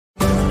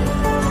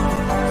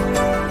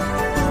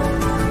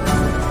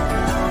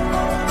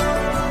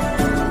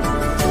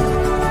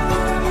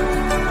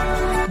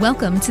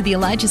Welcome to the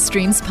Elijah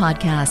Streams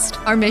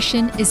podcast. Our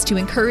mission is to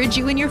encourage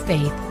you in your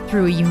faith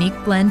through a unique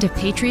blend of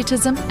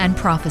patriotism and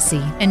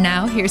prophecy. And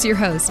now, here's your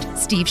host,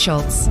 Steve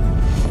Schultz.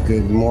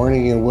 Good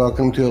morning and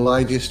welcome to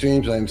Elijah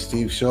Streams. I'm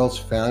Steve Schultz,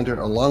 founder,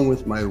 along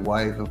with my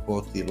wife, of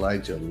both the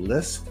Elijah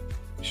List.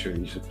 Be sure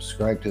you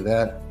subscribe to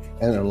that,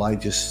 and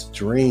Elijah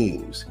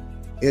Streams.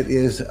 It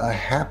is a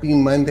happy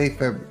Monday,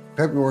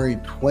 February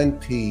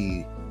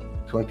 20,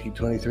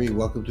 2023.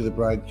 Welcome to the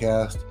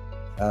broadcast.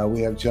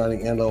 We have Johnny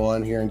Enlow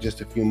on here in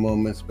just a few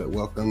moments, but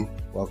welcome.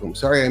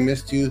 Sorry I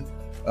missed you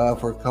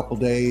for a couple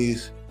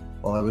days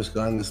while I was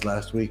gone this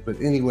last week. But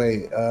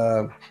anyway,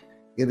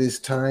 it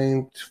is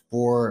time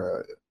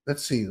for,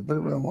 let's see,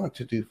 what do I want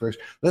to do first?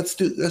 Let's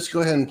go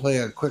ahead and play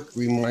a quick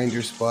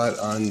reminder spot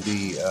on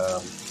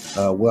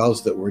the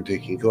wells that we're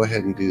digging. Go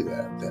ahead and do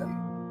that then.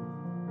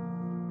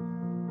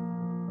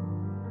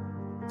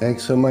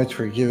 Thanks so much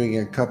for giving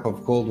a cup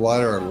of cold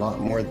water, a lot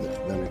more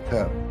than a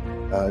cup,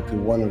 to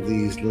one of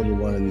these little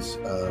ones.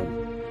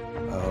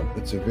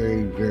 It's a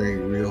very, very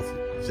real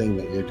thing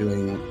that you're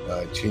doing,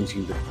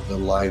 changing the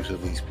lives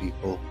of these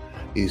people,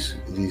 these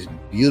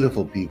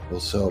beautiful people.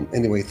 So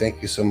anyway,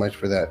 thank you so much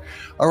for that.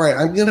 All right,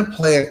 I'm going to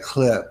play a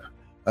clip.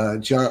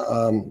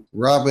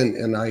 Robin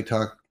and I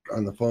talked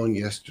on the phone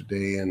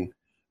yesterday, and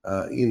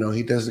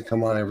he doesn't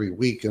come on every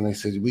week. And I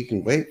said, we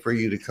can wait for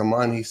you to come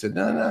on. He said,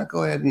 no,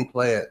 go ahead and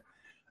play it.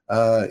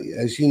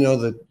 As you know,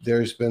 that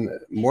there's been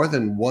more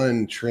than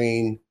one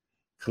train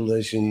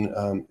collision.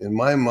 In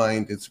my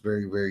mind, it's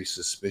very, very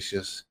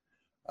suspicious.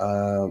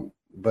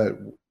 But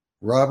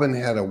Robin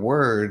had a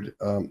word,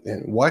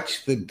 and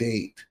watch the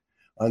date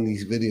on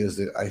these videos.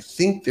 That I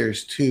think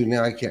there's two.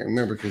 Now I can't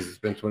remember because it's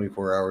been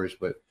 24 hours,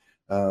 but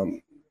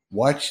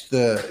watch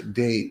the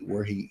date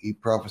where he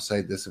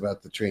prophesied this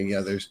about the train.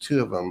 Yeah, there's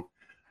two of them.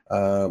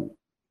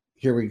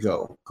 Here we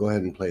go. Go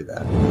ahead and play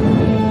that.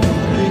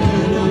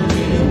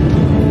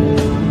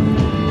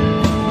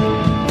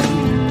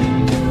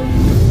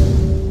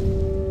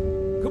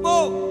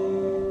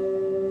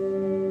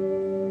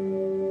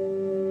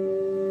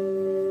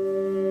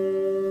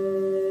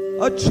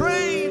 A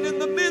train in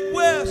the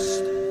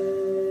Midwest.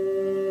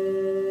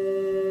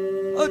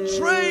 A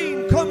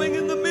train coming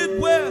in the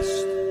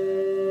Midwest.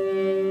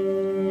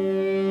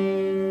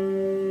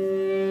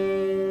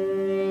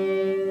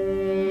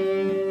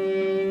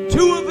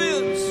 Two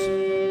events.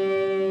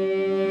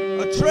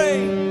 A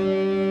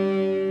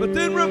train, but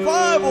then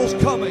revival's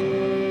coming.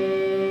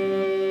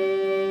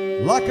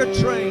 Like a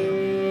train.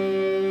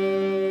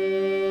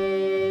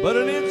 But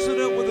an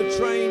incident with a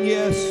train,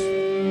 yes.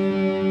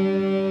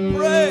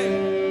 Pray.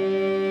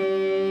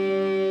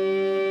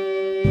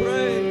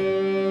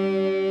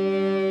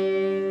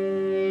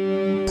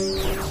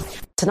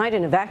 Tonight,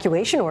 an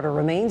evacuation order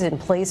remains in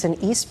place in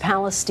East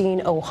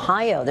Palestine,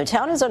 Ohio. The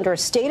town is under a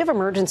state of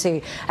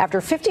emergency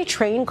after 50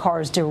 train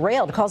cars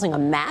derailed, causing a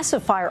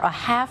massive fire a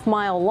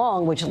half-mile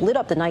long, which lit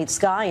up the night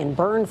sky and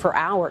burned for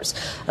hours.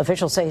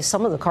 Officials say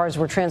some of the cars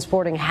were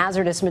transporting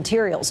hazardous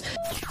materials.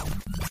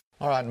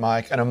 All right,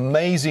 Mike, an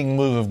amazing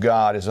move of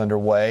God is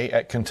underway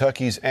at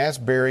Kentucky's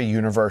Asbury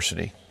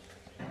University.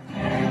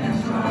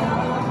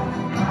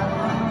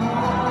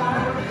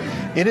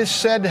 It is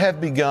said to have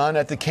begun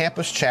at the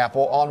campus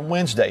chapel on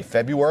Wednesday,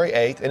 February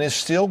 8th, and is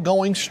still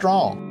going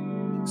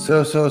strong.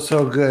 So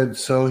good.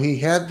 So he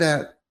had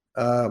that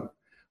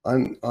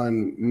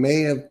on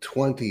May of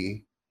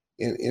 20.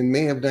 In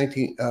May of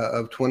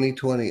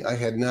 2020, I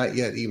had not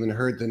yet even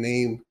heard the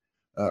name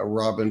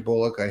Robin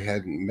Bullock. I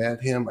hadn't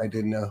met him. I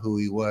didn't know who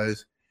he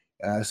was.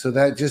 So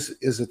that just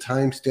is a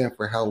timestamp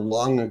for how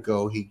long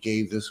ago he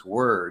gave this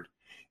word.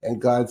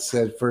 And God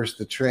said first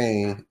the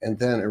train and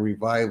then a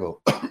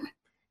revival.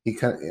 He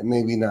kind of,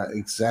 maybe not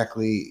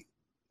exactly,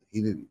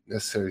 he didn't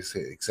necessarily say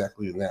it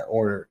exactly in that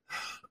order,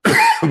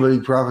 but he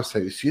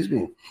prophesied,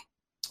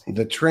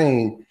 the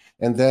train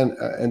and then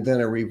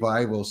a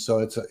revival.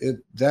 So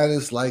that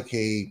is like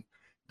a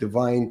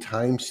divine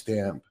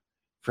timestamp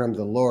from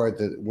the Lord,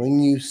 that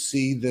when you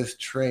see this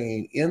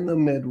train in the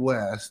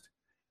Midwest,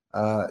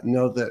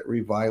 know that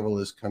revival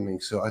is coming.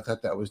 So I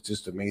thought that was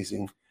just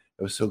amazing.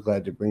 I was so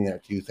glad to bring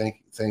that to you.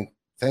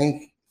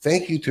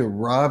 Thank you to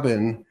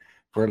Robin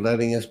for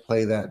letting us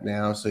play that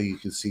now so you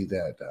can see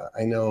that.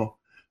 I know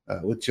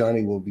with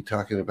Johnny, we'll be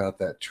talking about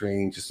that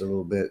train just a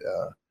little bit.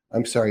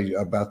 I'm sorry,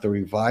 about the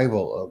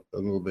revival a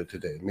little bit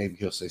today. Maybe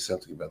he'll say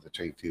something about the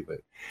train too. But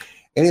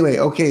anyway,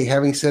 okay,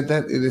 having said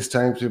that, it is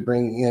time to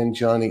bring in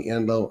Johnny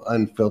Enlow,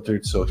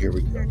 Unfiltered. So here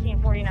we go.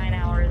 1349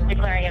 hours,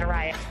 declaring it a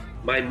riot.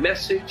 My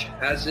message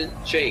hasn't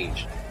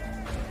changed.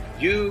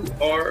 You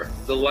are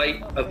the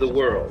light of the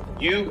world.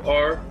 You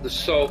are the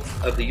salt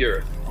of the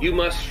earth. You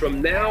must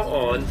from now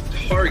on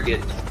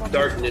target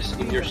darkness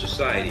in your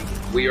society.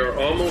 We are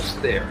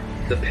almost there.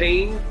 The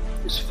pain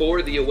is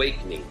for the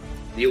awakening.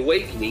 The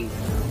awakening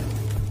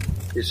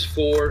is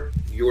for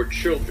your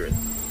children.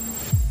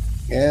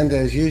 And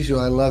as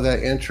usual, I love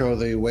that intro.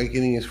 The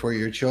awakening is for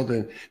your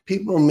children.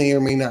 People may or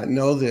may not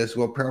know this.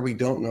 Well, probably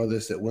don't know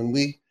this, that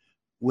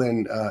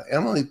when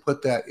Emily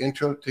put that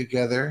intro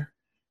together,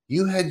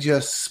 you had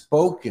just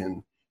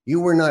spoken you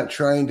were not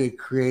trying to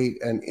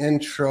create an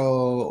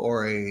intro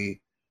or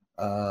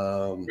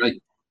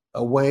Right.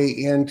 a way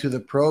into the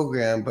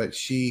program, but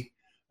she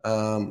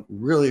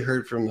really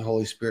heard from the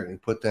Holy Spirit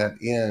and put that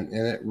in,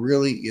 and it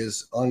really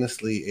is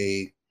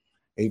honestly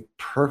a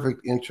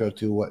perfect intro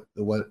to what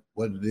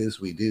it is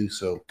we do.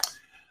 So,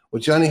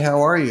 well, Johnny,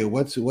 how are you?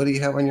 What do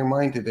you have on your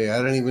mind today?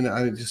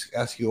 I just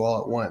ask you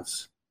all at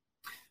once.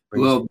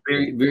 Well,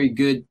 very, very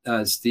good,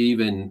 Steve.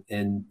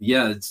 And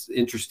yeah, it's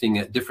interesting.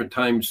 At different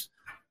times,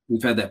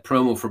 we've had that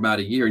promo for about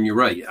a year. And you're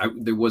right.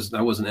 I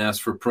wasn't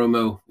asked for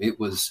promo. It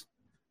was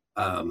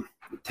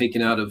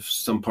taken out of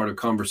some part of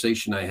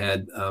conversation I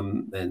had,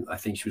 and I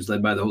think she was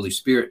led by the Holy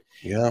Spirit.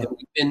 Yeah.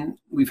 And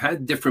we've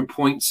had different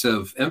points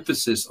of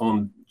emphasis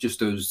on just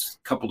those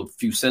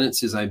few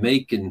sentences I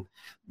make, and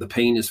the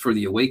pain is for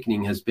the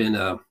awakening has been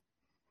a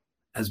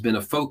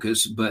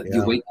focus, but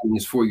the awakening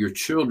is for your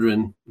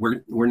children.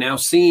 We're now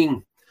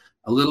seeing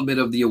a little bit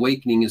of the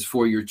awakening is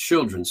for your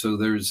children. So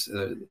there's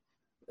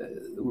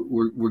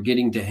we're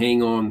getting to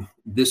hang on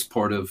this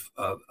part of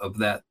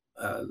that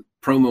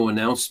promo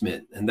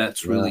announcement, and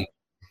that's really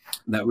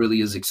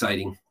is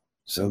exciting.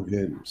 So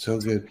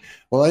good.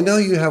 Well, I know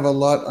you have a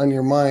lot on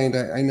your mind.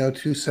 I know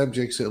 2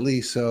 subjects at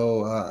least,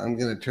 so I'm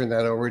going to turn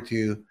that over to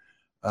you.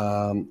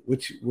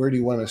 Where do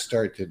you want to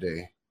start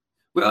today?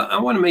 Well, I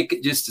want to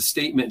make just a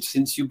statement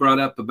since you brought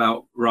up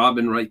about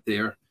Robin right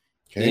there.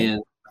 Okay.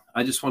 And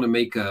I just want to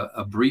make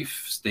a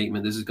brief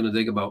statement. This is going to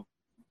take about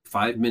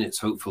 5 minutes,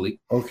 hopefully.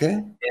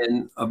 Okay.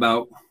 And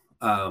about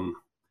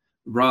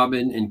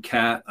Robin and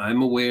Kat,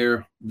 I'm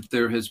aware that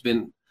there has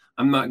been,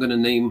 I'm not going to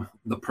name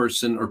the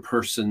person or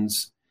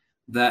persons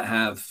that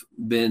have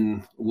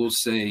been, we'll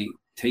say,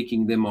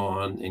 taking them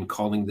on and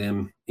calling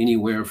them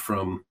anywhere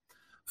from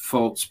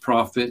false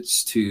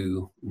prophets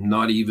to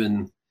not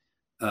even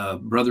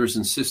brothers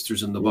and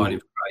sisters in the body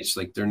of Christ.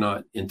 Like they're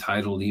not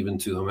entitled even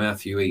to a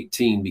Matthew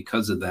 18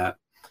 because of that.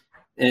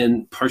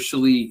 And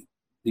partially,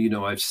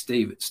 I've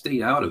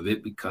stayed out of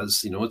it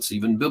because, it's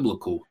even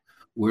biblical.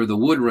 Where the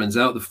wood runs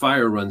out, the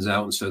fire runs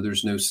out. And so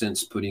there's no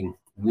sense putting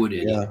wood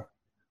in it.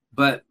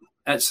 But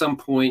at some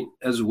point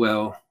as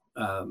well,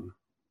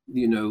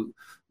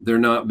 there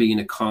not being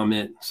a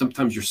comment.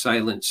 Sometimes your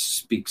silence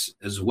speaks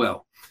as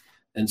well.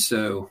 And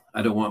so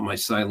I don't want my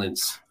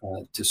silence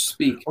to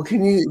speak. Well,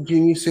 can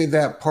you say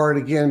that part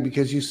again?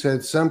 Because you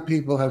said some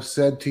people have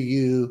said to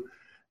you,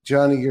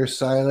 Johnny, your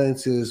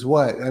silence is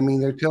what? I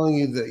mean, they're telling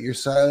you that your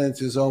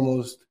silence is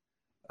almost,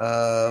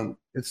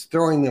 it's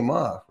throwing them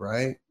off,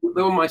 right?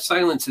 Though my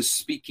silence is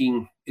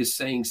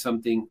saying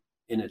something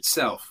in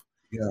itself.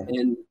 Yeah.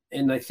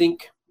 And I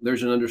think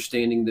there's an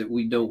understanding that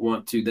we don't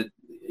want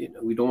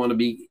to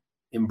be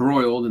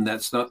embroiled, and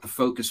that's not the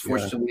focus.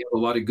 Fortunately, we have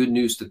a lot of good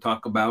news to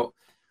talk about.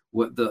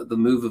 What the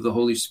move of the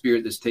Holy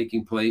Spirit that's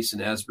taking place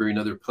in Asbury and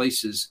other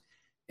places.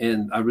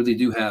 And I really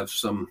do have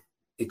some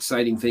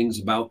exciting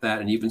things about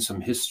that, and even some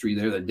history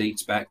there that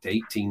dates back to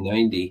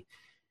 1890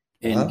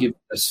 and give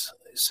us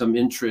some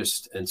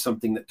interest and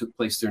something that took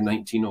place there in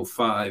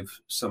 1905,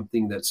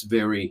 something that's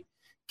very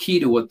key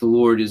to what the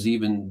Lord is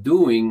even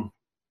doing,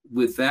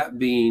 with that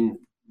being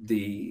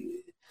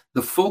the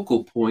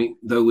focal point,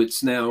 though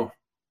it's now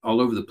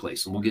all over the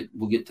place. And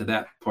we'll get to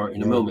that part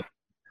in a moment.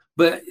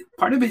 But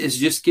part of it is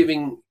just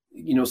giving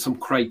some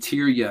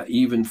criteria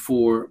even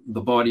for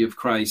the body of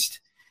Christ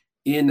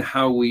in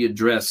how we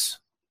address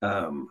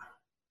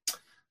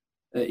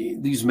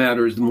these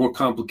matters, the more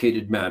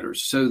complicated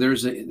matters. So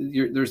there's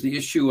the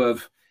issue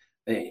of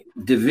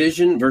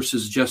division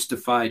versus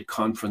justified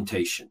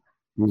confrontation.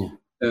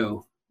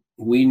 So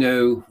we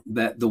know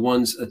that the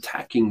ones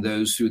attacking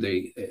those who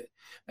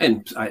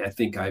and I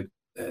think I've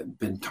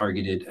been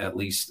targeted at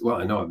least. Well,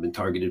 I know I've been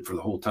targeted for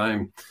the whole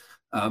time.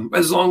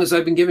 As long as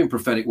I've been giving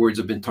prophetic words,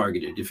 I've been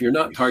targeted. If you're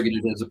not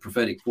targeted as a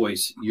prophetic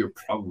voice, you're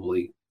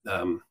probably,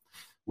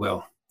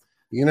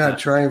 you're not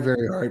trying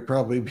very hard,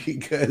 probably,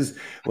 because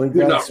when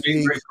you're God not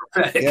speaks, very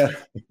prophetic.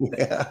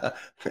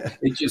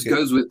 It just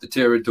goes with the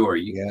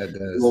territory. It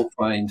does. You won't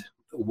find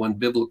one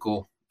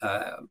biblical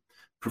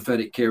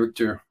prophetic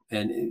character,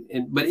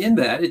 but in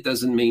that, it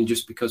doesn't mean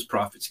just because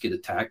prophets get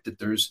attacked that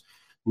there's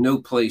no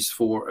place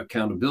for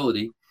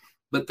accountability.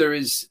 But there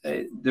is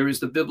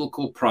the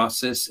biblical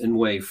process and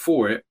way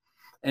for it.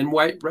 And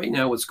right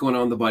now what's going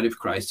on in the body of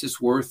Christ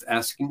is worth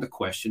asking the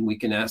question. We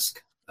can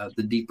ask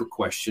the deeper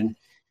question,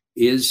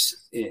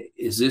 is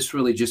this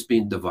really just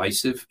being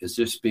divisive? Is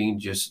this being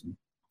just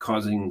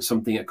causing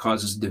something that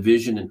causes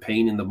division and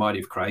pain in the body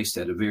of Christ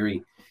at a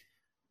very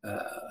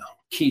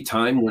key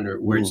time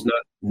where it's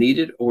not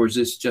needed? Or is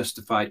this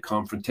justified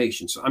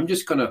confrontation? So I'm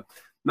just going to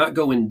not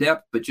go in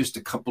depth, but just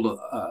a couple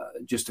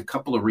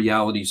of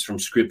realities from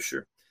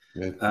Scripture.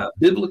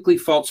 Biblically,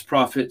 false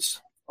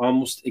prophets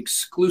almost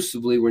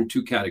exclusively were in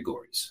 2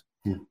 categories.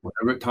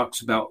 Whenever it talks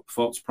about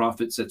false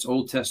prophets, that's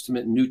Old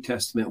Testament, New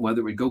Testament,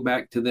 whether it would go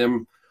back to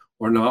them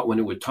or not, when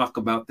it would talk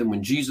about them,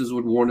 when Jesus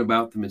would warn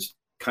about them, it's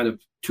kind of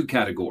 2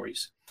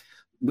 categories,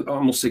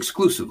 almost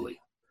exclusively.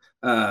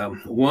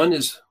 One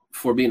is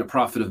for being a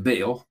prophet of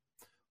Baal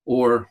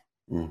or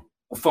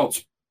a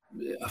false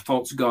a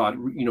false god,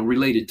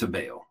 related to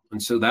Baal.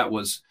 And so that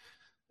was,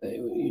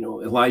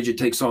 Elijah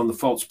takes on the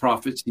false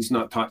prophets. He's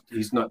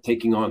not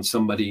taking on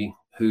somebody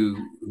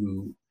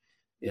who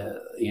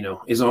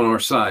is on our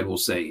side. We'll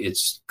say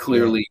it's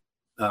clearly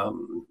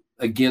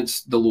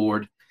against the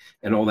Lord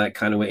and all that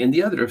kind of way. And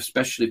the other,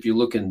 especially if you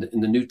look in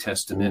the New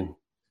Testament,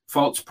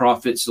 false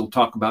prophets, they'll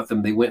talk about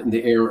them. They went in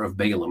the error of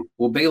Balaam.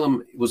 Well,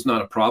 Balaam was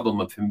not a problem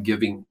of him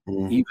giving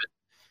even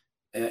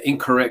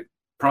incorrect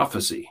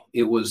prophecy.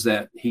 It was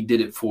that he did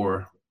it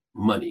for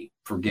money,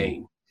 for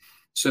gain.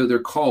 So they're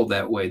called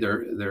that way.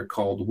 They're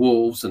called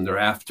wolves, and they're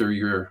after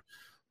your,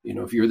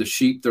 if you're the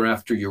sheep, they're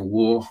after your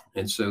wool,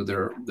 and so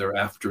they're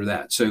after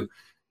that. So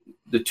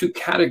the two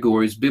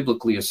categories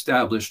biblically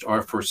established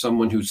are for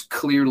someone who's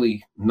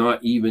clearly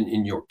not even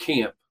in your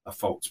camp, a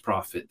false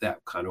prophet,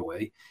 that kind of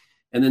way,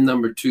 and then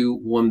number two,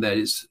 one that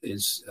is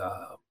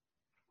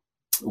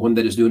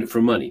doing it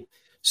for money.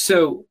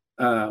 So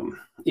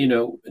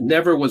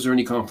never was there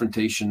any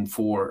confrontation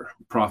for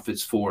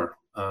prophets for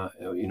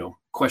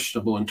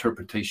questionable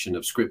interpretation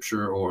of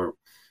scripture or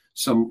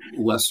some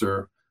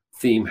lesser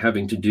theme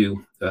having to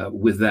do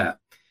with that.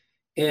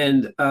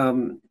 And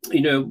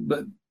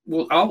but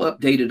I'll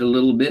update it a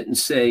little bit and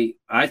say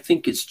I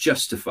think it's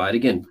justified.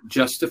 Again,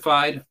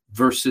 justified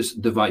versus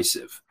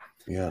divisive.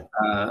 Yeah.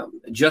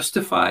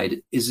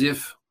 Justified is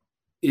if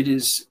it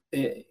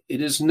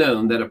is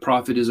known that a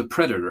prophet is a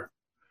predator.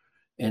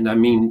 And I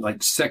mean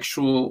like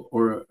sexual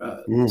or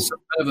some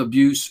kind of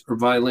abuse or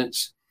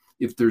violence.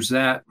 If there's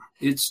that,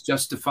 it's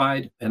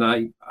justified. And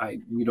I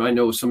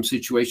know some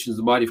situations in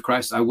the body of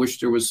Christ, I wish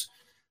there was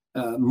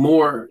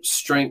more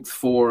strength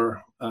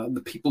for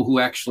the people who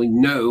actually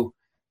know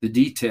the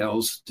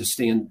details to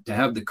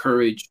have the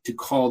courage to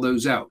call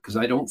those out. Because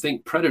I don't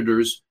think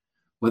predators,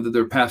 whether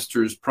they're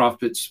pastors,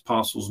 prophets,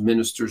 apostles,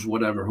 ministers,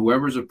 whatever,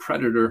 whoever's a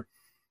predator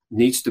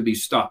needs to be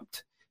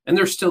stopped. And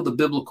there's still the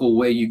biblical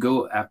way you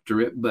go after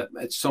it, but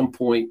at some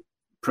point,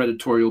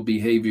 predatorial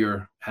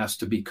behavior has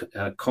to be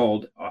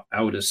called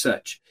out as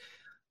such.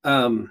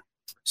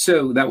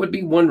 So that would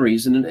be one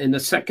reason. And the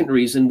second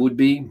reason would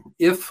be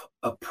if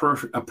a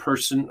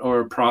person or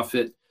a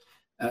prophet,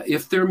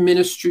 if their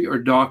ministry or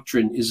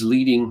doctrine is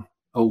leading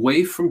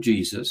away from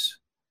Jesus,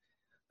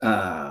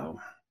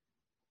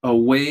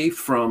 away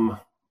from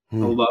a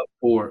love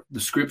for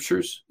the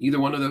scriptures, either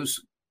one of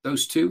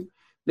those two,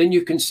 then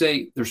you can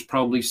say there's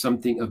probably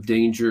something of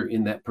danger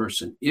in that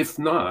person. If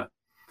not,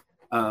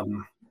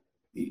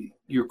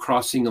 you're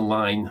crossing a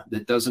line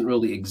that doesn't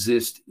really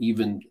exist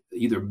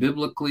either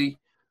biblically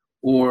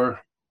or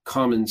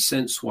common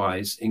sense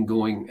wise in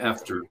going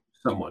after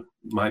someone,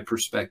 my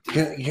perspective.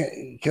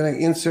 Can I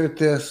insert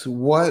this?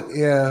 What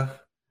if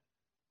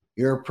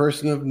you're a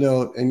person of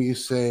note and you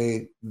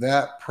say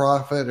that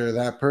prophet or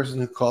that person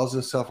who calls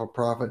himself a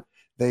prophet,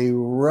 they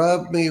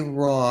rub me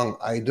wrong.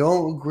 I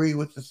don't agree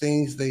with the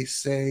things they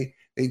say.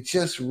 They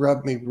just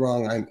rub me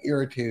wrong. I'm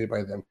irritated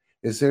by them.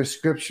 Is there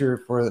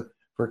scripture for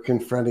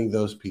confronting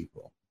those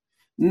people?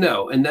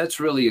 No, and that's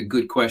really a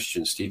good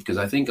question, Steve, because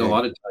I think a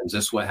lot of times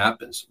that's what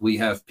happens. We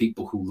have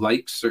people who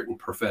like certain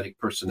prophetic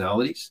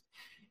personalities,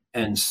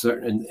 and so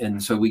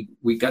we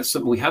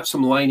have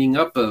some lining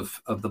up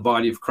of the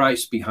body of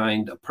Christ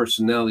behind a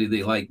personality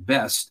they like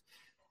best,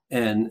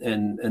 and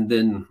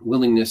then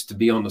willingness to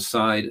be on the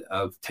side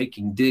of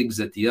taking digs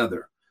at the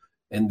other.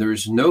 And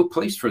there's no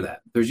place for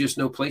that. There's just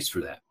no place for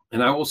that.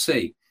 And I will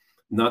say,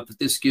 not that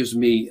this gives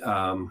me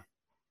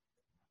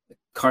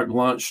carte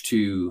blanche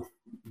to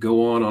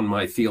go on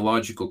my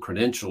theological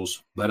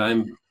credentials, but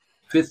I'm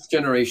fifth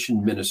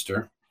generation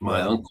minister.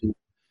 My uncle,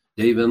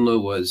 Dave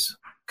Enlow, was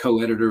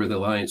co-editor of the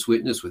Alliance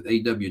Witness with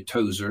A.W.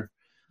 Tozer.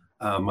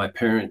 My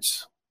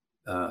parents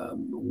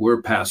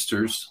were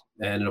pastors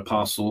and an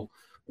apostle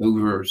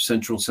over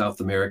Central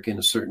South America in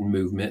a certain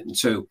movement. And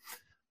so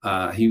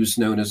he was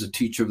known as a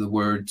teacher of the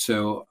word.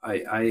 So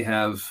I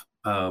have,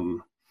 I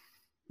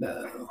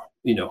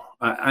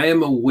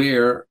am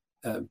aware.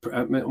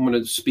 I'm going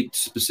to speak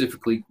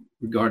specifically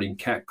regarding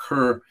Kat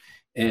Kerr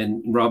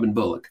and Robin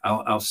Bullock.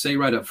 I'll say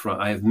right up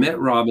front, I have met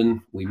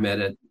Robin. We met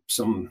at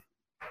some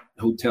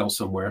hotel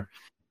somewhere,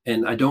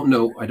 and I don't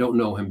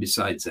know him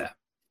besides that.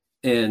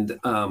 And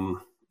a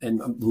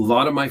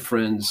lot of my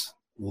friends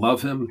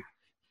love him,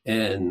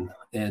 and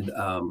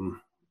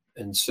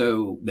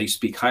so they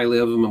speak highly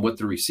of him and what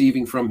they're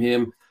receiving from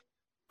him,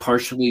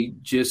 partially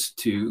just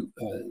to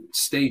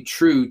stay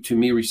true to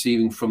me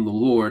receiving from the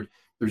Lord.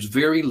 There's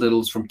very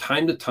little. From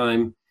time to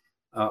time,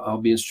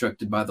 I'll be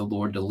instructed by the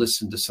Lord to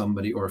listen to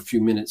somebody or a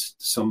few minutes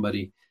to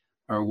somebody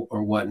or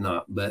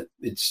whatnot. But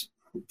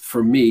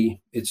for me,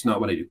 it's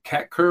not what I do.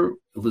 Kat Kerr,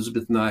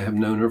 Elizabeth and I have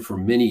known her for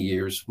many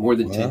years, more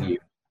than 10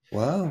 years.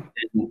 Wow.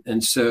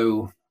 And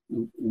so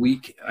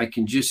I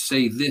can just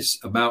say this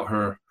about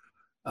her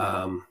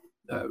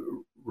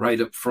right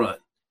up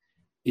front,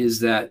 is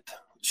that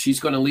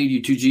she's going to lead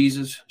you to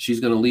Jesus. She's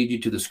going to lead you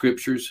to the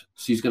scriptures.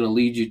 She's going to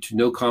lead you to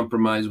no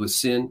compromise with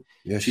sin.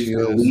 Yes, she's she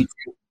going to is. lead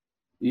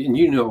you, and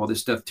you know all this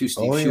stuff too,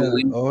 Steve.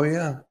 Oh,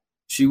 yeah.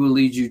 She will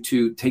lead you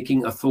to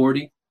taking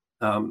authority.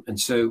 And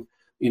so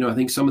I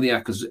think some of the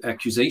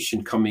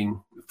accusation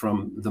coming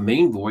from the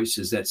main voice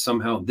is that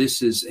somehow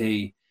this is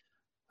a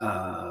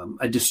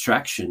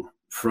distraction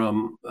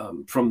from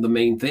the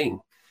main thing.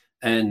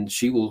 And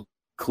she will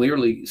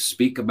clearly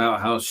speak about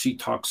how she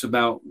talks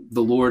about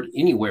the Lord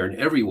anywhere and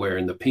everywhere.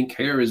 And the pink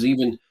hair is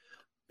even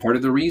part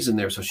of the reason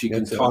there. So she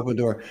can talk. Open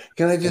door.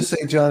 Can I just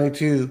say, Johnny,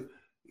 too,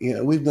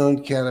 we've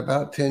known Kat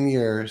about 10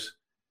 years.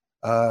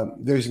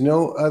 There's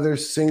no other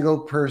single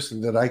person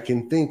that I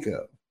can think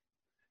of,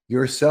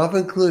 yourself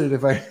included,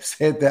 if I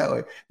say it that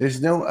way. There's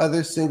no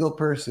other single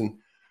person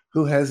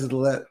who has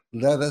led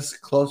us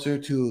closer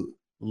to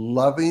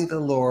loving the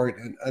Lord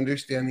and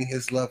understanding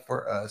his love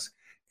for us,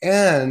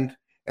 and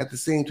at the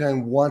same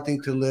time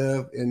wanting to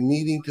live and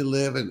needing to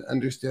live and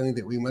understanding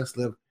that we must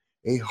live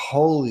a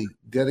holy,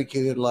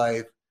 dedicated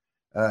life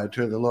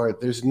to the Lord.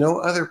 There's no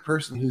other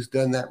person who's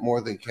done that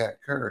more than Kat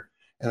Kerr.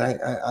 And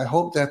I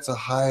hope that's a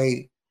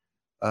high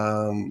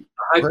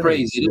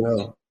praise.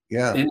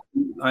 Yeah. And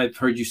I've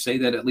heard you say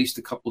that at least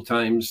a couple of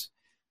times.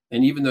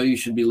 And even though you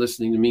should be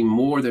listening to me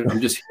more than I'm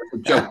just here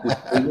to joke,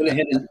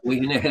 we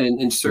went ahead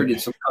and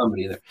inserted some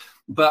comedy there.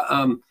 But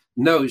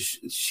no,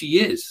 she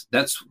is.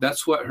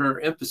 That's what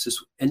her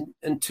emphasis.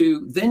 And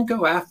to then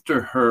go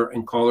after her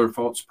and call her a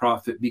false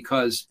prophet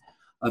because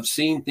of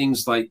seeing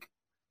things like,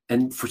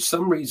 and for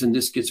some reason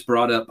this gets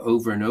brought up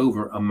over and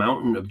over, a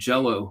mountain of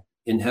jello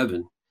in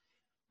heaven.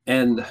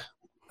 And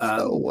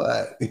so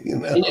what?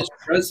 In his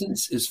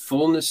presence is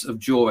fullness of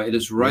joy. It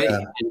is right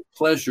and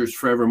pleasures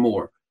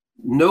forevermore.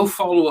 No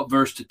follow-up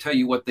verse to tell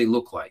you what they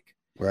look like.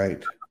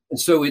 Right. And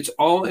so it's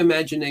all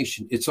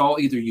imagination. It's all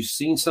either you've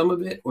seen some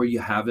of it or you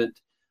haven't.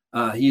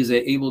 He is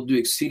able to do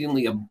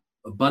exceedingly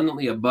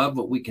abundantly above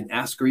what we can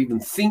ask or even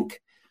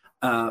think.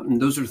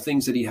 And those are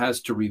things that he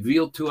has to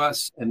reveal to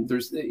us. And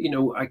there's,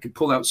 I could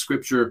pull out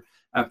scripture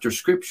after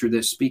scripture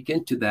that speak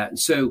into that. And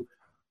so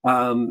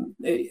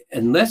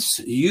unless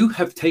you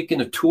have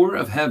taken a tour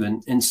of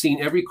heaven and seen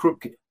every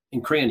crook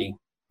and cranny,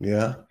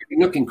 every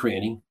nook and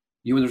cranny,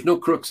 there's no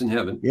crooks in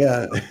heaven.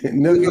 Yeah,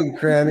 nook and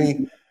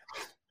cranny.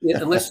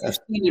 Unless you've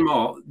seen them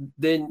all,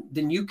 then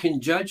you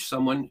can judge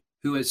someone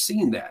who has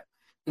seen that.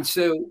 And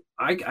so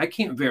I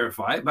can't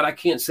verify it, but I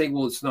can't say,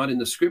 well, it's not in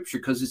the scripture,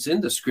 because it's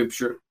in the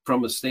scripture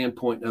from a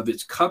standpoint of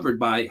it's covered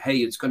by, hey,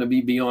 it's going to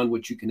be beyond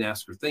what you can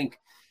ask or think.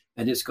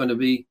 And it's going to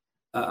be,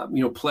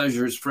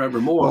 pleasures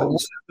forevermore. Well, one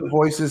of the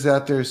voices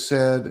out there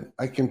said,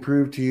 I can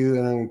prove to you,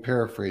 and I'm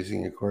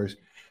paraphrasing, of course,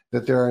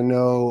 that there are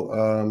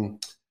no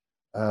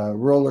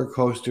roller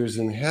coasters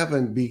in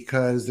heaven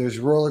because there's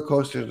roller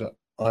coasters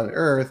on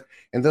earth,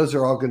 and those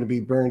are all going to be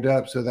burned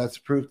up. So that's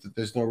proof that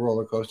there's no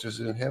roller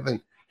coasters in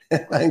heaven.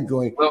 I'm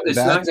going, well, it's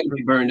not going to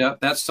be burned up.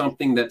 That's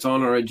something that's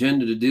on our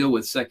agenda to deal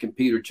with. 2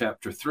 Peter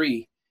chapter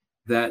 3,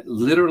 that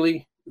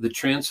literally the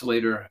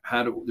translator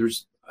had,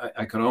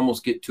 I can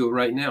almost get to it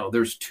right now.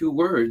 There's two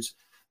words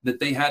that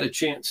they had a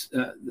chance.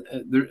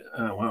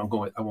 I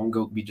won't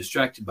go be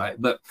distracted by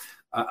it, but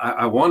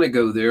I want to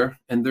go there.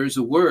 And there's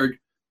a word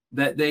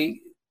that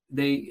they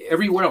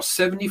everywhere else,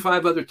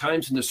 75 other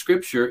times in the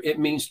scripture, it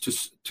means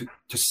to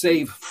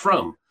save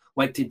from.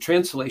 Like the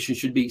translation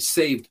should be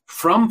saved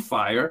from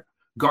fire,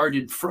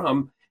 guarded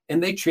from,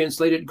 and they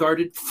translated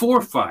guarded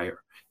for fire.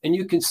 And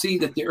you can see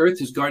that the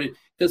earth is guarded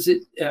because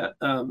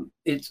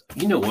it's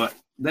what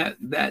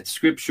that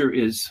scripture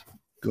is.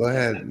 Go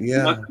ahead. Yeah.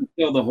 I'm not going to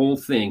tell the whole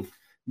thing,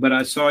 but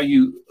I saw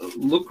you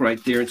look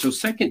right there. And so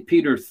 2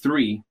 Peter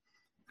 3,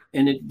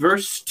 and at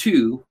verse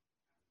 2,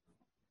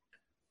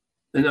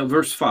 and now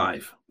verse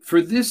 5. For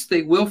this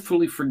they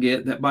willfully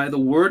forget that by the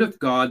word of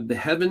God the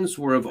heavens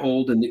were of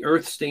old, and the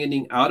earth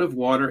standing out of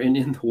water and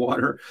in the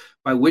water,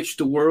 by which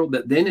the world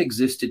that then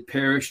existed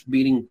perished,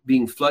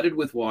 being flooded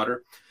with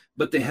water.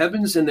 But the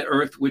heavens and the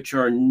earth, which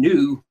are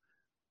now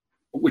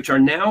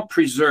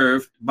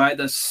preserved by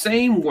the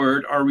same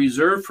word, are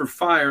reserved for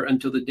fire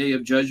until the day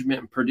of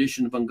judgment and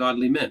perdition of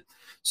ungodly men.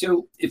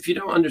 So if you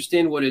don't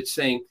understand what it's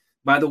saying,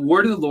 by the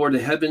word of the Lord, the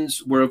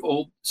heavens were of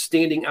old,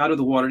 standing out of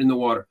the water, in the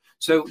water.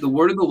 So the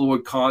word of the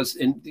Lord caused,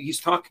 and he's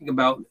talking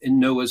about in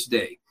Noah's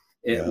day.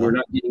 And we're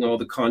not getting all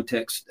the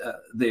context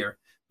there.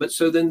 But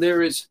so then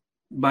there is,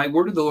 by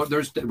word of the Lord,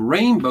 there's the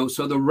rainbow.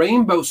 So the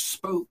rainbow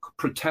spoke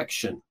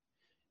protection.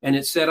 And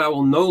it said, I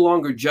will no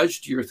longer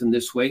judge the earth in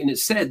this way. And it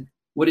said,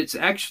 what it's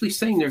actually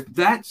saying there,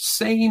 that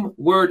same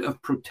word of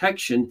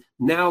protection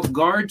now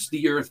guards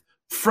the earth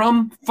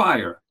from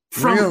fire.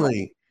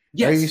 Really?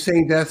 Yes. Are you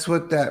saying that's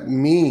what that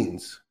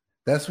means?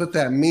 That's what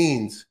that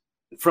means.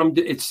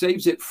 It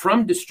saves it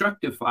from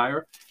destructive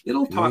fire.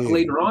 It'll talk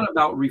later on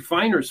about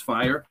refiner's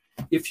fire.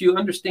 If you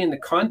understand the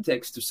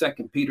context of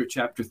 2 Peter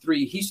chapter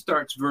 3, he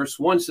starts verse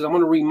 1, says, I'm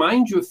going to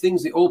remind you of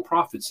things the old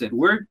prophet said.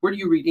 Where do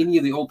you read any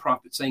of the old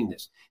prophets saying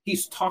this?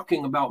 He's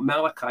talking about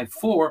Malachi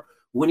 4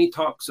 when he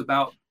talks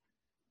about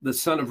the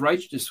Son of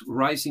Righteousness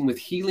rising with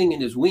healing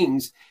in his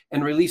wings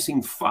and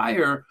releasing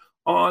fire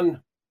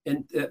on,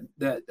 and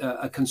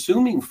a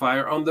consuming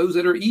fire on those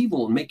that are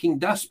evil, making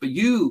dust. But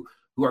you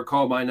who are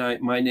called by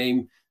my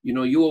name,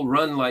 you will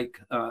run like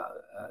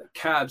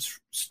calves,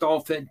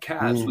 stall-fed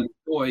calves with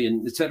joy,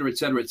 and et cetera, et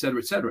cetera, et cetera,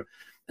 et cetera.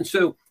 And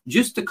so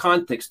just the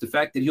context, the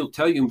fact that he'll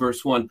tell you in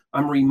verse 1,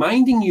 I'm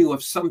reminding you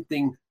of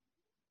something.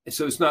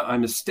 So it's not,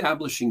 I'm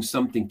establishing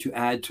something to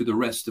add to the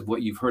rest of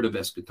what you've heard of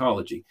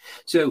eschatology.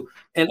 So,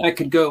 and I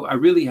could go, I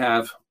really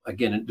have,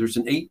 again, there's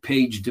an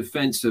 8-page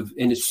defense of,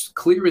 and it's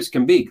clear as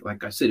can be.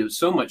 Like I said, it was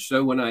so much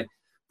so when I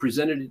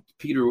presented it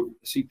to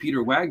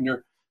Peter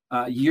Wagner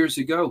years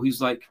ago, he's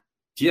like,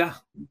 yeah,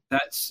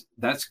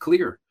 that's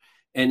clear.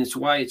 And it's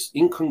why it's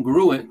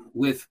incongruent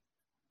with,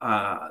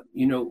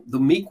 the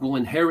meek will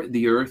inherit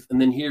the earth. And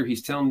then here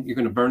he's telling you're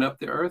going to burn up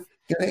the earth.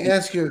 Can I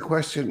ask you a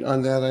question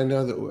on that? I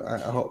know that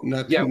I hope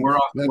not too, we're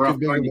too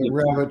big of a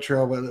rabbit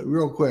trail, but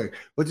real quick,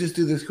 we'll just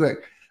do this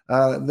quick.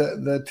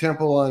 The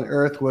temple on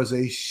earth was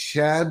a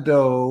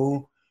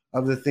shadow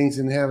of the things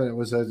in heaven.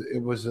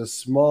 It was a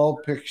small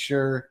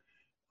picture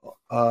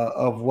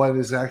of what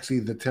is actually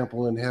the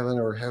temple in heaven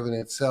or heaven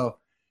itself.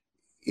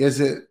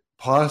 Is it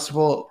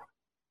possible,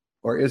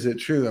 or is it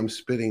true? I'm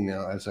spitting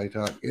now as I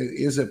talk.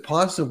 Is it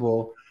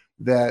possible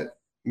that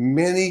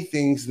many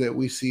things that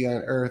we see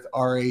on earth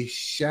are a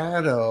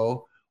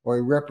shadow or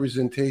a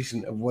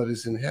representation of what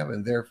is in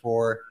heaven?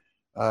 Therefore,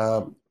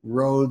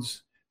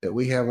 roads that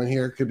we have in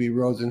here could be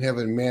roads in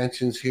heaven,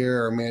 mansions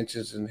here are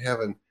mansions in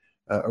heaven.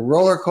 A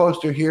roller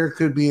coaster here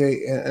could be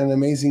an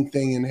amazing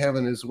thing in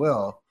heaven as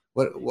well.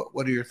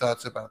 What are your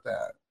thoughts about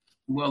that?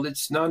 Well,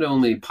 it's not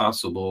only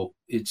possible,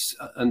 it's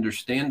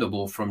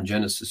understandable from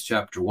Genesis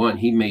chapter 1.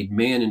 He made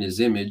man in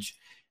his image,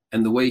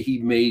 and the way he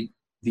made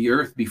the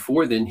earth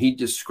before then, he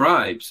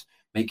describes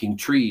making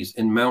trees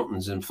and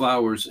mountains and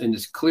flowers, and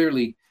it's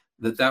clearly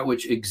that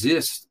which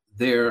exists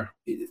there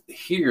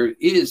here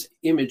is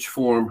image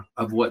form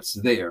of what's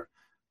there,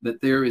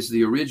 that there is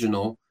the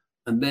original.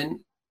 And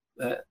then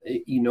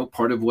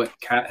part of what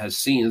Kat has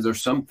seen is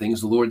there's some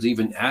things the Lord's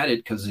even added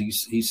because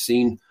he's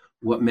seen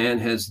what man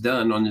has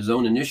done on his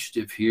own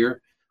initiative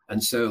here.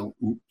 And so,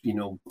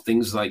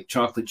 things like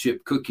chocolate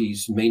chip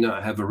cookies may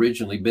not have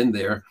originally been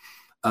there,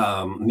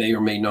 may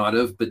or may not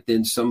have, but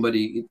then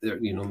somebody,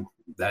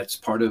 that's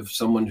part of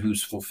someone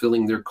who's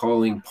fulfilling their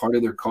calling, part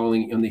of their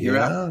calling in the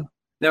hereafter.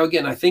 Now,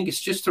 again, I think it's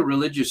just a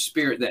religious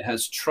spirit that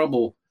has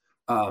trouble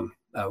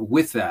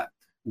with that,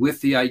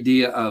 with the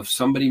idea of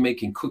somebody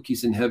making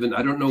cookies in heaven.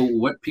 I don't know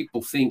what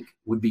people think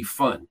would be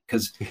fun,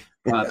 because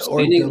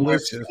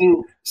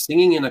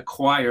singing in a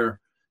choir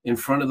in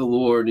front of the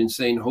Lord and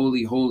saying,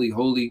 holy, holy,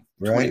 holy,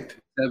 right.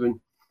 27.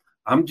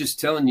 I'm just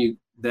telling you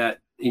that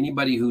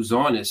anybody who's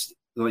honest,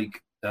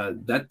 like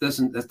that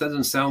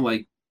doesn't sound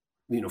like,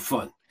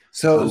 fun.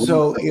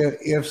 So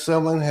if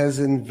someone has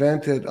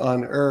invented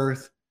on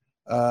earth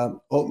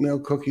oatmeal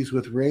cookies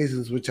with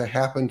raisins, which I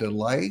happen to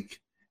like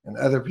and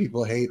other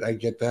people hate, I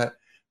get that.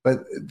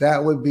 But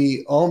that would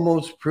be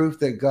almost proof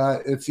that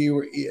God, it's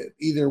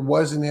either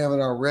was in heaven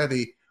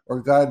already, or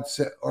God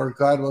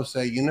will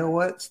say, you know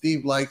what,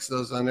 Steve likes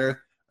those on earth,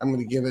 I'm going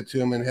to give it to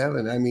him in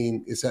heaven. I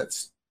mean, is that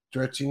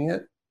stretching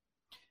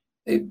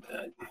it?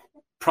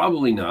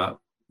 Probably not.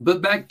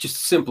 But back, just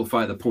to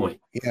simplify the point.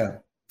 Yeah.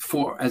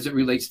 As it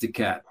relates to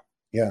Kat.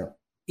 Yeah.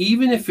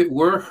 Even if it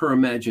were her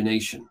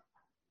imagination,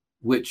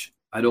 which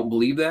I don't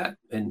believe that,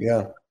 and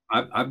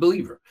I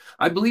believe her.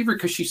 I believe her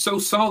because she's so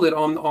solid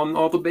on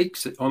all the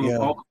basics, all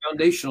the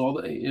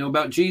foundation,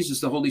 about Jesus,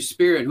 the Holy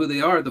Spirit, who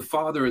they are, the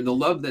Father, the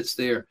love that's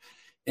there,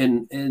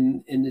 and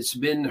it's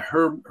been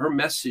her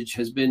message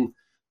has been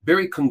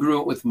very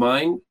congruent with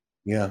mine.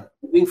 Yeah,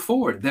 moving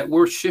forward, that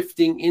we're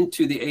shifting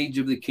into the age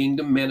of the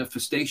kingdom,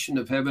 manifestation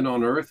of heaven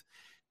on earth,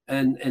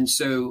 and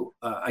so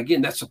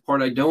again, that's a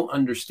part I don't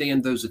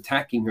understand. Those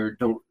attacking her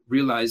don't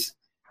realize.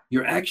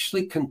 You're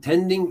actually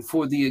contending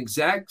for the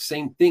exact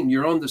same thing.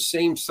 You're on the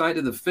same side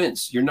of the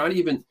fence. You're not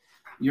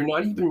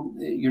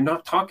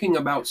talking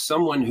about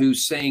someone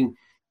who's saying,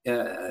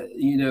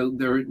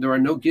 there are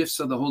no gifts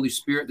of the Holy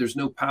Spirit. There's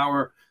no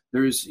power.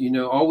 There's,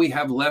 all we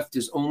have left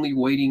is only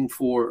waiting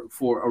for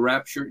a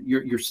rapture.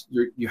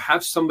 You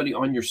have somebody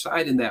on your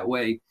side in that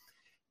way.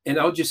 And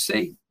I'll just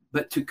say,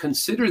 but to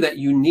consider that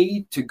you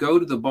need to go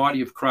to the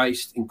body of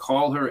Christ and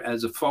call her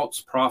as a false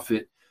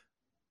prophet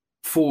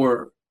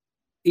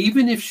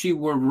even if she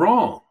were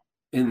wrong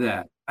in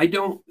that,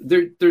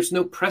 there's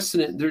no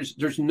precedent.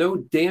 There's no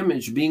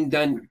damage being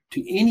done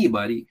to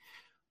anybody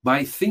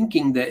by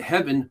thinking that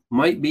heaven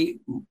might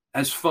be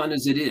as fun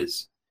as it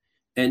is.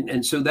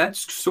 And so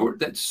that's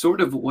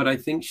sort of what I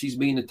think she's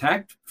being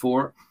attacked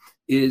for.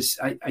 Is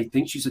I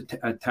think she's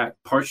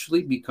attacked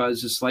partially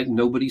because it's like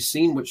nobody's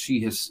seen what she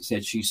has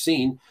said she's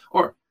seen.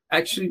 Or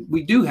actually,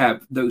 we do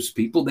have those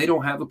people. They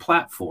don't have a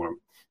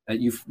platform.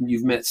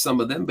 You've met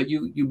some of them, but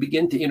you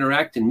begin to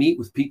interact and meet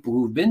with people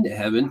who've been to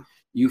heaven.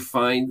 You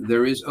find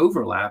there is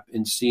overlap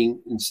in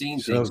seeing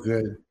things. So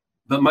good.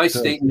 But my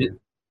statement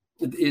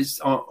is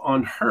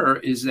on her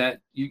is that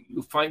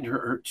you find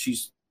her.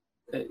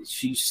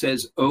 She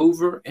says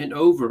over and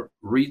over,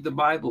 read the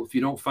Bible. If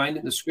you don't find it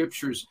in the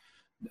scriptures,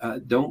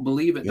 don't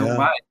believe it. Don't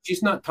buy it.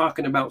 She's not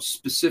talking about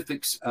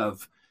specifics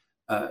of.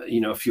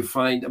 If you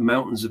find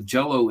mountains of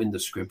jello in the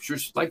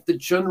scriptures, like the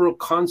general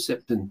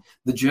concept and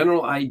the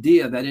general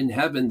idea that in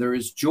heaven there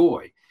is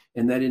joy.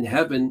 and that in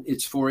heaven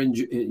it's for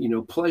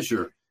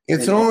pleasure.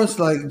 It's almost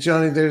like,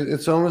 Johnny,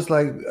 it's almost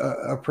like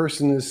a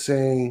person is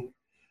saying,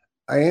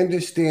 I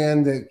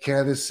understand that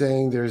Kat is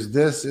saying there's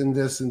this and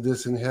this and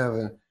this in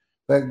heaven,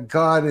 but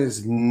God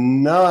is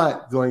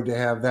not going to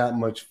have that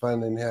much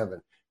fun in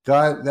heaven.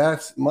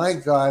 My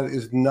God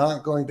is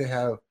not going to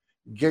have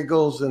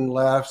giggles and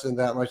laughs and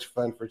that much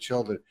fun for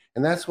children.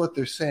 And that's what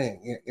they're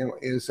saying.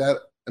 Is that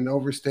an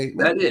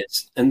overstatement? That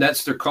is. And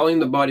they're calling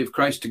the body of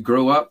Christ to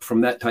grow up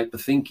from that type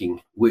of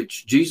thinking,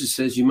 which Jesus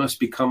says you must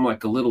become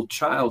like a little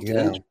child to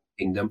enter the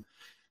kingdom.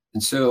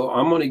 And so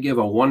I'm going to give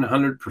a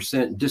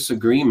 100%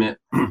 disagreement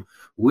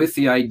with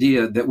the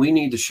idea that we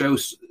need to show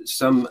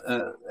some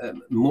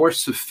more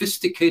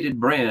sophisticated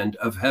brand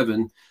of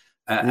heaven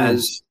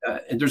and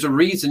there's a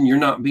reason you're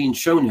not being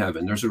shown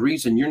heaven. There's a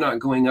reason you're not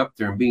going up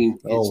there and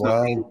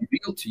not being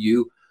revealed to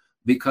you,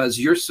 because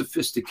your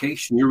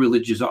sophistication, your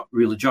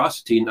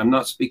religiosity, and I'm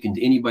not speaking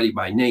to anybody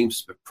by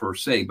names per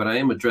se, but I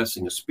am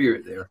addressing a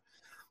spirit there.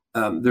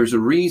 There's a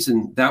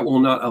reason that will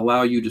not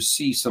allow you to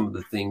see some of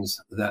the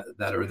things that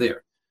are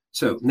there.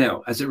 So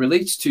now, as it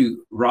relates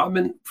to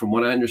Robin, from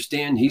what I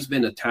understand, he's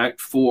been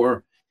attacked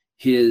for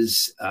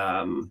his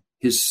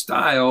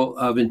style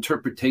of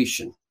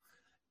interpretation.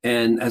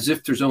 And as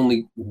if there's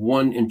only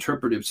one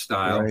interpretive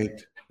style.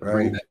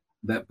 Right.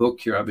 That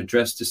book here, I've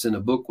addressed this in a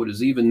book, what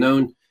is even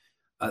known.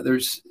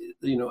 There's,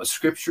 a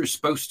scripture is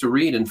supposed to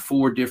read in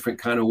 4 different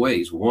kind of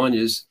ways. One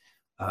is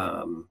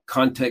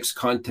context,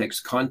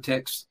 context,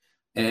 context.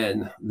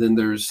 And then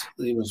there is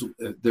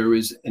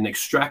an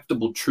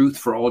extractable truth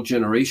for all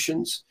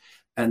generations.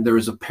 And there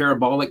is a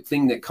parabolic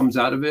thing that comes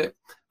out of it.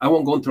 I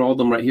won't go through all of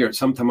them right here. At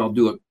some time I'll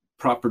do a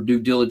proper due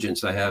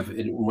diligence I have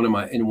in one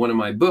of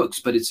my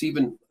books, but it's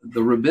even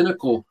the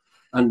rabbinical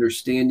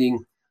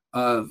understanding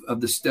of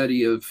the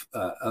study of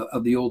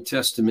the Old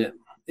Testament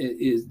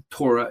is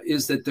Torah,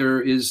 is that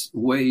there is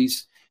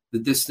ways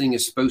that this thing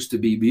is supposed to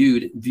be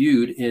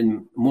viewed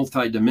in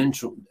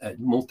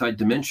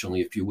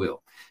multidimensionally, if you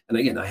will. And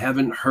again, I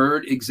haven't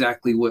heard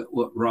exactly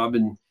what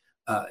Robin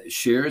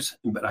shares,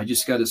 but I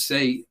just got to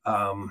say,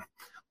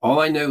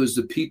 all I know is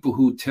the people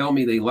who tell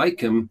me they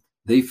like him,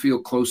 they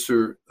feel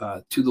closer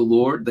to the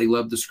Lord. They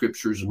love the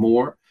scriptures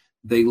more.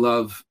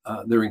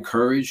 They're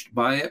encouraged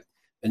by it.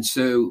 And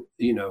so,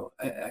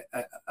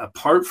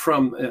 apart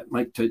from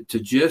to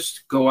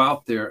just go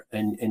out there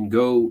and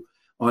go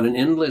on an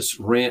endless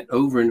rant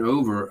over and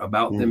over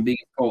about them being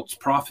false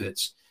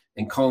prophets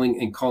and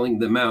calling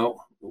them out,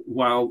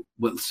 while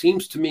what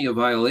seems to me a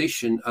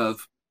violation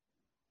of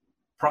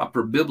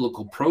proper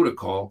biblical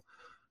protocol,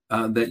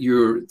 that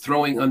you're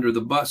throwing under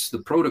the bus the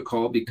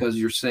protocol because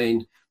you're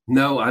saying,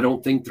 no, I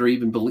don't think they're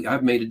even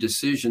I've made a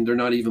decision. They're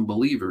not even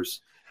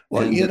believers.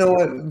 Well, you know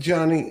what,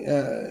 Johnny,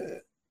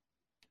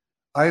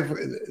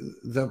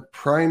 the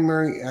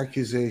primary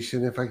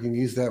accusation, if I can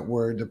use that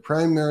word, the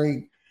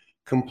primary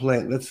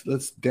complaint,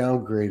 let's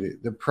downgrade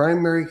it. The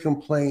primary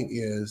complaint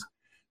is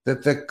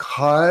that the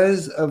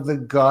cause of the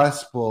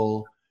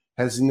gospel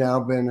has now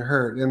been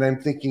hurt. And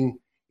I'm thinking,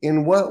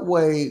 in what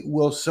way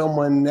will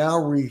someone now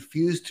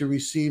refuse to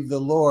receive the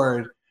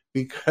Lord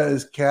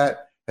because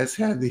Kat has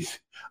had these?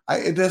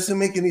 It doesn't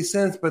make any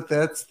sense, but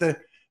that's the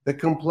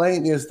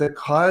complaint, is the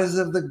cause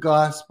of the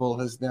gospel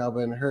has now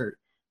been hurt.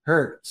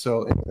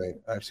 So anyway,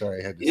 I'm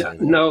sorry I had to say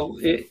that. No,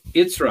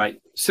 it's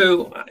right.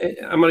 So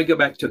I'm going to go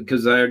back to it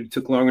because I already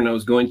took longer than I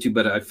was going to,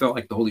 but I felt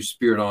like the Holy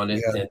Spirit on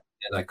it, and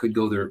I could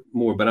go there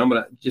more. But I'm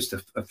going to just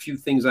a few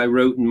things I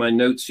wrote in my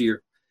notes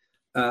here.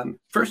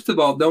 First of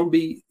all, don't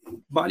be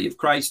body of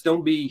Christ.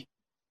 Don't be,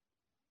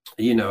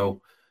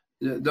 don't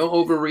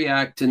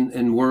overreact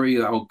and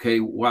worry. Okay,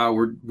 wow,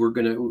 we're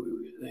gonna,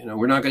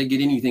 we're not going to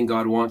get anything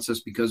God wants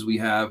us because we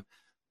have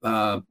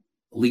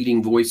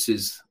leading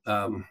voices,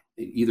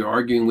 either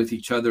arguing with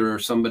each other or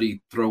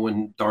somebody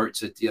throwing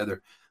darts at the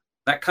other.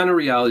 That kind of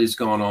reality has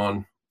gone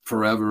on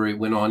forever. It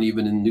went on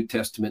even in New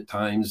Testament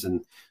times,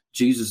 and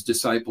Jesus'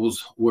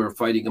 disciples were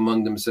fighting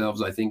among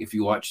themselves. I think if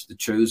you watch The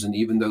Chosen,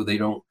 even though they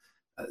don't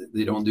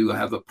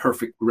have a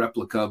perfect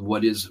replica of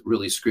what is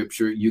really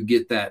scripture, you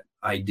get that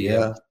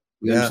idea.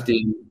 You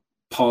understand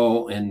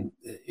Paul, and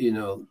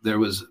there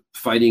was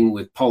fighting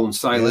with Paul and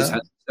Silas, had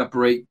to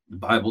separate. The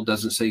Bible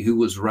doesn't say who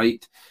was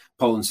right.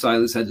 Paul and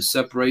Silas had to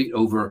separate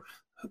over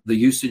the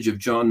usage of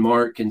John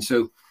Mark. And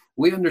so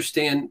we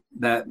understand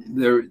that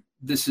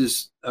this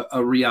is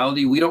a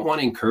reality we don't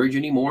want to encourage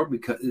anymore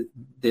because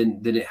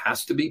then it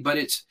has to be, but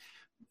it's,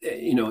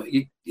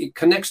 it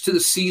connects to the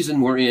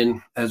season we're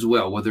in as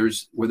well,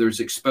 where there's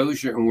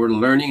exposure and we're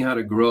learning how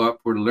to grow up.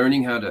 We're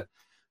learning how to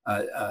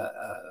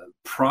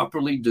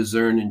properly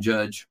discern and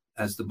judge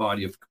as the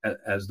body of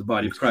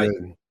Christ.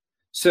 Good.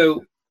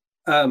 So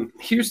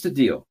here's the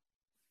deal.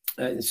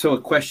 So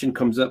a question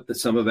comes up that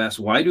some have asked: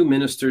 why do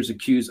ministers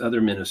accuse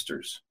other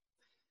ministers?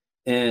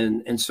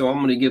 And so I'm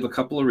going to give a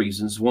couple of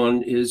reasons.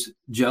 One is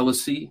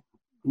jealousy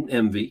and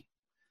envy.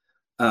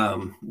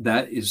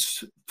 That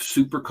is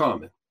super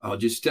common. I'll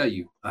just tell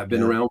you, I've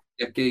been around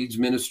for decades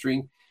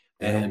ministering,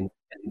 and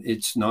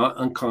it's not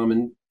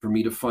uncommon for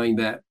me to find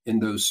that in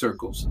those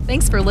circles.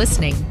 Thanks for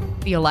listening.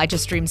 The Elijah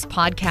Streams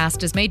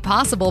podcast is made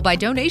possible by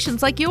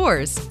donations like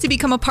yours. To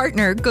become a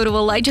partner, go to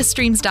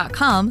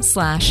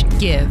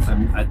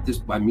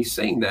ElijahStreams.com/give. By me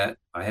saying that,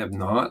 I have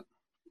not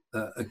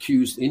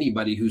accused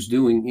anybody who's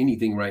doing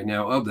anything right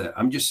now of that.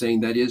 I'm just saying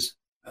that is,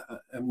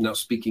 I'm now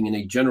speaking in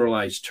a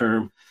generalized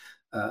term,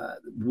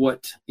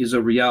 what is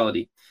a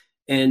reality.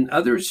 And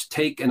others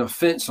take an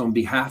offense on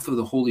behalf of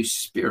the Holy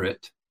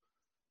Spirit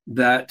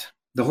that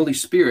the Holy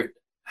Spirit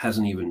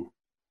hasn't even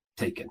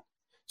taken.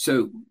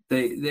 So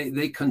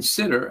they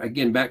consider,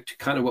 again, back to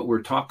kind of what we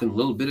were talking a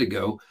little bit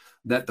ago,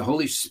 that the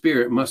Holy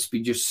Spirit must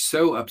be just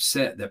so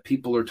upset that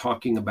people are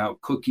talking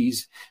about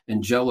cookies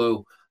and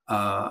Jell-O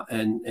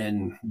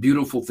and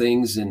beautiful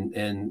things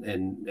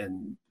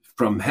and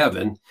from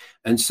heaven.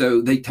 And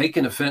so they take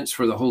an offense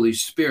for the Holy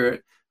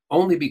Spirit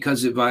only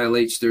because it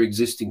violates their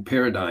existing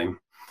paradigm.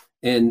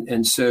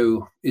 And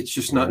so it's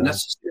just not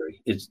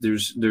necessary.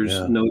 There's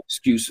no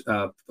excuse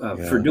for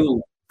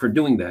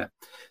doing that.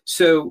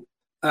 So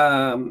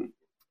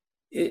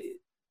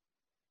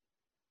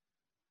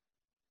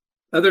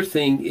other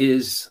thing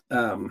is,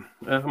 I'm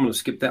going to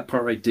skip that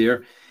part right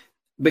there.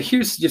 But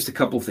here's just a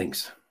couple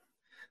things.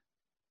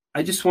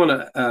 I just want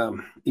to,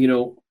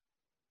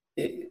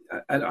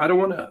 I don't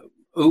want to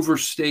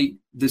overstate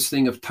this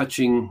thing of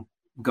touching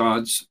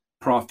God's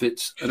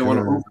prophets. I don't want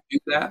to overdo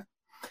that.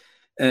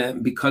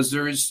 Because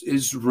there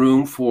is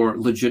room for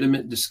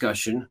legitimate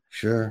discussion.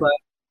 Sure. But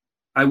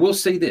I will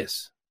say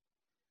this.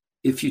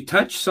 If you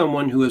touch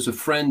someone who is a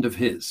friend of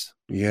his.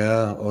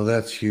 Yeah. Oh,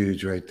 that's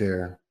huge right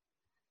there.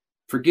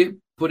 Forget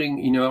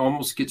putting, it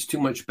almost gets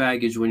too much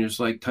baggage when it's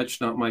like, touch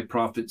not my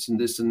prophets and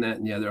this and that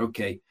and the other.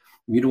 Okay.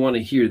 You don't want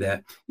to hear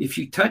that. If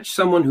you touch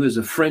someone who is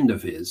a friend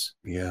of his,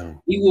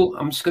 he will,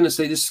 I'm just going to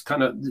say this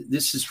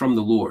is from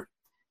the Lord.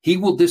 He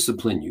will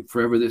discipline you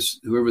whoever this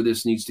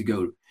needs to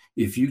go to.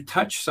 If you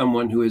touch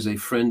someone who is a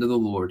friend of the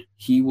Lord,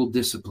 he will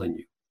discipline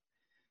you.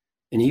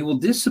 And he will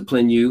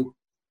discipline you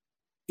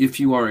if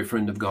you are a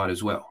friend of God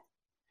as well.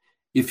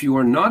 If you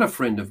are not a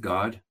friend of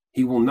God,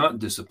 he will not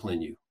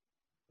discipline you.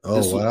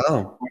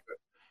 Oh,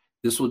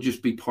 This will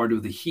just be part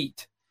of the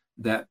heat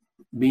that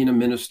being a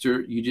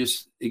minister,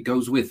 it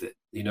goes with it.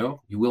 You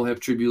will have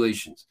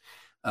tribulations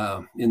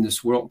in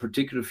this world,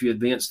 particularly if you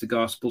advance the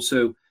gospel.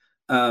 So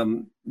I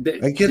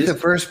get the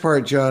first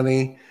part,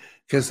 Johnny,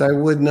 because I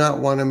would not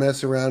want to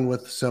mess around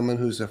with someone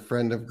who's a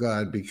friend of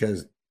God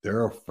because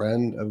they're a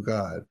friend of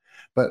God.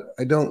 But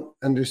I don't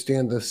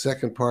understand the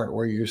second part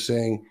where you're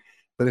saying,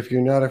 but if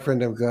you're not a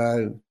friend of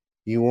God,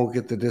 you won't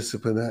get the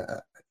discipline.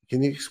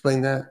 Can you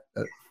explain that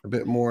a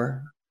bit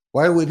more?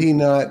 Why would he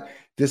not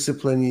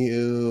discipline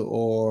you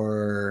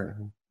or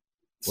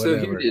whatever?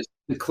 So here it is.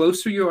 The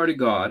closer you are to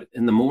God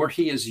and the more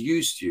he has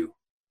used you,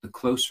 the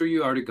closer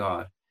you are to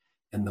God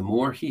and the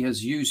more he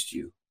has used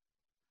you,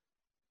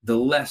 the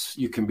less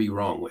you can be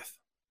wrong with.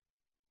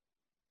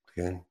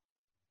 Okay.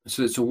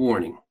 So it's a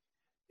warning.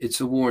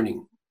 It's a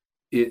warning.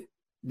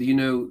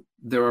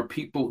 There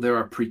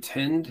are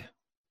pretend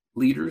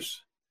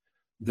leaders.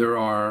 There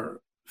are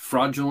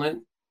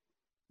fraudulent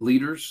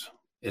leaders.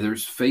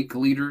 There's fake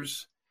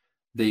leaders.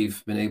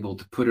 They've been able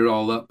to put it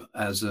all up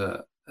as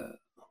a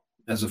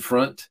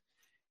front.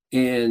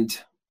 And,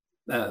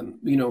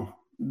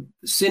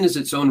 sin is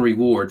its own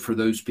reward for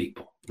those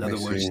people. In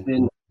other words,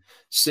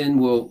 sin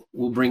will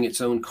bring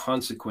its own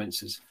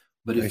consequences.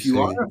 But if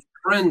you are a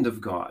friend of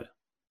God,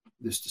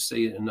 just to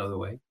say it another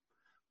way,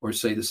 or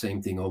say the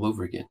same thing all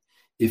over again.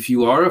 If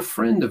you are a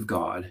friend of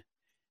God,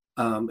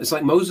 it's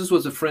like Moses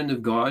was a friend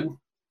of God.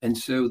 And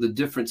so the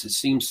difference, it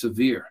seems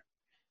severe.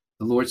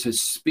 The Lord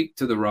says, speak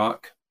to the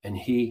rock, and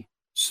he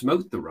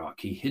smote the rock.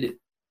 He hit it.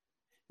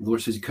 The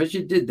Lord says, because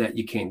you did that,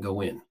 you can't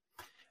go in.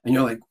 And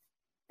you're like,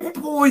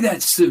 boy,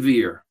 that's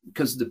severe,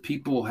 because the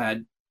people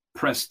had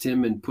pressed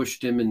him and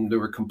pushed him and they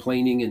were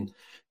complaining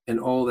and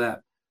all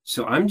that.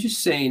 So I'm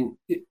just saying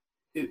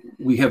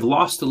we have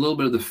lost a little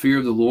bit of the fear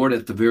of the Lord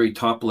at the very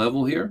top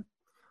level here.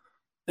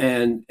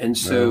 And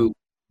so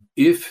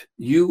if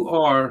you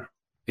are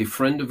a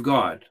friend of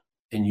God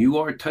and you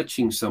are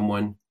touching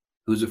someone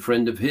who's a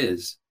friend of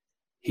his,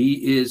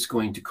 he is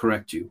going to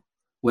correct you.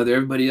 Whether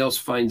everybody else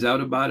finds out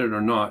about it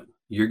or not,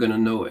 you're going to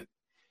know it.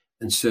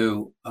 And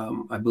so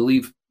I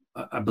believe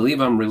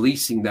I'm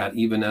releasing that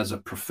even as a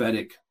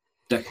prophetic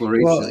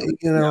declaration.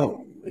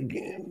 Well,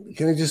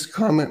 can I just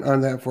comment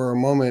on that for a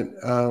moment?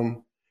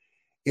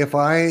 If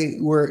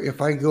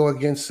I go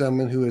against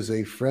someone who is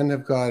a friend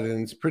of God,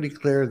 and it's pretty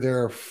clear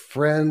they're a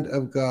friend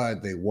of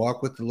God, they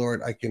walk with the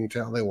Lord. I can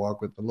tell they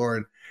walk with the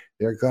Lord.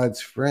 They're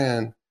God's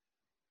friend.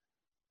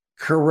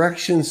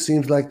 Correction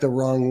seems like the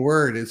wrong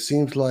word. It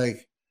seems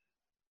like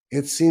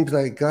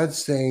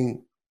God's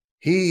saying,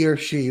 he or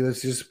she,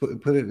 let's just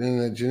put it in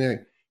a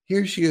generic, he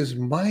or she is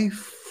my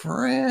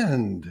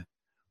friend.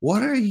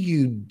 What are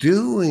you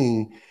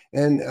doing?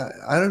 And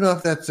I don't know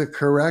if that's a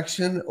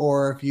correction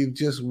or if you've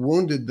just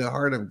wounded the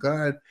heart of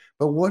God,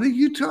 but what are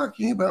you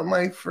talking about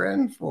my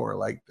friend for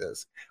like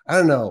this? I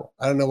don't know.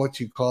 I don't know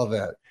what you call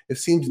that. It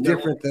seems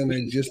different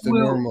than just a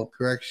normal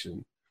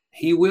correction.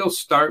 He will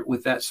start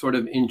with that sort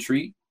of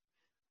entreat,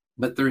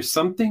 but there's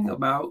something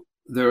about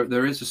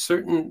there is a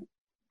certain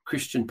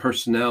Christian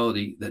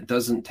personality that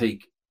doesn't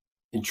take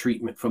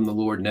entreatment from the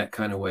Lord in that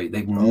kind of way.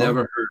 They've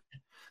never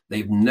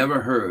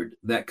heard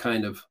that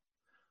kind of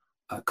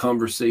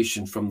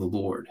conversation from the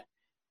Lord.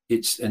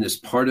 It's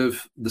part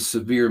of the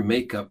severe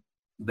makeup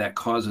that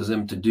causes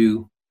them to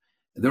do.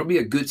 There'll be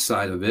a good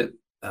side of it.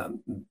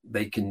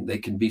 They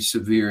can be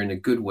severe in a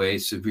good way,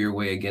 severe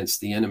way against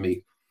the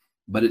enemy,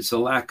 but it's a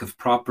lack of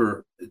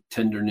proper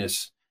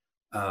tenderness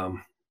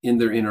in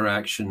their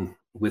interaction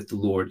with the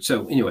Lord.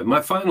 So anyway,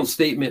 my final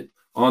statement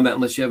on that,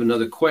 unless you have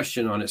another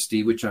question on it,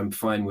 Steve, which I'm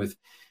fine with,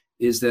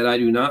 is that I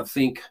do not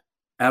think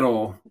at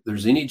all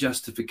there's any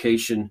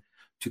justification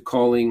to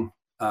calling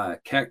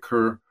Kat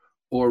Kerr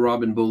or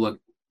Robin Bullock,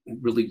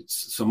 really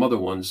some other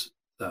ones,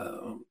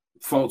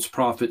 false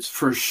prophets,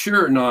 for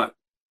sure not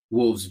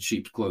wolves in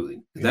sheep's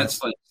clothing. Yeah.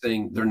 That's like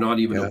saying they're not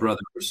even a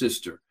brother or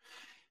sister.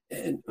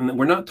 And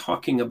we're not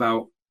talking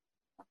about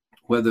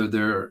whether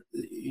their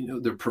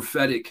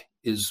prophetic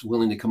is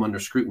willing to come under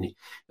scrutiny.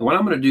 And what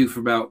I'm going to do for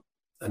about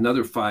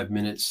another 5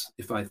 minutes,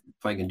 if I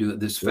can do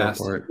it this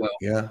fast as well.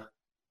 Yeah.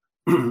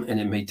 And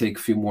it may take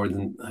a few more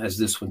than as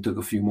this one took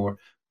a few more.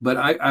 But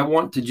I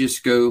want to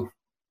just go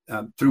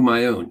through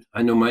my own.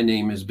 I know my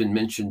name has been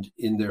mentioned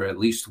in there at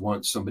least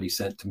once. Somebody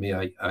sent to me.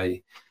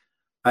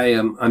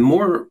 I'm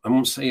more, I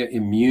won't say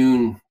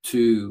immune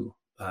to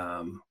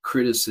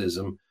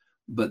criticism,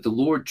 but the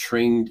Lord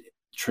trained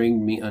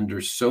me under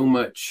so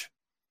much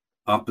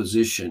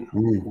opposition.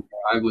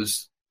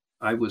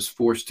 I was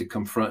forced to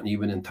confront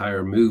even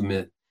entire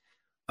movement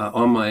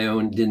on my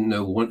own. Didn't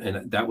know one,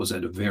 and that was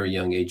at a very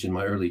young age in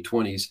my early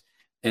 20s.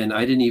 And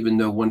I didn't even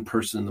know one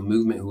person in the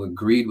movement who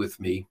agreed with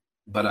me,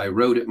 but I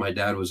wrote it. My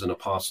dad was an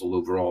apostle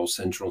over all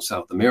Central and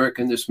South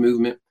America in this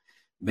movement.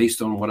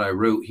 Based on what I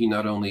wrote, he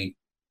not only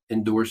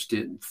endorsed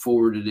it and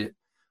forwarded it,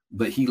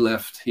 but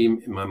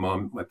my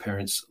mom, my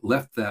parents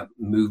left that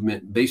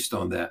movement based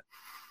on that.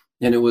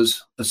 And it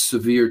was a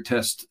severe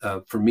test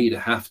for me to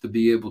have to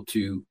be able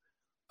to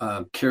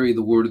carry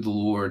the word of the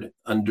Lord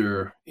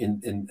under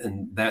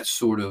in that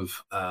sort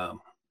of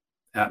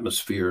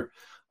atmosphere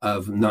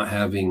of not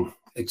having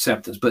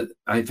acceptance. But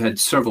I've had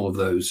several of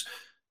those.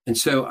 And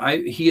so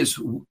he has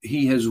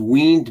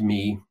weaned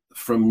me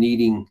from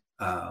needing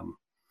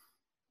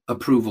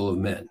approval of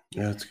men.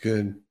 That's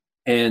good.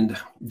 And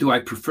do I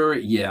prefer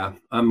it? Yeah,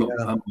 I'm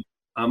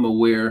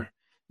aware.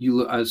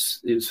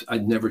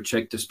 I'd never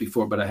checked this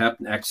before, but I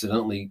happened to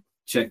accidentally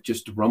check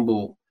just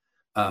Rumble.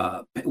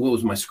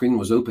 My screen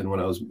was open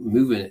when I was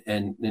moving it,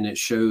 and it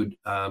showed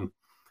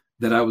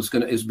that I was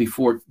going to, it was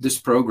before this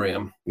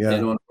program. Yeah.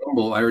 And on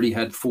Rumble, I already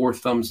had 4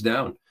 thumbs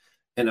down.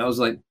 And I was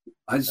like,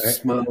 I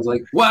just smiled. I was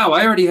like, wow,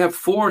 I already have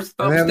 4 thumbs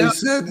down. I haven't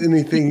said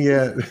anything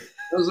yet.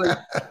 I was like,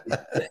 man,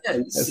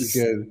 that's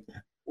good.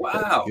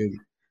 Wow. That's good.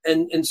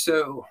 And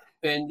so,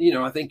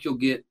 I think you'll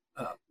get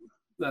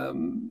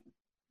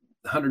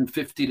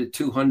 150 to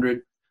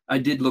 200. I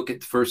did look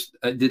at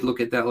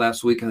that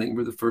last week, I think,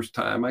 for the first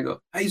time. I go,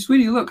 hey,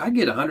 sweetie, look, I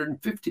get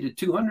 150 to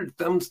 200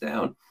 thumbs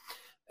down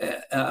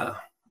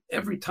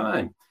every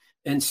time.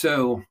 And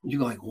so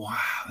you're like, wow,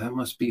 that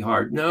must be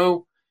hard.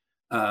 No,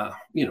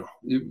 you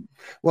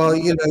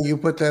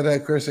put that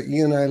out, Chris.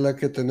 You and I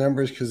look at the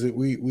numbers because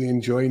we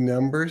enjoy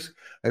numbers.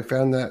 I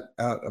found that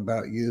out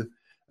about you.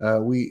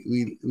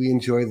 We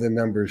enjoy the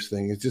numbers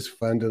thing. It's just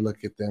fun to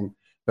look at them.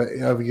 But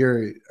of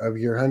your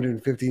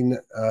 150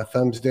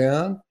 thumbs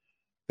down,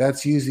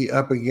 that's usually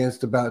up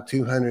against about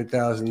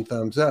 200,000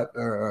 thumbs up,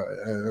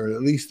 or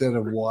at least that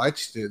have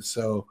watched it.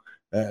 So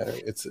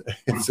it's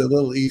a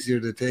little easier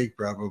to take,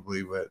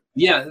 probably. But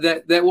yeah,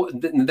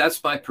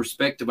 that's my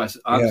perspective. I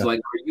was like,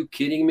 are you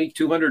kidding me?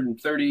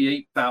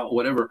 238,000,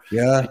 whatever.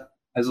 Yeah,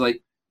 I was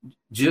like,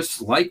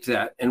 just like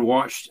that, and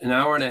watched an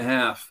hour and a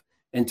half,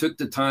 and took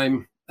the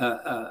time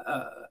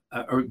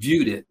or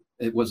viewed it.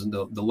 It wasn't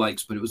the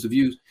likes, but it was the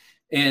views.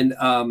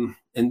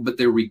 But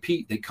they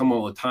repeat, they come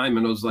all the time.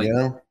 And I was like,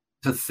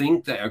 to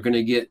think that are going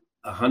to get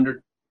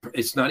 100,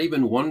 it's not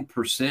even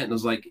 1%. And I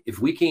was like, if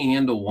we can't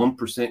handle 1%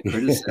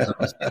 criticism,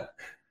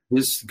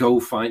 just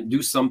go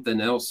do something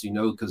else,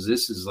 because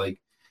this is like,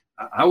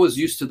 I was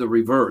used to the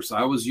reverse.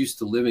 I was used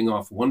to living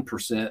off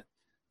 1%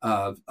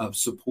 of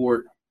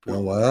support. Oh,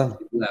 wow.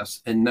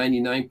 Less, and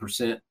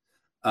 99%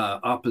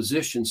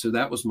 opposition. So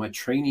that was my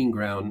training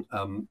ground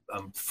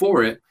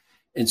for it.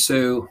 And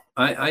so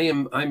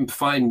I'm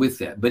fine with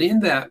that. But in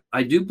that,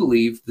 I do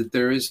believe that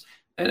there is,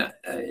 and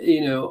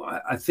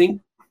I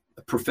think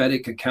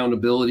prophetic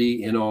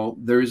accountability and all,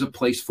 there is a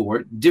place for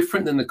it,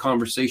 different than the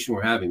conversation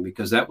we're having,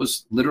 because that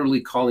was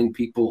literally calling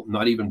people,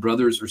 not even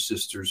brothers or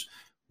sisters,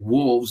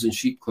 wolves in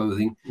sheep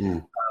clothing.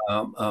 And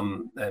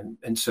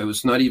so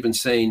it's not even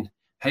saying,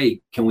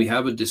 hey, can we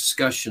have a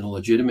discussion, a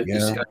legitimate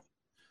discussion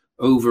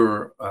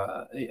over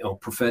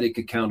prophetic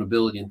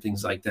accountability and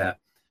things like that.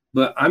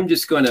 But I'm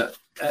just going to,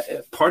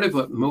 part of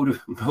what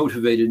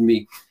motivated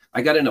me,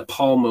 I got in a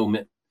Paul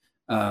moment.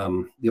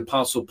 The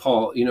Apostle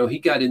Paul, he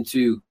got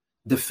into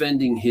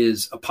defending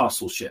his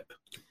apostleship.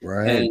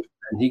 Right. And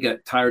he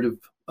got tired of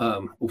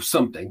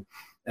something.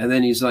 And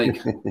then he's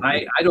like,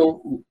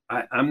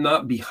 I'm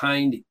not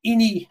behind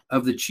any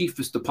of the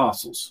chiefest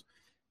apostles.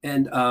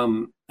 And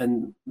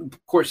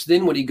of course,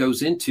 then what he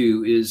goes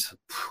into is,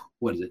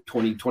 what is it,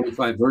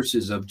 25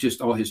 verses of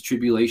just all his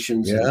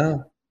tribulations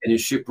and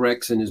his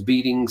shipwrecks and his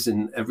beatings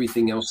and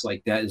everything else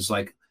like that. Is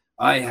like,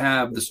 I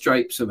have the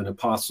stripes of an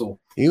apostle.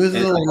 He was a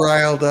little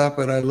riled up,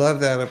 and I love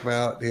that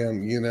about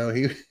him. You know,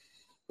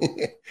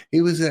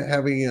 he was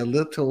having a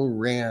little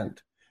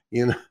rant,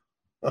 you know.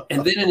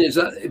 And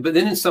then but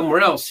then in somewhere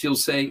else, he'll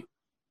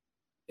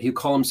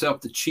call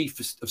himself the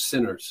chiefest of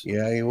sinners.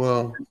 Yeah, he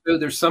will. So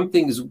there's some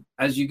things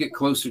as you get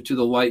closer to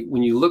the light,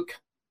 when you look,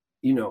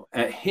 you know,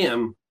 at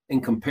him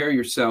and compare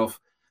yourself,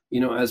 you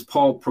know, as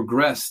Paul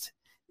progressed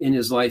in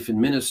his life and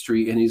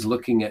ministry, and he's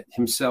looking at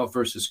himself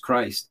versus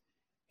Christ,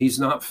 he's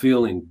not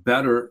feeling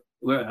better.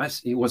 Well,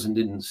 he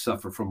didn't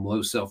suffer from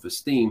low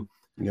self-esteem,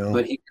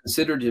 but he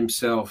considered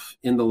himself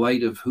in the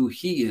light of who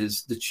he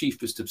is, the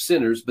chiefest of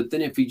sinners. But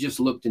then if he just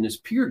looked in his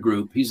peer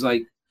group, he's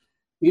like,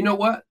 you know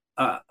what?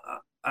 I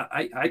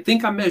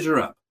think I measure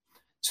up.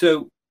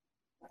 So,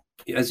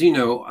 as you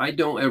know, I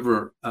don't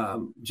ever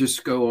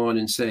just go on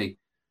and say,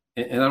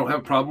 and I don't have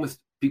a problem with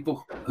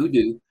people who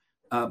do,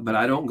 but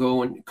I don't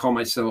go and call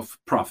myself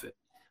prophet.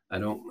 I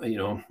don't, you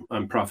know,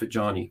 I'm Prophet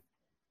Johnny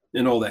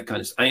and all that kind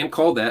of stuff. I am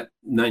called that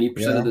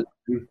 90% of the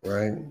time.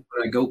 Right. When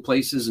I go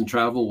places and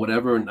travel,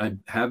 whatever, and I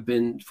have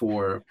been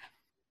for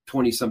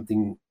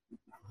 20-something,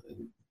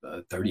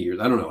 30 years.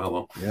 I don't know how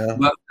long. Yeah.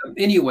 But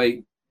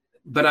anyway,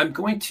 but I'm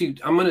going to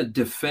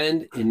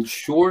defend in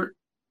short.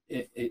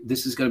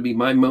 This is going to be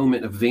my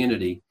moment of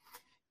vanity.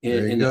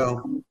 There you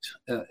go.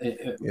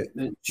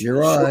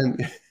 You're on.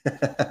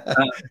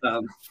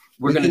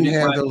 We're going to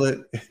handle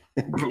it.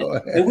 Go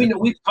ahead. And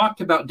we've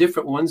talked about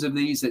different ones of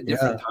these at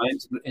different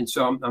times, and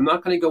so I'm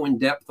not going to go in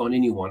depth on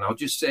any one. I'll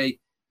just say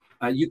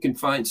you can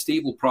find,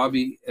 Steve will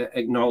probably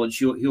acknowledge,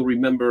 he'll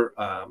remember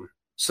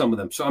some of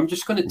them. So I'm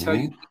just going to tell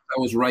you I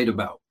was right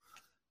about.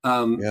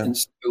 And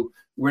so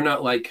we're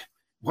not like,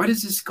 why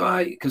does this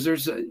guy? Because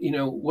there's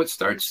what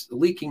starts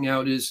leaking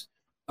out is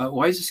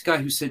why is this guy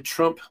who said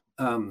Trump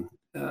will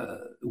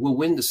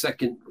win the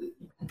second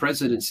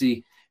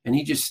presidency, and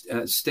he just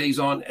stays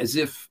on as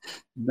if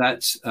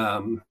that's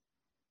the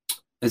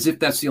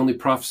only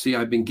prophecy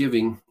I've been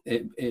giving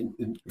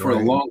for a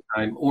long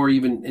time, or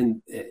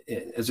even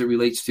as it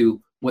relates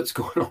to what's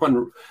going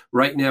on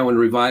right now in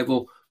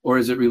revival, or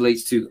as it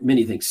relates to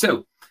many things.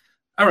 So,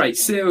 all right.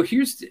 So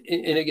here's,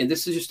 and again,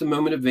 this is just a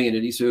moment of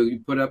vanity. So you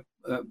put up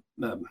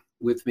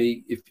with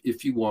me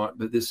if you want,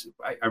 but this,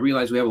 I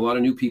realize we have a lot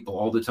of new people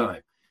all the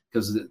time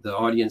because the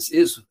audience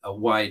is a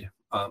wide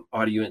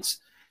audience.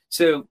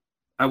 So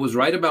I was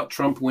right about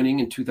Trump winning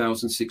in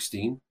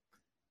 2016.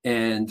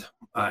 And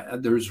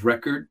there's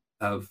record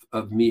of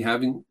me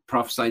having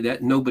prophesied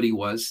that. Nobody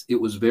was. It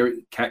was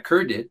Kat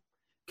Kerr did.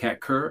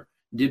 Kat Kerr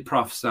did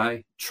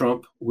prophesy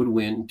Trump would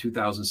win in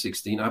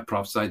 2016. I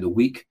prophesied the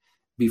week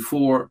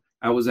before.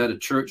 I was at a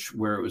church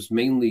where it was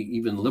mainly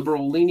even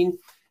liberal leaning,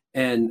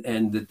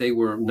 and that they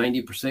were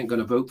 90% going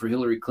to vote for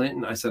Hillary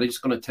Clinton. I said, I'm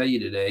just going to tell you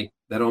today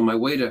that on my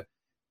way to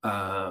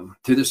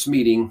this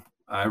meeting,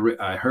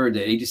 I heard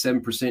that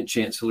 87%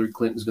 chance Hillary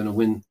Clinton is going to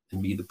win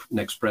and be the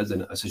next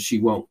president. I said, she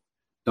won't.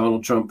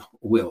 Donald Trump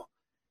will.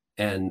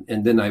 And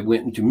then I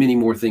went into many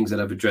more things that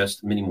I've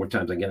addressed many more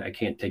times. Again, I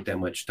can't take that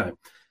much time.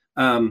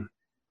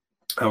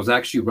 I was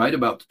actually right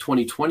about the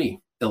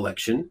 2020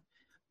 election,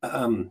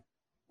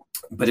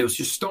 but it was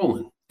just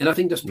stolen. And I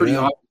think that's pretty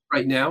obvious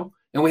right now.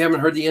 And we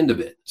haven't heard the end of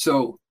it.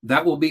 So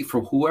that will be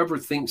for whoever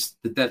thinks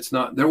that that's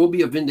not, there will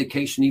be a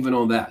vindication even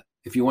on that.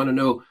 If you want to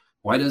know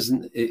why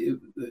doesn't it,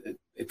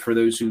 for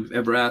those who've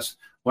ever asked,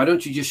 why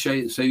don't you just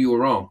say you were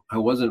wrong? I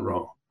wasn't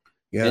wrong.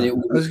 Yeah, I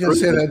was going to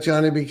say that,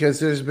 Johnny, because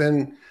there's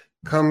been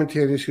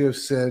commentators who have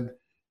said,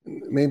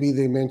 maybe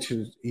they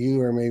mentioned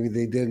you or maybe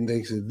they didn't.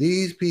 They said,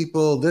 these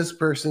people, this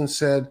person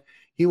said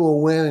he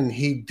will win and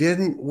he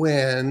didn't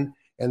win.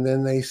 And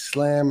then they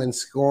slam and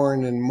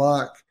scorn and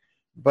mock.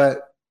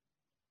 But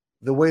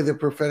the way the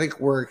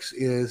prophetic works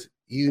is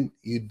you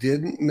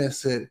didn't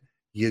miss it.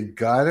 You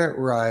got it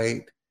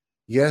right.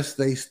 Yes,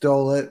 they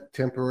stole it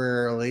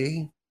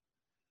temporarily.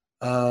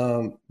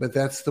 But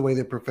that's the way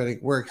the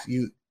prophetic works.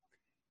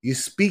 You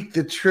speak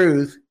the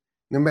truth,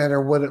 no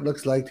matter what it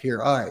looks like to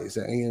your eyes.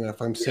 If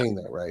I'm saying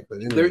that right,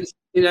 but anyway.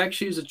 It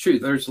actually is the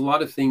truth. There's a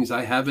lot of things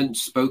I haven't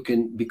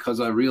spoken because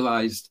I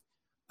realized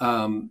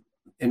in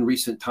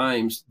recent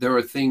times there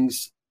are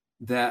things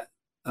that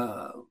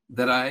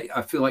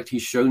I feel like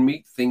he's shown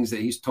me, things that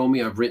he's told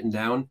me I've written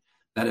down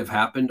that have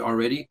happened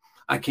already.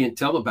 I can't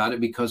tell about it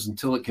because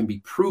until it can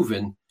be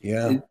proven,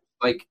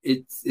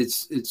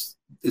 it's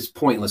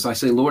pointless. I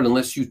say, Lord,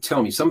 unless you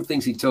tell me. Some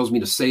things he tells me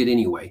to say it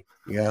anyway.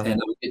 Yeah.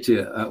 And I'll get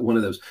to one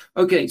of those.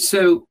 Okay,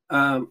 so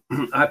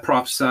I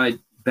prophesied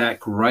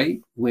back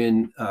right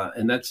when,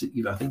 and that's,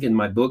 I think in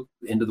my book,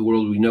 End of the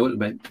World We Know It,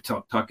 about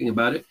talking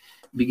about it,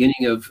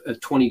 beginning of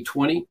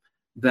 2020,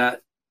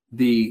 that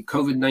the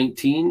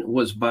COVID-19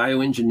 was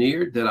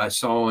bioengineered, that I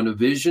saw in a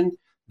vision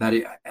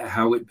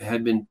how it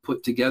had been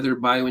put together,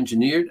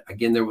 bioengineered.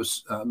 Again, there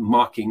was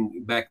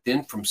mocking back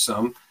then from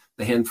some,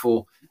 the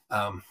handful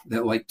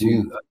that like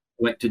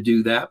to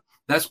do that.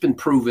 That's been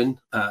proven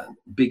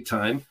big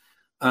time.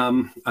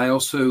 I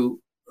also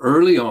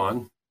early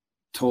on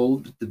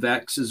told the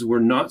vaxes were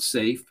not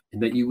safe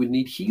and that you would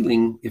need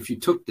healing if you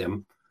took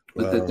them,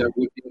 but that there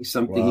would be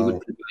something he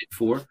would provide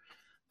for.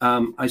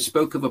 I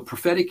spoke of a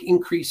prophetic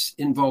increase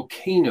in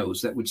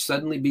volcanoes that would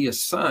suddenly be a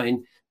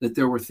sign that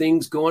there were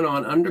things going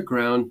on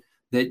underground,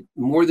 that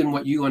more than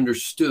what you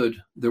understood,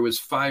 there was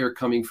fire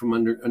coming from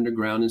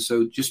underground. And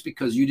so just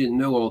because you didn't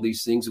know all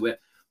these things,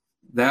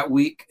 that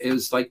week, it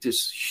was like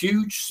this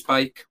huge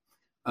spike.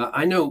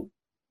 I know,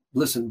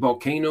 listen,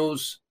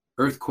 volcanoes,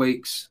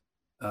 earthquakes,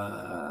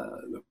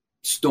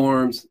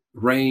 storms,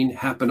 rain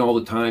happen all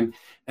the time.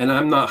 And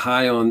I'm not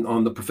high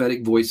on the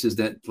prophetic voices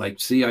that like,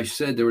 see, I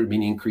said there would be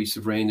an increase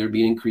of rain. There'd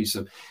be an increase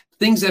of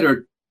things that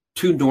are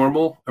too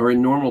normal or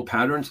in normal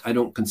patterns. I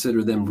don't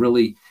consider them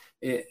really,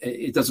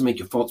 it doesn't make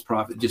you a false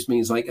prophet. It just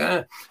means like,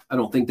 I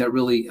don't think that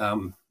really,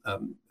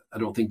 I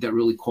don't think that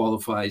really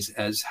qualifies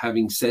as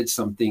having said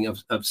something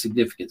of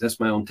significance. That's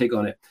my own take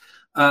on it.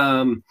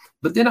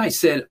 But then I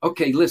said,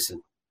 okay,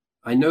 listen,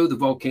 I know the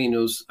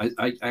volcanoes.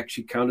 I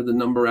actually counted the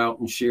number out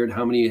and shared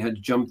how many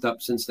had jumped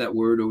up since that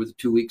word over the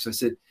 2 weeks. I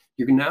said,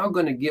 you're now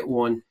going to get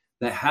one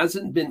that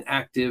hasn't been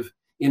active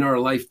in our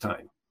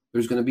lifetime.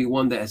 There's going to be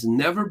one that has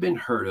never been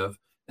heard of,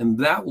 and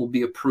that will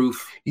be a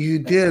proof. You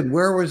did.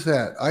 Where was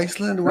that?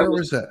 Iceland? Where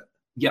was that?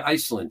 Yeah,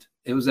 Iceland.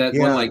 It was that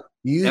one like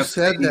you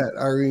said that.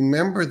 I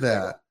remember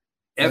that.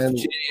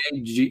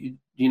 FJG,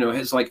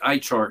 has like eye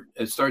chart.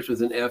 It starts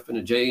with an F and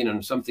a J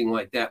and something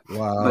like that.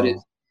 Wow.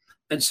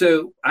 And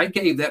so I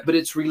gave that, but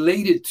it's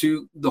related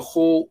to the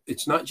whole.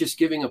 It's not just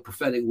giving a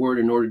prophetic word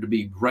in order to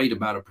be right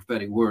about a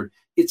prophetic word.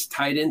 It's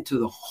tied into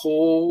the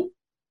whole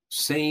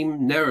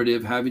same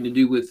narrative having to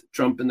do with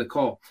Trump and the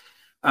call.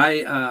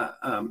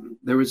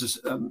 There was this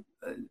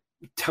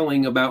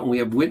telling about, when we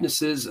have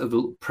witnesses of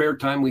a prayer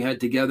time we had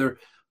together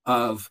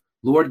of,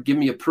 Lord, give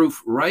me a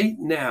proof right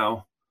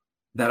now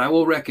that I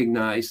will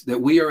recognize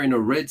that we are in a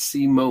Red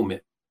Sea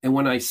moment. And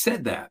when I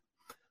said that,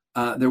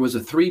 there was a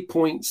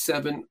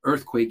 3.7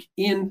 earthquake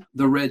in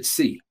the Red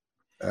Sea.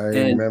 I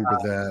remember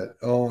that.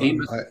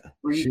 Amos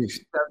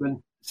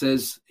 3:7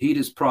 says, heed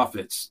his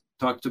prophets.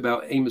 Talked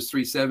about Amos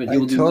 3:7. I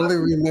totally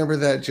remember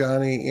that,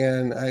 Johnny.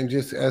 And I'm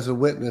just, as a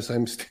witness,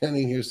 I'm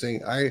standing here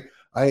saying, I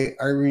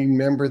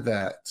remember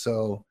that.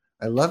 So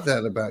I love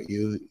that about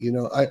you.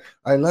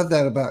 I love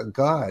that about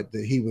God,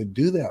 that he would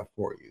do that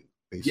for you,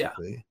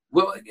 basically. Yeah.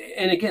 Well,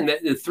 and again,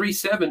 the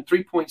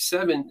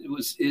 3.7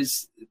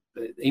 is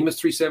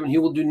Amos 3:7. He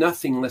will do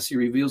nothing unless he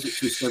reveals it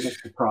to his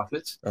servants, the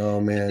prophets. Oh,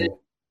 man.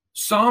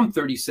 Psalm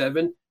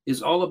 37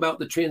 is all about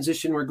the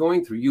transition we're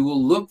going through. You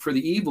will look for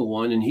the evil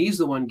one, and he's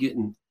the one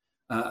getting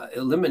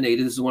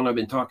eliminated. This is the one I've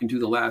been talking to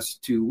the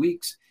last 2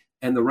 weeks.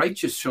 And the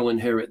righteous shall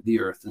inherit the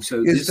earth. And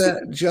so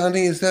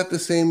Johnny, is that the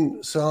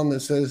same psalm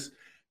that says,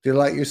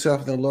 delight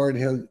yourself in the Lord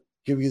and he'll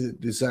give you the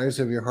desires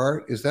of your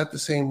heart? Is that the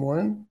same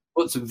one?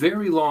 Well, it's a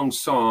very long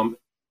psalm.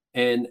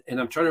 And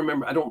I'm trying to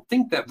remember. I don't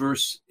think that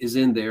verse is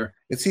in there.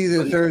 It's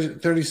either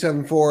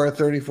 37:4 or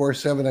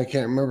 34:7. I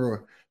can't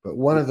remember, but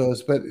one of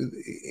those. But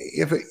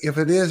if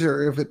it is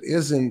or if it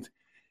isn't,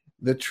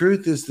 the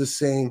truth is the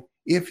same.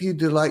 If you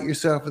delight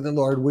yourself in the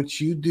Lord, which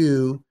you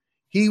do,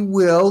 he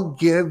will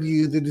give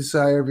you the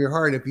desire of your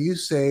heart. If you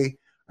say,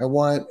 I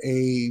want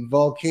a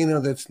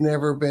volcano that's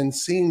never been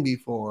seen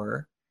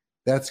before,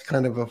 that's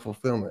kind of a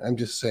fulfillment. I'm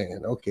just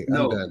saying. Okay,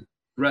 I'm done.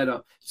 Right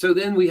on. So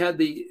then we had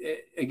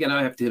again,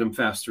 I have to hit them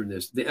faster in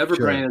this. The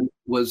Evergrande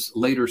was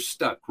later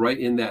stuck right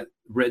in that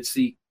Red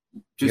Sea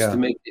just to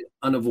make it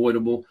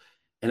unavoidable.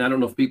 And I don't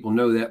know if people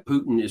know that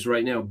Putin is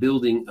right now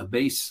building a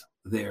base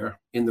there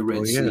in the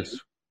Red Sea. Yes.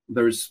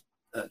 There's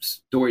a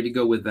story to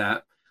go with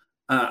that.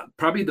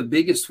 Probably the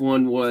biggest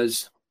one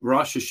was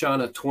Rosh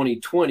Hashanah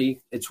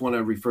 2020. It's one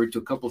I've referred to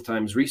a couple of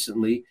times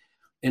recently,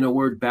 in a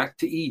word, back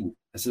to Eden.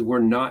 I said, we're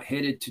not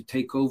headed to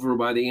take over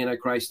by the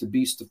Antichrist, the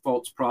beast, the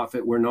false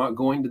prophet. We're not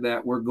going to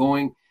that. We're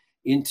going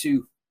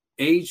into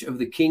age of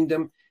the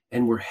kingdom,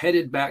 and we're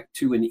headed back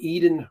to an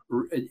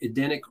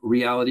Edenic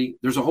reality.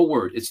 There's a whole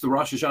word. It's the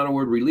Rosh Hashanah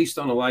word released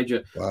on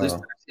Elijah. Wow.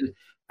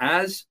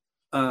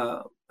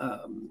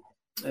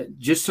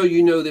 Just so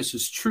you know this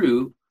is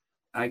true,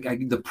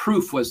 the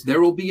proof was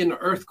there will be an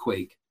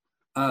earthquake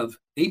of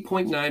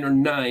 8.9 or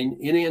 9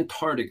 in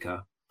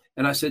Antarctica.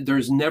 And I said,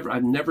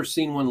 I've never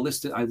seen one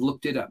listed. I've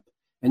looked it up,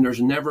 and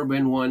there's never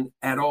been one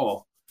at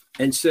all.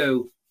 And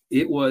so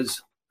it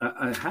was,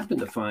 I happened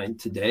to find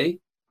today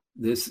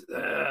this.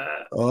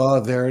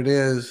 There it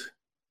is.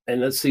 And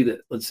let's see.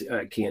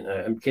 I can't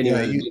even.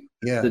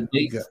 The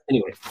date. Yeah.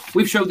 Anyway,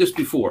 we've showed this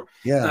before.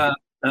 Yeah.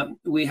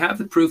 We have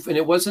the proof, and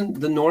it wasn't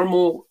the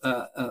normal,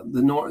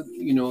 the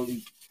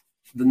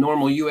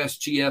normal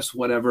USGS,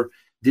 whatever,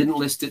 didn't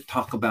list it,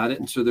 talk about it.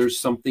 And so there's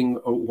something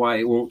why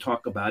it won't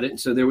talk about it. And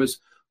so there was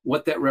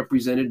what that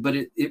represented. But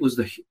it was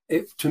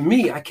to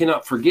me, I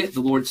cannot forget the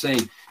Lord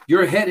saying,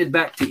 you're headed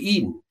back to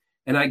Eden.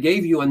 And I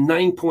gave you a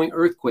 9-point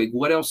earthquake.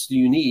 What else do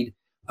you need?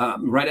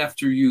 Right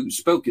after you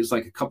spoke, it's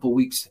like a couple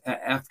weeks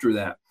after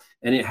that.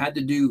 And it had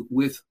to do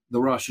with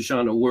the Rosh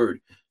Hashanah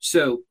word.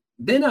 So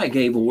then I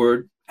gave a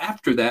word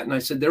after that, and I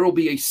said there will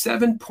be a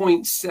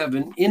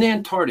 7.7 in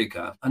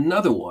Antarctica,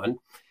 another one.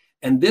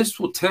 And this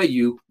will tell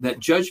you that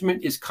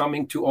judgment is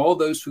coming to all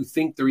those who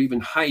think they're even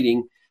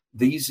hiding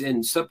these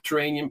in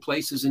subterranean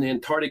places, in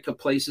Antarctica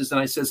places.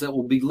 And I says that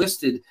will be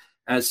listed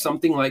as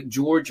something like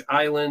George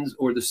Islands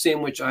or the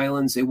Sandwich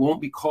Islands. It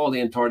won't be called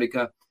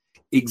Antarctica.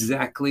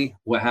 Exactly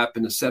what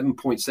happened to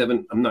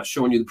 7.7. I'm not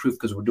showing you the proof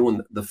because we're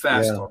doing the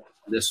fast on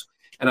this.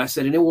 And I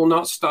said, and it will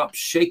not stop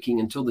shaking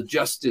until the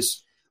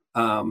justice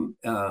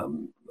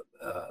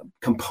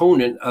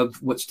component of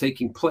what's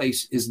taking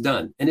place is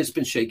done. And it's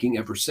been shaking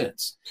ever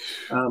since,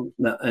 and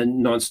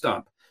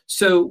nonstop.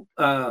 So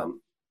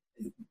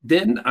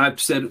then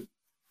I've said,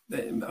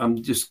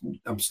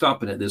 I'm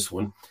stopping at this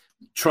one.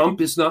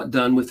 Trump is not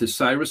done with his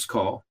Cyrus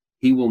call.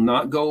 He will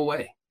not go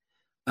away.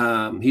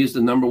 He is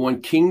the number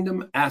one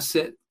kingdom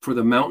asset for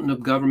the mountain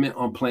of government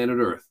on planet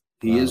Earth.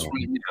 He is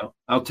right now.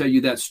 I'll tell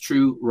you that's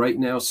true right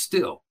now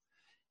still.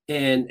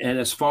 And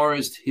as far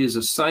as his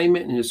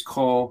assignment and his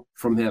call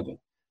from heaven,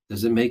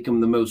 does it make him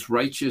the most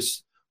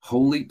righteous,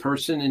 holy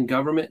person in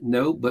government?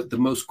 No, but the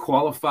most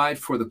qualified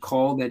for the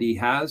call that he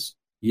has?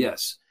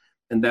 Yes.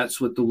 And that's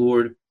what the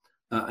Lord,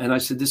 and I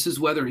said, this is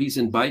whether he's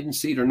in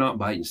Biden's seat or not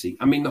Biden's seat.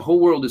 I mean, the whole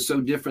world is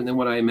so different than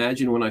what I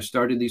imagined when I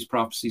started these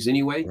prophecies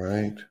anyway.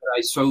 Right.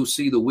 I so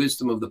see the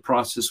wisdom of the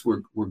process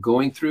we're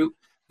going through,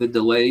 the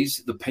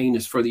delays, the pain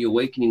is for the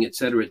awakening, et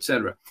cetera, et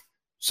cetera.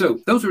 So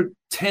those are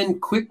 10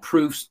 quick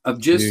proofs of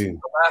just the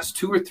last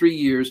 2 or 3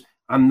 years.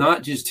 I'm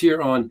not just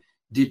here on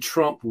did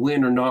Trump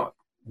win or not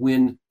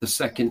win the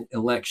second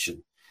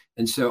election.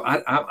 And so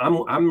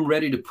I'm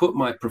ready to put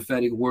my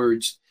prophetic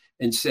words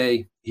and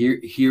say, here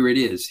it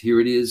is. Here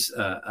it is,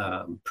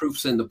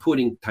 proofs in the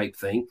pudding type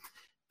thing.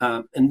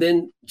 And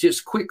then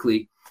just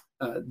quickly,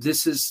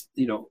 this is,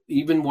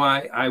 even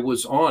why I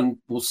was on,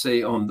 we'll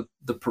say, on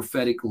the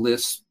prophetic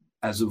list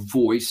as a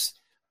voice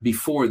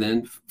before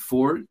then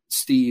for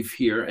Steve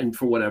here and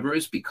for whatever,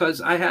 is because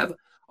I have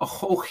a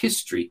whole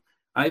history.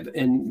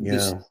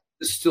 This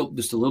is still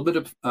just a little bit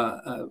of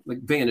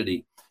like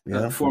vanity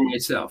for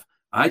myself.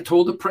 I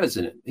told the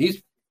president,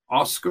 he's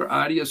Oscar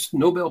Arias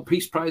Nobel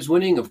Peace Prize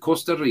winning of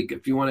Costa Rica,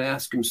 if you want to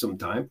ask him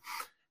sometime.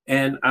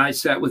 And I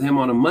sat with him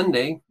on a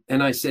Monday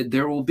and I said,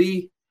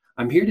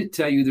 I'm here to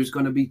tell you there's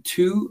going to be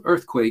 2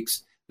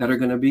 earthquakes that are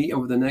going to be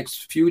over the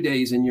next few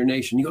days in your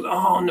nation. He goes,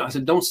 oh, no. I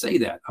said, don't say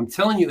that. I'm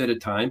telling you at a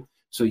time.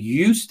 So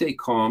you stay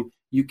calm.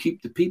 You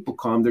keep the people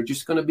calm. They're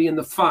just going to be in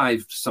the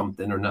 5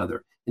 something or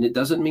another. And it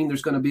doesn't mean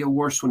there's going to be a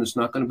worse one. It's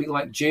not going to be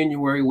like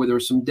January where there were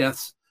some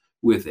deaths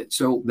with it.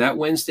 So that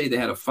Wednesday, they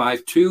had a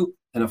 5.2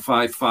 and a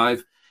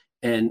 5.5.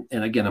 And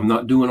again, I'm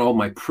not doing all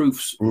my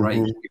proofs right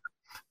here.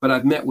 But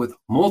I've met with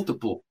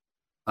multiple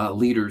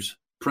leaders,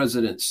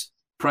 presidents,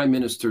 prime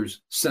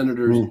ministers,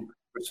 senators,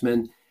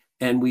 congressmen,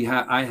 and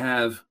I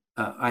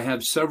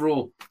have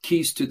several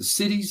keys to the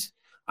cities.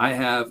 I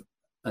have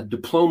a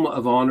diploma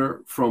of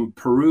honor from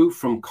Peru,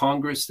 from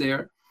Congress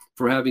there,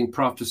 for having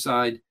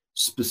prophesied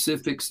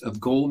specifics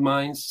of gold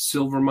mines,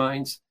 silver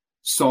mines,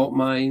 salt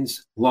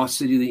mines, lost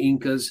city of the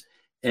Incas.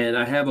 And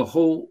I have a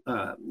whole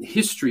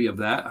history of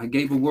that. I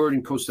gave a word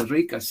in Costa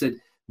Rica. I said,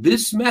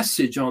 this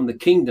message on the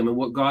kingdom and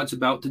what God's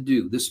about to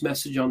do, this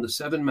message on the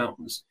 7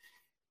 mountains,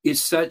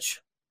 is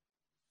such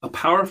a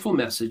powerful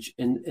message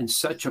and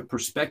such a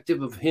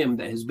perspective of him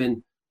that has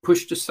been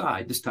pushed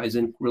aside. This ties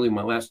in really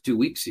my last 2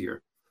 weeks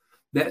here,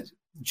 that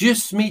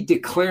just me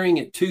declaring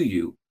it to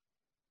you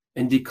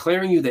and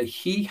declaring you that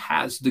he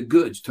has the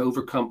goods to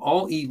overcome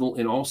all evil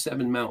in all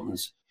 7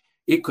 mountains,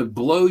 it could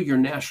blow your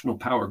national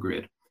power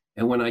grid.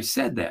 And when I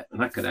said that,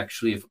 and I could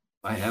actually, if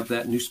I have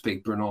that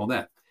newspaper and all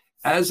that,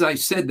 as I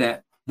said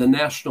that, the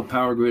national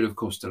power grid of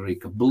Costa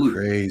Rica blew.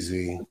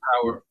 Crazy. The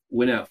power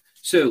went out.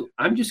 So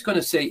I'm just going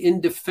to say,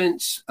 in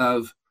defense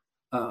of,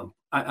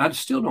 I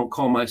still don't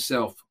call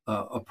myself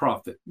a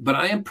prophet, but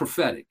I am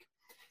prophetic.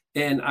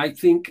 And I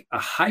think a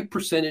high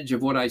percentage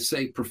of what I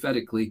say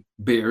prophetically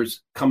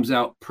comes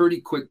out pretty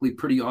quickly,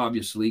 pretty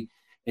obviously,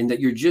 and that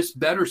you're just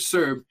better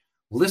served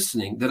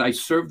listening, that I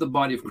serve the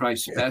body of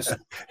Christ best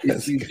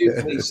if you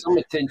do pay some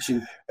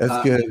attention.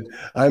 That's good.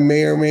 I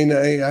may or may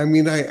not,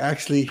 I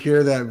actually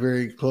hear that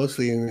very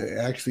closely, and it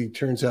actually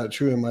turns out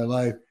true in my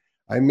life.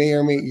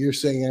 You're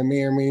saying I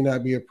may or may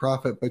not be a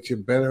prophet, but you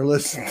better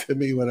listen to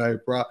me when I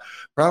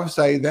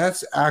prophesy.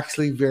 That's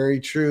actually very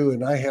true.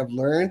 And I have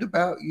learned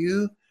about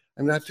you,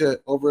 and not to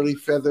overly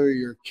feather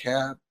your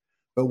cap,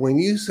 but when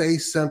you say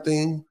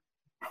something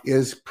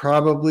is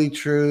probably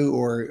true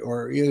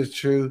or is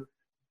true,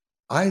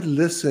 I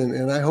listen,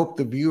 and I hope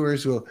the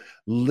viewers will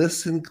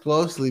listen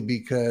closely,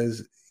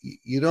 because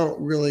you don't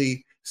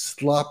really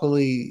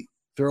sloppily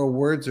throw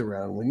words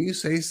around. When you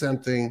say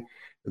something,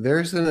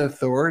 there's an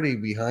authority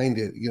behind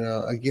it.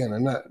 Again,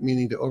 I'm not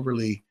meaning to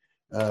overly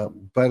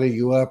butter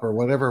you up or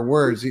whatever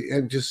words.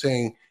 I'm just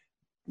saying,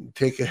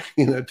 take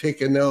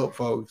a note,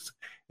 folks.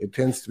 it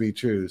tends to be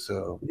true.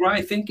 So where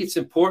I think it's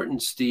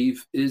important,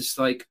 Steve, is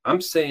like I'm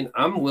saying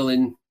I'm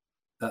willing.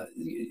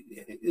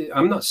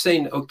 I'm not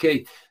saying,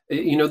 okay,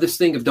 this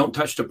thing of don't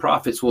touch the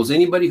prophets. Well, is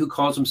anybody who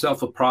calls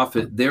himself a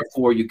prophet,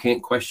 therefore you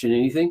can't question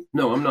anything?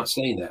 No, I'm not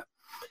saying that.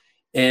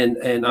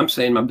 And I'm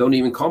saying I don't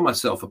even call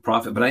myself a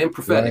prophet, but I am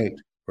prophetic.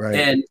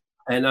 Right.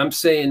 And I'm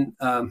saying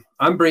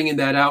I'm bringing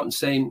that out and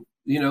saying,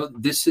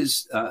 this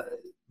is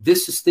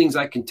things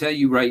I can tell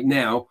you right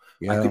now.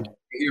 Yeah. I could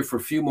be here for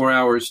a few more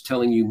hours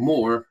telling you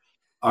more.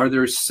 Are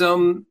there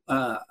some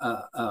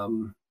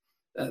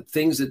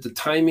things that the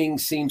timing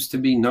seems to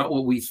be not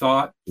what we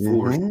thought?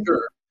 For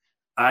sure.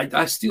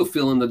 I still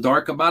feel in the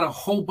dark about a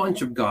whole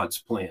bunch of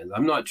God's plans.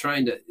 I'm not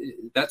trying to.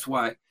 That's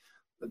why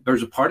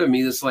there's a part of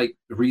me that's like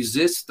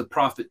resist the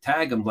prophet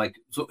tag. I'm like,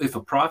 so if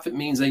a prophet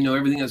means they know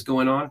everything that's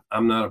going on,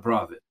 I'm not a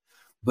prophet.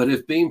 But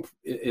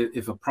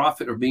if a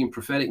prophet or being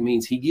prophetic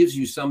means he gives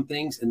you some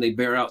things and they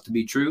bear out to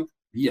be true,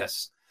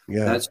 yes,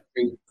 that's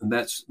true, and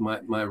that's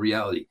my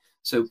reality.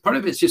 So part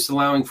of it's just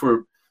allowing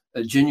for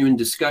a genuine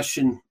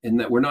discussion, and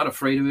that we're not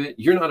afraid of it.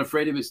 You're not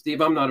afraid of it,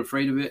 Steve. I'm not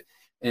afraid of it.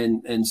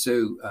 And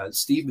so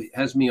Steve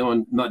has me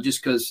on not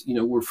just because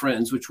we're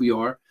friends, which we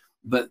are,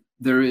 but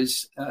there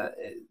is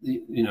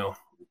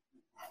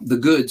the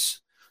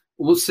goods.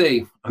 We'll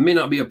say I may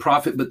not be a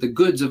prophet, but the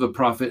goods of a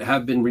prophet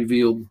have been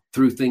revealed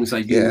through things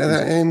I do.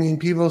 Yeah, I mean,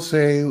 people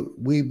say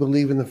we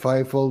believe in the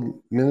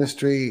fivefold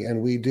ministry,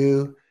 and we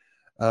do.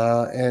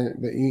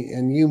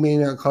 And you may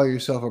not call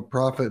yourself a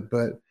prophet,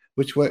 but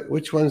which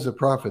one's the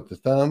prophet? The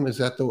thumb? Is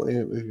that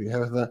if you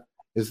have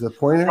is the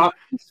pointer?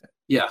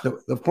 Yeah,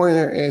 the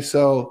pointer. And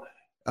so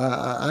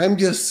I'm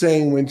just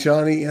saying, when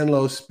Johnny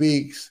Enlow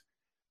speaks,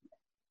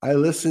 I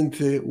listen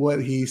to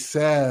what he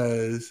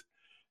says.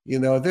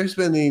 There's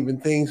been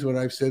even things when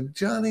I've said,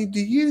 Johnny,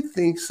 do you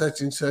think such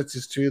and such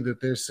is true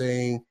that they're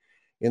saying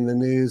in the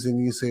news?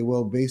 And you say,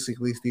 well,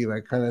 basically, Steve, I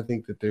kind of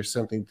think that there's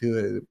something to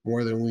it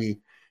more than we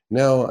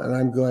know. And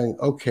I'm going,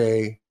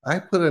 okay, I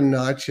put a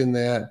notch in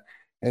that,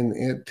 and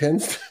it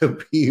tends to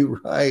be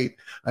right.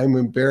 I'm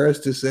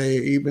embarrassed to say,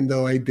 even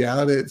though I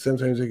doubt it,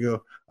 sometimes I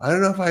go, I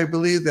don't know if I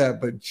believe that,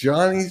 but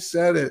Johnny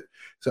said it.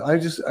 So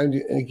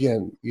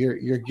again,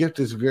 your gift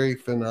is very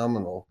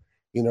phenomenal.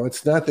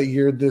 It's not that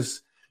you're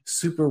this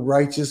super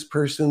righteous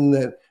person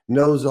that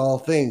knows all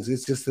things.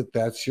 It's just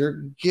that's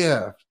your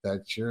gift,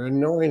 that's your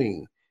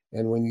anointing,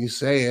 and when you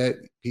say it,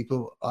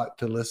 people ought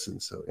to listen.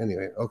 So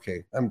anyway,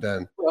 okay, I'm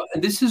done. Well,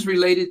 and this is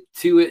related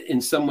to it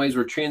in some ways.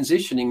 We're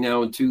transitioning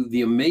now into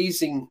the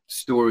amazing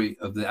story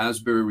of the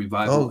Asbury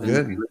revival.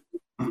 Good.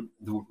 And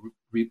the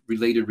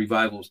related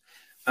revivals.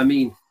 I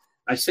mean,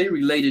 I say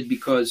related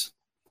because,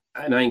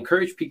 and I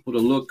encourage people to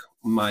look.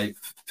 My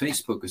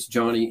Facebook is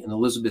Johnny and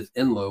Elizabeth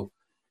Enlow.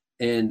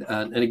 And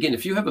again,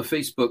 if you have a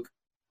Facebook,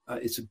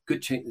 it's a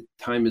good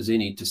time as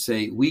any to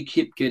say we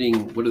keep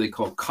getting, what do they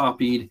call,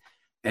 copied,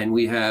 and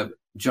we have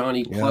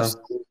Johnny plus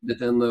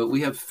Elizabeth Enlow.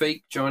 We have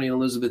fake Johnny and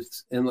Elizabeth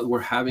Enlow. We're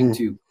having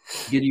to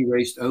get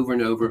erased over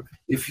and over.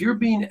 If you're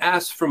being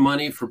asked for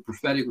money for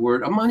prophetic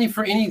word, or money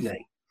for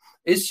anything,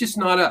 it's just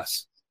not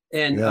us.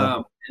 And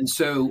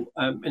so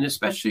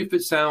especially if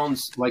it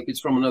sounds like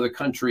it's from another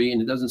country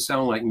and it doesn't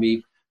sound like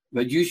me.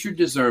 But use your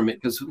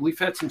discernment, because we've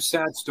had some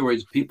sad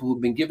stories of people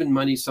who've been given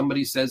money.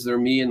 Somebody says they're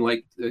me,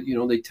 and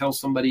they tell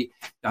somebody,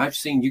 I've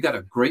seen you got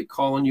a great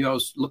call on you. I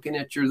was looking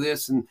at your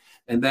this and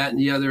that and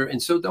the other.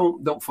 And so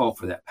don't fall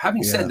for that.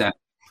 Having said that,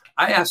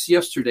 I asked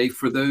yesterday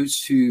for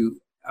those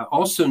who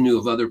also knew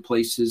of other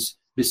places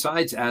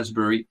besides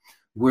Asbury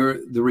where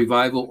the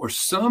revival or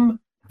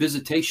some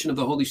visitation of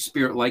the Holy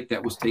Spirit like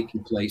that was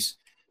taking place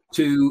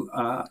to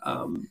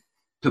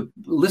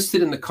list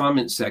it in the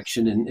comment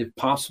section, and if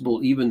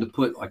possible, even to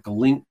put like a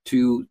link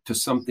to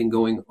something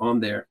going on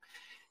there.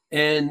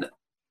 And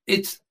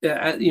it's,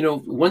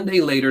 one day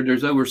later,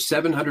 there's over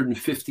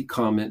 750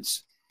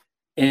 comments,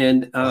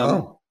 and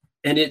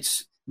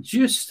it's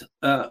just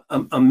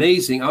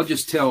amazing. I'll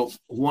just tell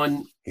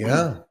one.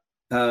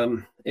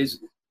 It's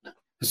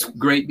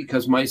great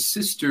because my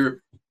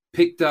sister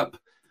picked up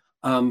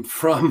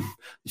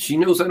she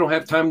knows I don't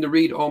have time to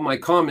read all my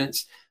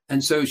comments.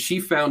 And so she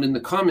found in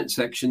the comment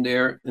section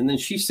there, and then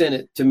she sent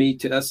it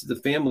to us, the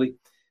family.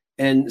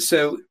 And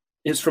so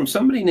it's from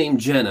somebody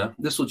named Jenna.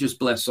 This will just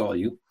bless all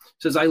you.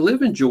 It says, I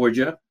live in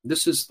Georgia.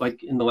 This is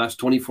like in the last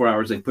 24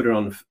 hours, they put it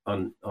on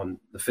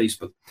the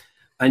Facebook.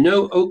 I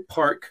know Oak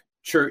Park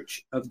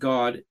Church of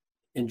God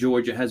in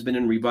Georgia has been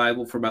in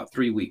revival for about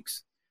 3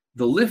 weeks.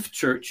 The Lift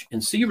Church in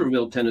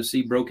Seaverville,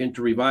 Tennessee broke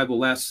into revival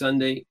last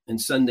Sunday, and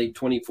Sunday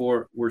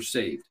 24 were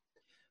saved.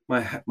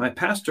 My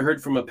pastor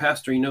heard from a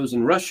pastor he knows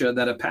in Russia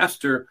that a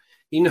pastor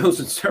he knows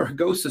in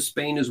Saragossa,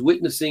 Spain, is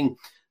witnessing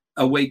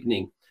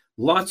awakening.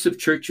 Lots of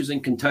churches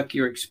in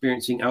Kentucky are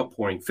experiencing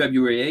outpouring.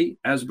 February 8th,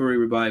 Asbury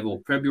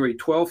revival. February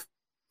 12th,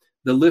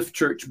 the Lift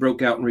Church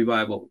broke out in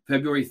revival.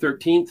 February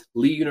 13th,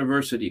 Lee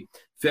University.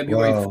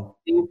 February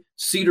 14th,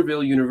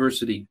 Cedarville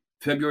University.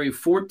 February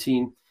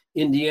 14th,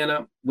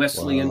 Indiana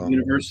Wesleyan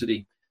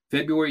University.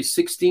 February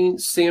 16,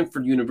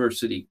 Sanford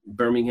University,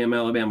 Birmingham,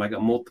 Alabama. I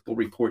got multiple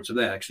reports of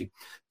that, actually.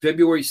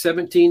 February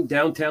 17,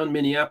 downtown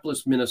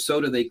Minneapolis,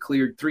 Minnesota. They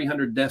cleared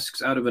 300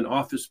 desks out of an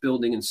office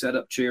building and set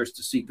up chairs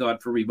to seek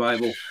God for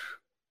revival.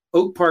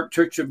 Oak Park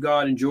Church of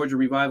God in Georgia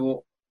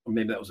revival. Or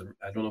maybe that was,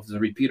 I don't know if it's a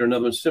repeat or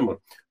another one similar.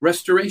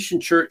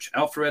 Restoration Church,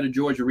 Alpharetta,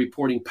 Georgia,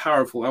 reporting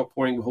powerful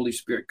outpouring of the Holy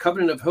Spirit.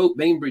 Covenant of Hope,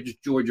 Bainbridge,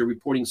 Georgia,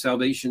 reporting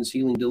salvations,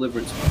 healing,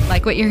 deliverance.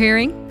 Like what you're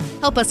hearing?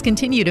 Help us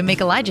continue to make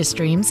Elijah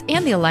Streams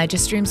and the Elijah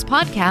Streams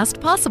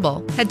podcast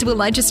possible. Head to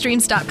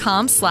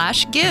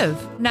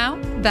ElijahStreams.com/give. Now,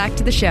 back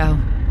to the show.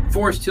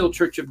 Forest Hill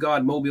Church of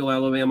God, Mobile,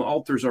 Alabama.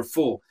 Altars are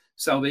full.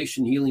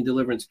 Salvation, healing,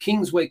 deliverance.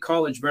 Kingsway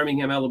College,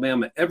 Birmingham,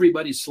 Alabama.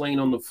 Everybody's slain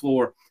on the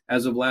floor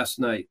as of last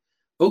night.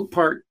 Oak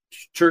Park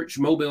Church,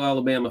 Mobile,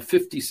 Alabama.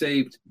 50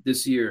 saved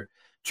this year.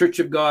 Church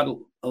of God,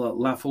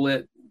 La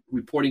Follette,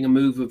 reporting a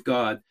move of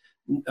God.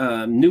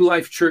 New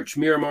Life Church,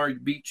 Miramar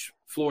Beach,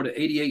 Florida.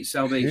 88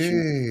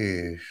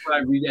 salvation.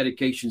 5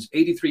 rededications.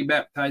 83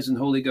 baptized in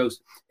Holy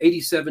Ghost.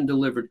 87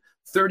 delivered.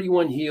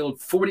 31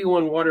 healed.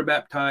 41 water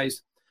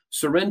baptized.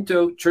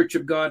 Sorrento Church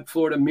of God,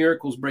 Florida,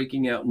 miracles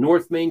breaking out.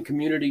 North Main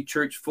Community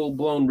Church,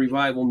 full-blown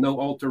revival, no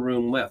altar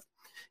room left.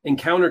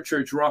 Encounter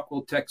Church,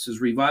 Rockwell, Texas,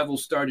 revival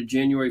started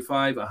January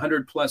 5,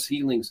 100-plus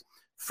healings.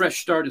 Fresh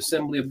Start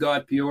Assembly of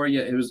God,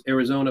 Peoria,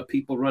 Arizona,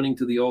 people running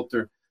to the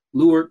altar.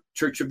 Lure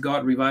Church of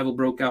God, revival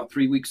broke out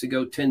 3 weeks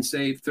ago, 10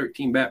 saved,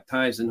 13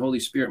 baptized, and Holy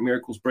Spirit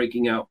miracles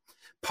breaking out.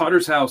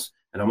 Potter's House,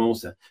 and I'm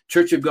almost done.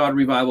 Church of God,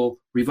 revival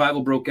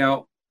broke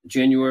out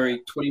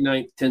January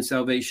 29th, 10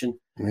 salvation.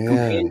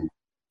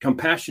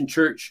 Compassion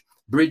Church,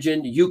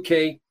 Bridgen,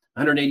 UK,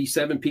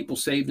 187 people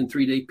saved in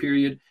 3-day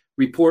period.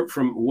 Report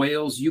from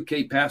Wales,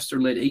 UK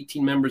pastor led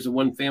 18 members of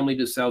one family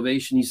to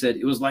salvation. He said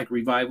it was like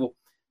revival.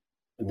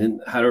 And then,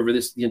 however,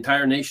 the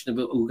entire nation of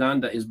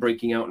Uganda is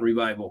breaking out in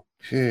revival.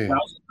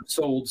 Thousands of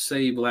souls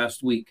saved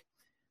last week.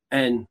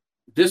 And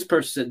this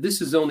person said, this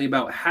is only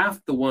about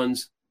half the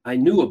ones I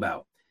knew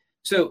about.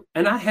 So,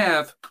 and I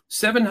have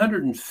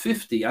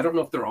 750. I don't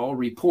know if they're all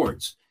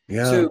reports.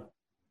 Yeah. So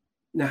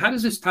now, how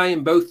does this tie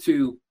in both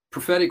to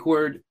prophetic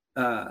word?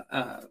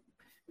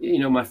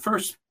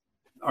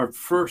 Our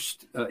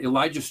first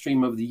Elijah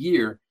stream of the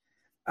year,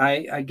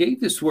 I gave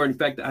this word. In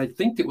fact, I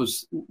think it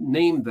was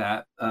named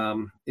that.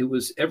 It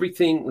was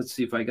everything. Let's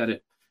see if I got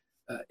it.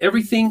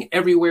 Everything,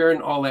 everywhere,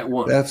 and all at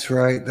once. That's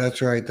right.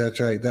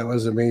 That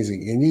was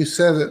amazing. And you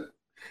said it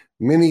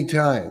many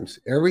times.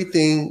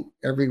 Everything,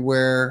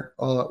 everywhere,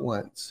 all at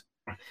once.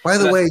 By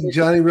the way,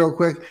 Johnny, real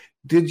quick,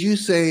 did you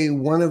say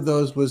one of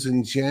those was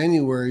in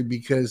January?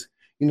 Because,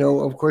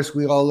 of course,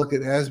 we all look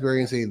at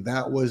Asbury and say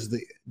that was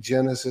the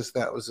Genesis,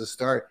 that was the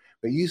start.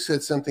 But you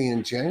said something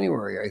in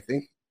January, I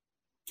think.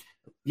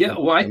 Yeah,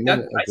 well, I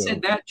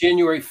said that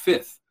January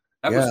 5th.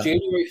 That was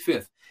January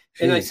 5th.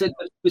 Jeez. And I said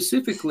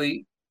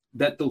specifically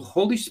that the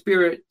Holy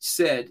Spirit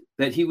said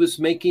that he was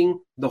making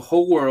the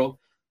whole world,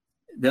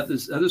 that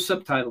this other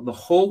subtitle, the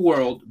whole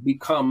world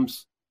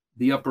becomes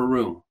the upper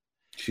room.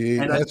 Gee,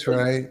 and that's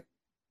right.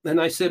 And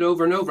I said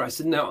over and over, I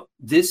said, now,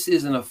 this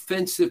is an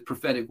offensive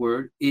prophetic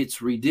word.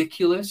 It's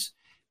ridiculous.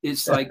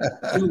 It's like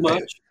too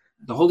much.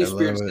 The Holy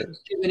Spirit said,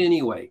 give it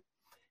anyway.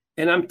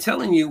 And I'm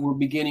telling you, we're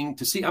beginning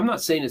to see. I'm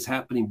not saying it's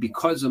happening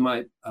because of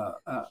my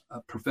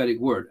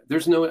prophetic word.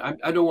 There's no,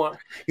 I don't want.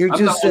 You're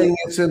just saying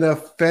it's an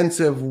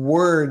offensive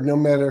word, no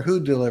matter who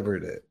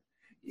delivered it.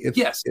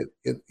 Yes.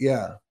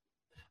 Yeah.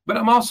 But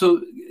I'm also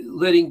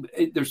letting,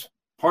 there's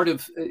part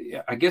of,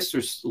 I guess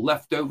there's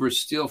leftovers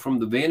still from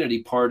the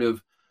vanity part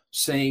of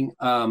saying,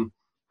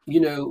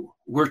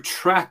 we're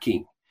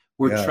tracking.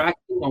 We're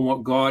tracking on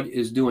what God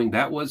is doing.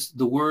 That was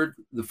the word,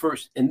 the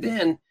first. And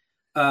then,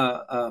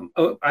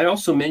 I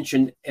also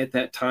mentioned at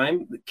that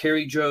time,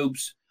 Carrie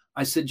Job's,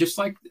 I said, just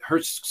like her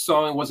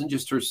song, it wasn't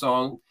just her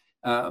song,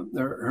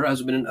 her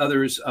husband and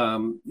others,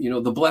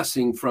 The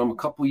Blessing from a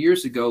couple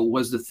years ago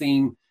was the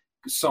theme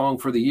song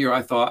for the year.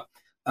 I thought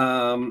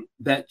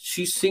that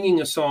she's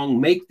singing a song,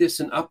 Make This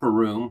an Upper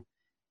Room.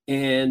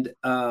 And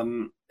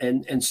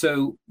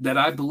so that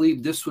I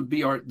believe this would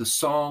be the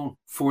song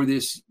for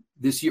this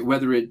year,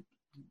 whether it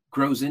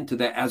grows into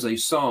that as a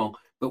song,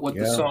 but what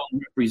the song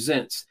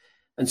represents.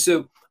 And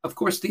so, of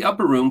course, the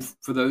upper room,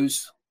 for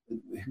those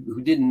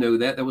who didn't know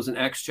that was in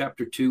Acts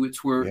chapter 2.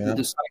 It's where the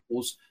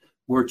disciples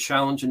were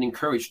challenged and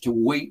encouraged to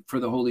wait for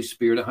the Holy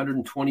Spirit.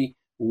 120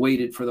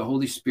 waited for the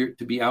Holy Spirit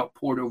to be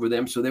outpoured over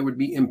them so they would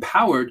be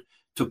empowered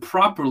to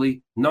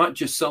properly not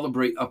just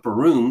celebrate upper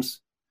rooms,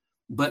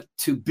 but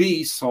to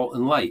be salt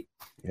and light.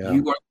 Yeah.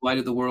 You are the light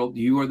of the world.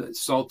 You are the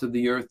salt of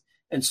the earth.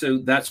 And so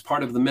that's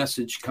part of the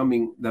message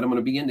coming that I'm going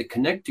to begin to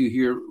connect to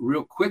here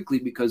real quickly,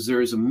 because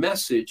there is a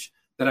message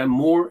that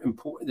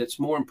that's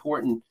more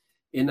important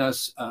in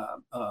us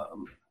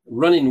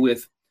running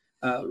with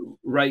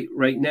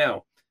right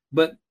now.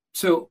 But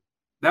so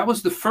that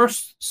was the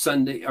first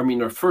Sunday,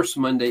 our first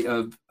Monday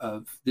of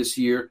this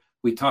year.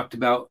 We talked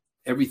about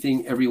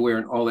everything, everywhere,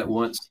 and all at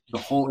once. The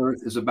whole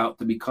earth is about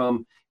to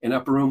become an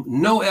upper room.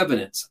 No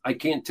evidence. I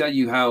can't tell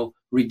you how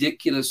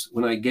ridiculous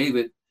when I gave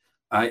it.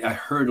 I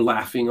heard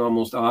laughing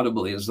almost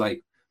audibly. It's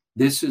like,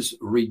 This is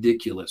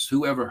ridiculous.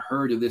 Whoever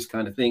heard of this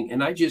kind of thing?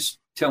 And I just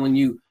telling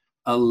you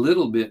a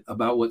little bit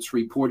about what's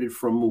reported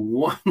from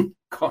one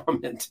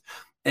comment,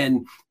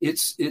 and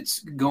it's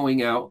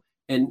going out.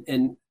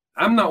 And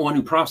I'm not one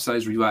who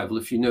prophesies revival,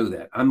 if you know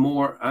that. I'm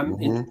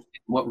interested in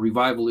what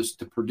revival is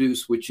to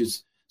produce, which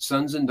is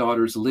sons and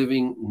daughters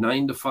living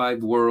 9 to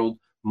 5 world,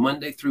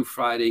 Monday through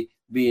Friday,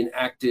 being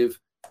active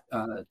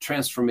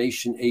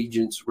transformation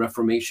agents,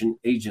 reformation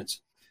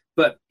agents.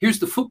 But here's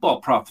the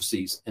football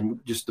prophecies, and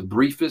just the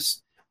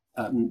briefest,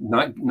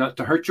 not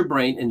to hurt your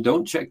brain, and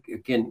don't check,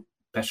 again,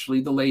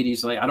 especially the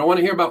ladies, like, I don't want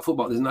to hear about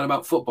football. This is not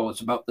about football.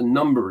 It's about the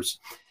numbers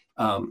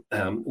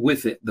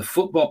with it. The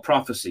football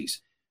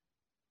prophecies.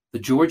 The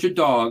Georgia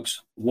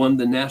Dogs won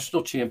the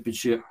national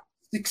championship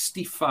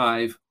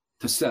 65-7.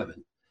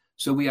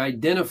 So we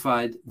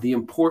identified the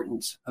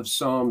importance of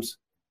Psalms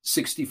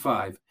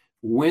 65,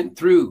 went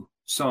through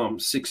Psalm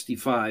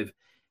 65,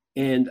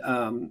 and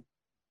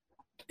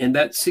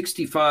that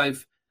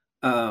 65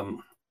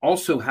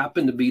 also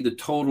happened to be the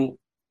total,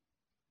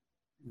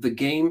 the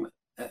game,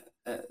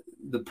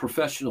 the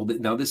professional.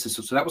 Now this is,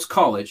 so that was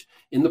college.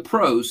 In the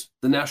pros,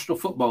 the National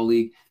Football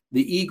League,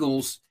 the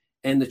Eagles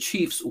and the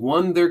Chiefs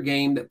won their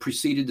game that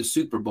preceded the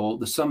Super Bowl.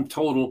 The sum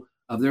total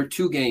of their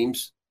 2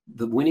 games,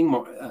 the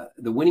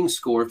winning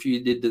score, if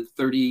you did the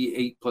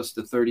 38 plus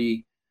the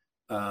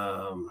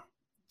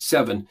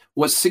 37,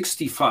 was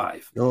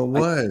 65. Oh, it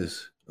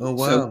was. Oh,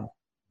 wow. So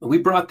we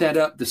brought that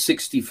up to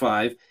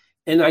 65.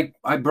 And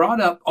I brought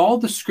up all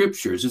the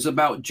scriptures is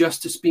about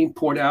justice being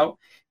poured out.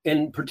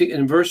 And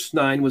in verse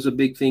 9 was a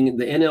big thing.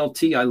 The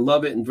NLT, I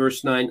love it in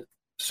verse 9,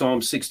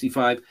 Psalm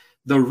 65.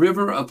 The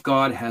river of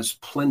God has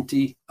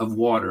plenty of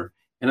water.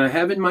 And I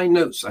have in my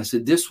notes, I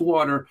said, this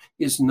water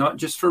is not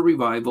just for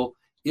revival.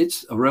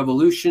 It's a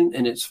revolution,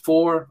 and it's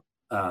for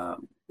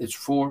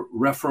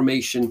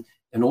reformation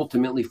and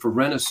ultimately for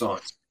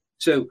Renaissance.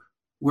 So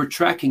we're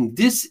tracking.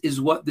 This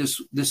is what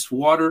this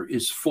water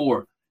is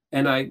for.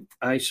 And I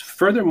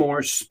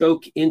furthermore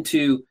spoke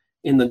into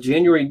in the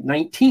January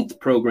 19th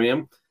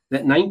program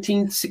that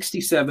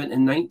 1967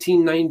 and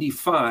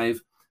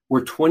 1995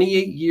 were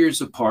 28 years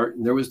apart,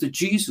 and there was the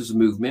Jesus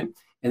movement.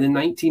 And then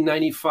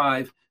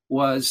 1995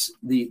 was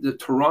the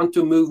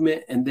Toronto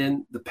movement, and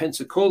then the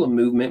Pensacola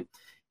movement.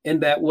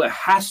 And that what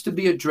has to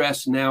be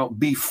addressed now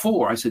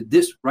before, I said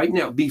this right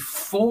now,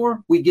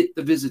 before we get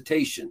the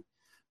visitation,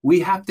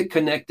 we have to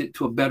connect it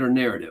to a better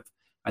narrative.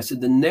 I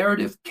said the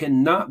narrative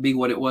cannot be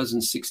what it was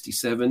in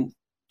 67.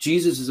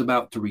 Jesus is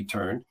about to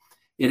return.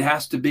 It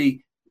has to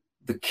be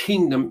the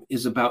kingdom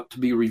is about to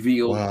be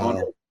revealed. Wow, on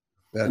earth.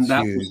 that's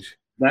huge.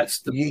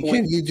 That's the point.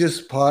 Can you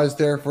just pause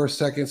there for a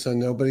second so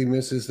nobody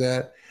misses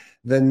that?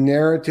 The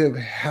narrative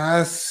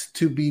has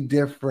to be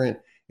different.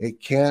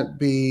 It can't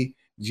be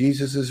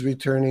Jesus is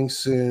returning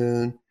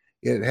soon.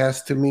 It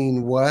has to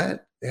mean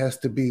what? It has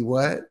to be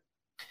what?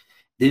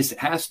 This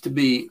has to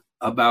be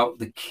about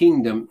the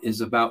kingdom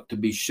is about to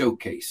be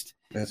showcased.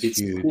 That's it's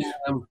huge.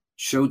 Kingdom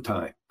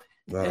showtime.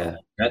 Wow.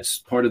 That's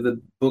part of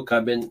the book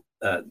I've been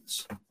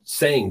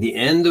saying. The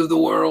end of the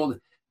world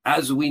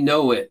as we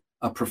know it,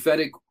 a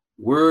prophetic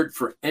word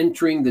for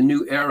entering the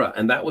new era.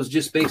 And that was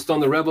just based on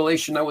the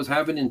revelation I was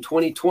having in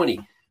 2020,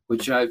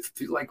 which I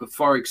feel like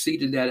far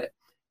exceeded that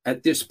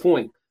at this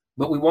point.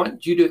 But we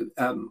want you to,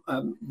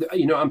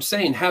 I'm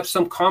saying have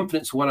some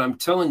confidence in what I'm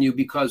telling you,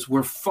 because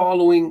we're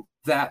following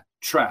that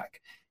track.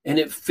 And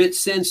it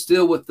fits in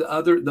still with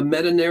the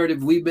meta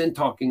narrative we've been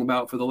talking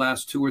about for the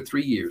last 2 or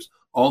 3 years.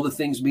 All the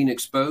things being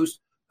exposed,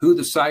 who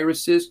the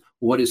Cyrus is,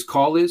 what his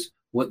call is,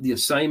 what the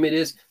assignment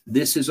is.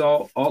 This is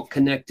all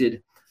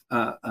connected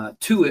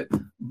to it.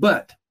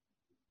 But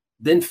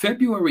then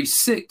February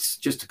 6th,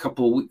 just a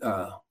couple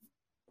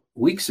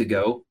weeks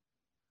ago,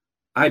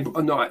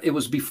 it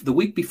was the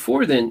week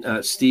before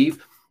then,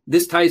 Steve.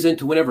 This ties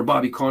into whenever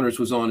Bobby Connors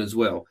was on as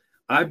well.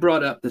 I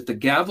brought up that the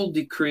gavel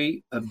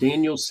decree of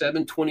Daniel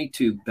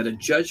 7:22, that a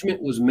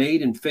judgment was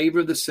made in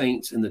favor of the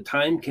saints, and the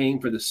time came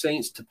for the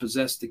saints to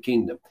possess the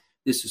kingdom.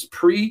 This is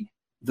pre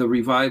the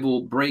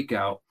revival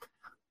breakout.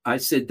 I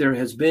said there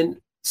has been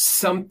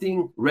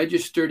something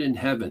registered in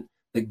heaven.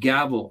 The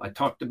gavel I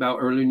talked about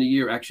earlier in the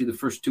year, actually the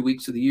first 2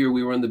 weeks of the year,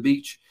 we were on the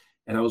beach,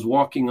 and I was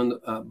walking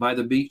on by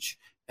the beach,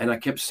 and I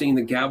kept seeing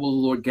the gavel of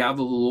the Lord,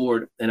 gavel of the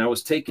Lord. And I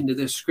was taken to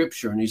this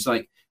scripture, and he's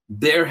like,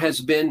 there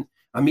has been,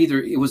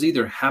 it was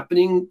either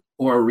happening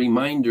or a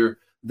reminder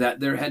that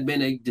there had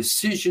been a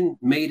decision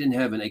made in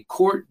heaven, a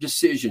court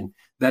decision,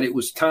 that it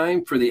was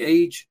time for the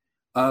age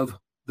of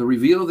the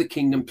reveal of the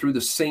kingdom through the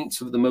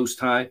saints of the Most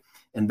High.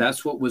 And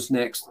that's what was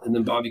next. And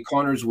then Bobby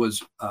Connors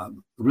was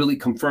really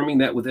confirming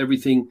that with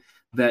everything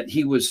that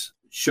he was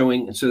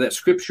showing. And so that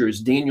scripture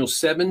is Daniel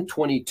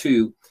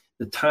 7:22.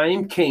 The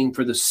time came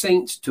for the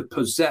saints to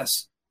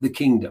possess the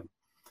kingdom.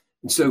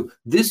 And so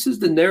this is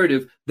the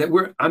narrative that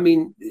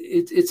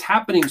it's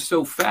happening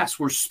so fast.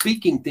 We're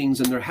speaking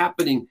things and they're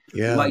happening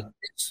like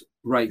this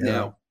right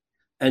now.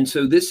 And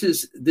so this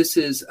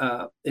is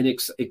an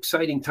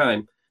exciting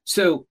time.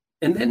 So,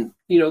 and then,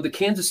 the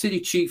Kansas City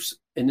Chiefs,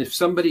 and if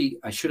somebody,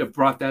 I should have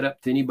brought that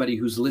up to anybody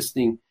who's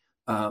listening,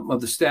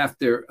 of the staff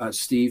there,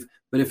 Steve.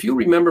 But if you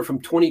remember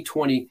from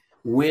 2020,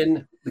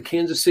 when the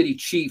Kansas City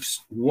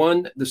Chiefs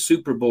won the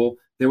Super Bowl,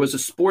 there was a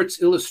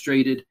Sports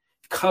Illustrated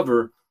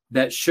cover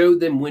that showed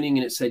them winning,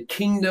 and it said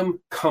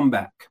 "Kingdom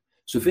Comeback."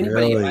 So if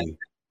anybody,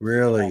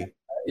 really,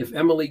 if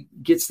Emily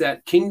gets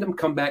that Kingdom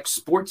Comeback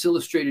Sports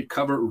Illustrated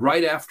cover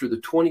right after the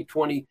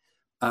 2020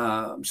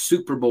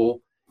 Super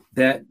Bowl,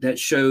 that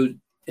showed,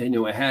 and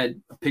it had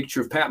a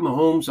picture of Pat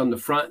Mahomes on the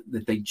front,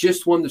 that they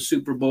just won the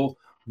Super Bowl,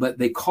 but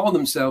they call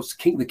themselves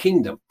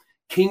the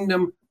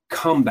Kingdom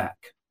Comeback.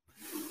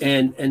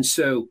 And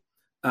so,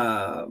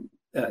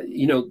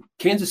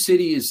 Kansas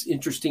City is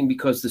interesting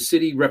because the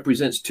city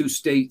represents two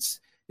states.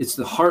 It's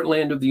the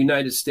heartland of the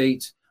United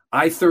States.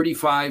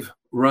 I-35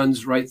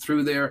 runs right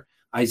through there.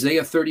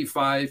 Isaiah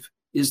 35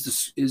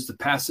 is the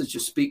passage that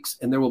speaks,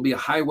 and there will be a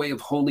highway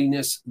of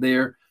holiness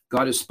there.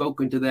 God has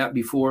spoken to that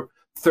before.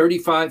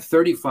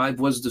 35-35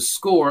 was the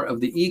score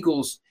of the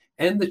Eagles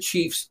and the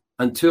Chiefs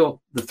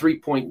until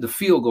the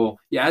field goal.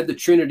 You add the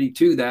Trinity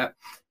to that,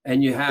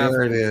 and you have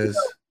there it is.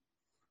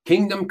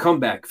 Kingdom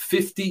Comeback.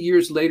 50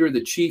 years later,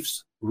 the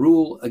Chiefs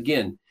rule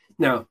again.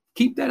 Now,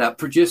 keep that up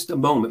for just a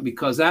moment,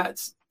 because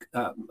that's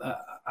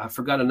I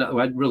forgot another.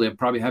 I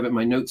probably have it in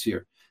my notes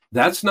here.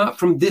 That's not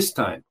from this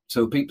time.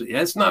 So people,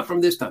 that's not from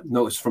this time.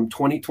 No, it's from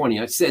 2020.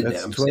 I said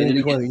That's that. I'm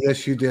 2020.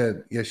 Yes, you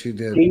did. Yes, you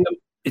did.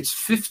 It's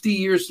 50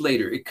 years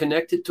later. It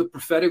connected to a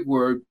prophetic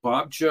word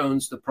Bob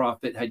Jones, the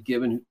prophet, had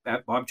given.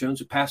 Bob Jones,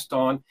 who passed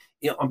on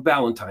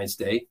Valentine's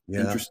Day.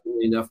 Yeah.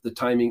 Interestingly enough, the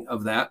timing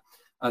of that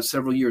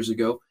several years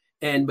ago.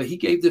 But he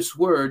gave this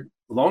word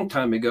a long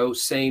time ago,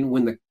 saying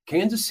when the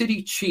Kansas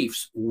City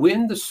Chiefs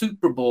win the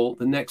Super Bowl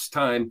the next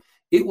time,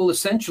 it will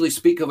essentially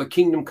speak of a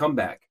kingdom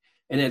comeback,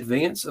 an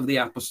advance of the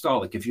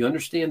apostolic. If you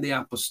understand the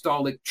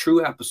apostolic,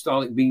 true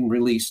apostolic being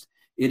released,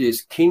 it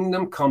is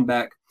kingdom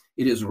comeback.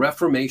 It is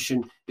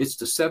reformation. It's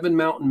the 7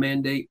 Mountain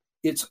Mandate.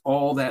 It's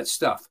all that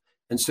stuff.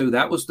 And so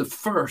that was the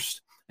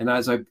first. And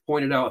as I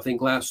pointed out, I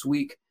think last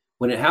week,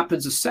 when it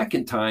happens a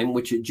second time,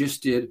 which it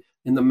just did,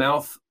 in the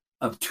mouth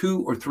of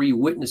 2 or 3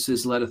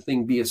 witnesses, let a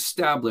thing be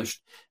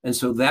established. And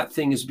so that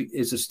thing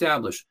is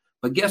established.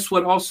 But guess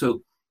what?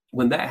 Also,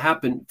 when that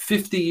happened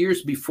 50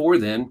 years before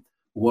then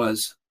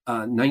was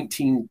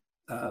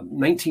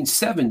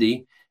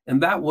 1970.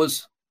 And that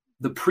was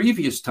the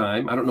previous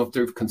time. I don't know if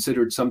they've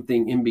considered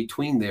something in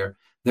between there.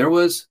 There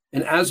was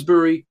an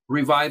Asbury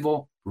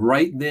revival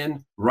right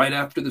then, right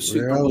after the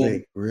Super Bowl.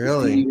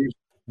 Really? Years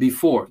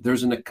before.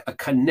 There's a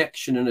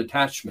connection and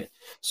attachment.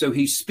 So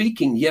he's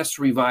speaking, yes,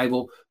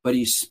 revival, but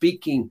he's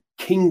speaking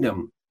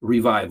kingdom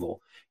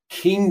revival,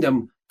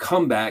 kingdom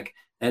comeback.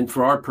 And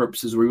for our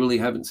purposes, we really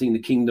haven't seen the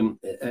kingdom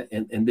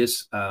in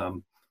this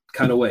kind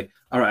of way.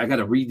 All right, I got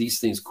to read these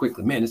things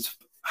quickly. Man, it's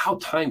how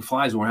time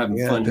flies when we're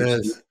having fun. It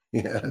does.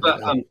 Yeah.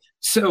 But,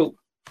 so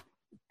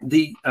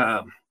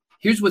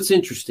here's what's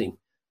interesting.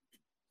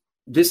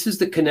 This is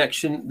the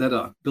connection that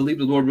I believe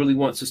the Lord really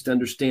wants us to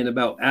understand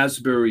about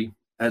Asbury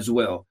as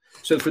well.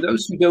 So for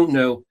those who don't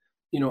know,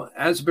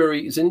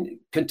 Asbury is in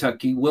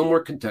Kentucky,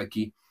 Wilmore,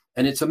 Kentucky,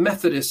 and it's a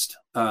Methodist.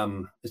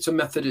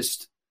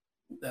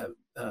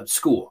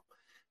 School,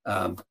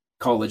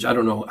 college. I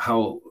don't know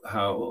how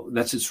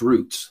that's its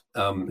roots.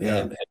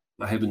 And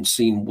I haven't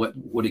seen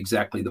what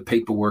exactly the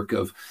paperwork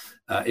of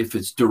if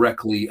it's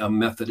directly a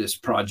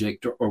Methodist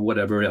project or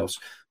whatever else.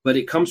 But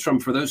it comes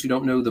from, for those who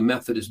don't know the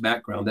Methodist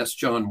background, that's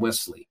John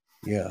Wesley.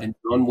 Yeah. And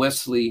John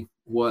Wesley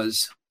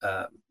was,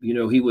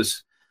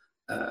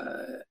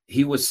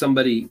 he was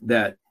somebody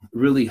that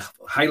really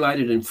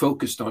highlighted and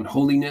focused on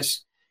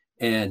holiness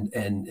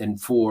and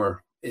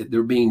for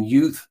there being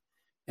youth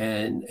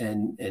and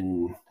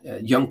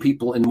young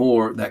people and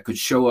more that could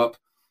show up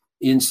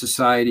in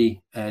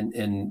society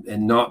and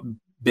not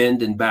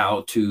bend and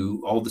bow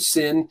to all the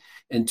sin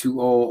and to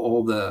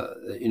all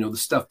the the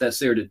stuff that's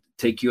there to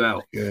take you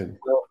out. Good.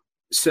 Well,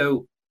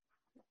 so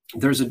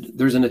there's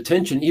an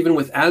attention, even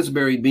with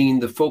Asbury being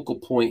the focal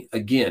point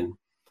again,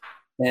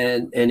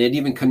 and it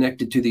even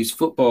connected to these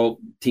football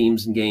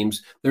teams and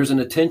games. There's an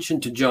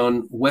attention to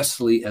John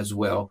Wesley as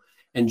well.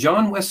 And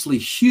John Wesley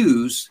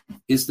Hughes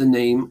is the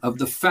name of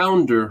the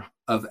founder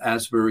of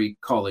Asbury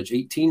College,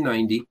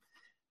 1890.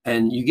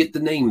 And you get the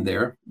name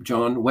there,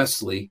 John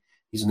Wesley.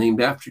 He's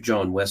named after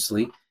John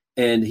Wesley.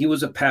 And he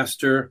was a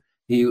pastor,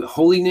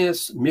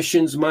 holiness,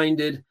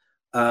 missions-minded,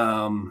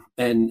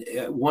 and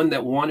one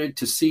that wanted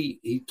to see,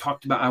 he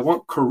talked about, I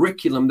want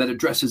curriculum that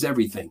addresses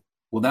everything.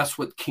 Well, that's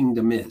what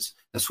kingdom is.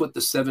 That's what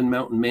the 7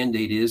 Mountain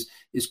Mandate is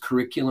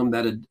curriculum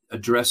that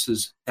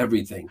addresses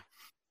everything.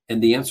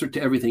 And the answer to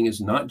everything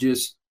is not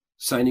just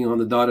signing on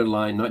the dotted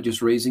line, not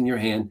just raising your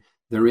hand.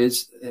 There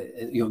is,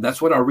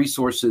 that's what our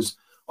resources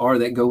are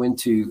that go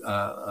into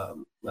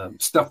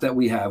stuff that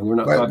we have. We're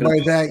not talking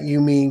by that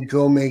you mean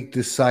go make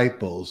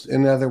disciples.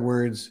 In other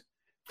words,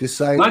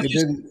 disciples.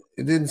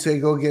 It didn't say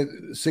go get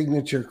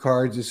signature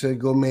cards. It said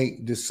go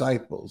make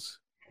disciples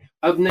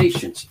of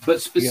nations,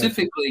 but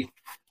specifically.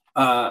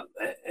 Yeah.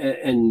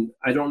 And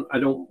I don't,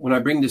 when I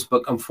bring this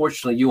book,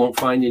 unfortunately, you won't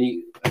find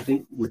any,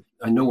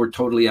 I know we're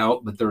totally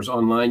out, but there's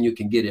online, you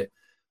can get it.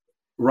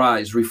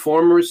 rise.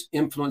 Reformers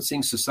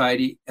influencing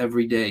society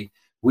every day.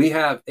 We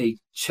have a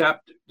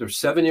chapter. There's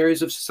 7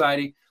 areas of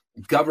society: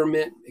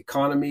 government,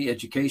 economy,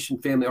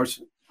 education, family,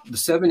 arts. The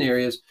 7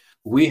 areas.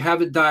 We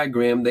have a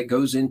diagram that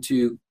goes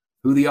into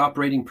who the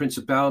operating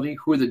principality,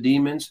 who are the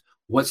demons,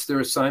 what's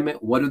their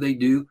assignment, what do they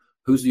do,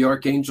 who's the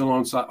archangel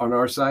on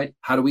our side,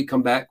 how do we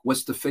come back,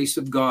 what's the face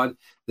of God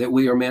that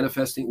we are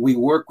manifesting. We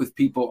work with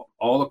people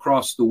all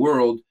across the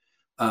world,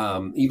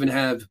 even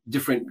have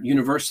different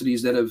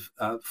universities that have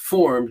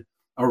formed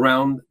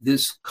around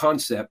this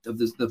concept of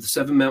the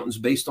 7 mountains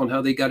based on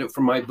how they got it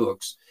from my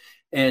books.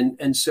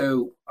 And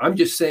so I'm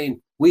just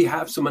saying we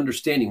have some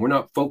understanding. We're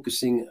not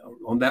focusing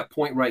on that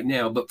point right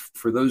now, but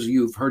for those of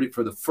you who've heard it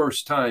for the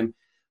first time,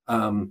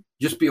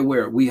 just be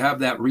aware we have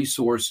that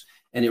resource,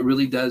 and it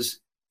really does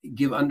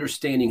give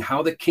understanding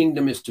how the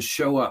kingdom is to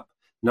show up,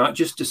 not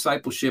just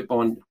discipleship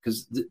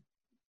because the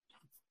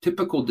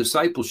typical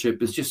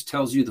discipleship is just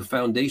tells you the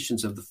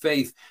foundations of the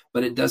faith,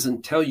 but it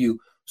doesn't tell you,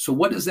 so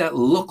what does that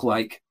look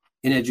like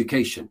in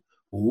education?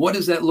 What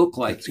does that look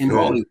like in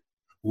Hollywood?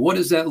 What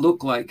does that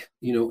look like,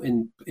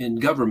 in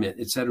government,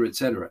 et cetera, et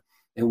cetera?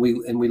 And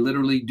we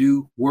literally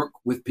do work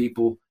with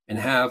people and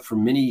have for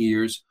many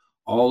years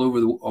all over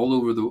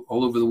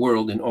the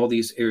world in all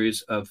these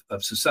areas of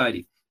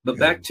society. But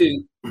back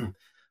to,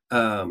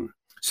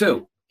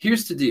 so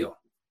here's the deal.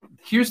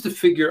 Here's the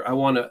figure I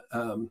want to,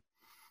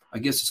 I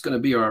guess it's going to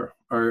be our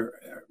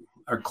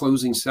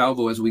closing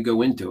salvo as we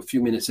go into a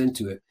few minutes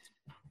into it.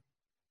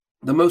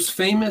 The most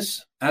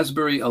famous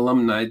Asbury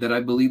alumni that I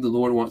believe the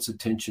Lord wants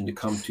attention to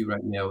come to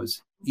right now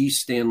is E.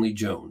 Stanley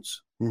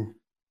Jones.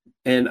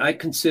 And I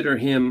consider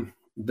him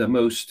the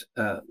most,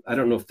 I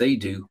don't know if they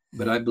do,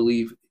 but I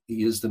believe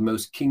he is the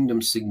most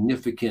kingdom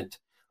significant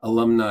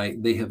alumni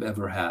they have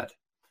ever had.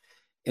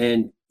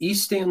 And E.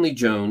 Stanley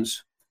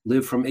Jones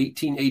lived from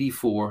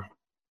 1884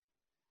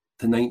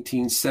 to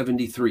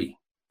 1973.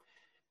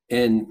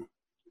 And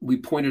we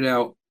pointed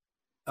out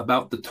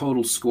about the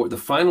total score, the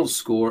final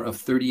score of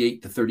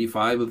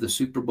 38-35 of the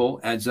Super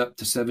Bowl adds up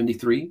to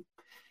 73.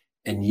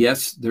 And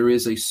yes, there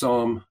is a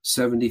Psalm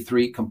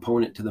 73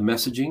 component to the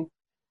messaging.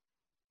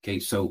 Okay,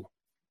 so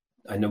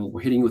I know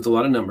we're hitting with a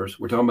lot of numbers.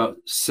 We're talking about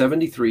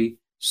 73,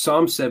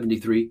 Psalm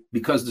 73,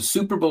 because the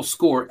Super Bowl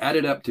score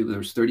added up to,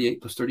 there's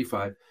 38 plus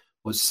 35,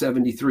 was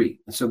 73.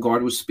 And so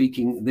God was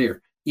speaking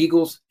there.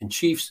 Eagles and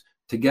Chiefs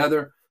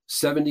together,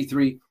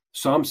 73.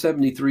 Psalm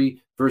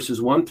 73,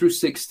 verses 1 through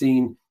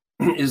 16,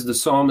 is the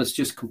psalmist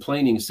just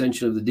complaining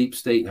essentially of the deep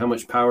state and how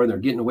much power they're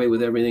getting away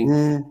with everything.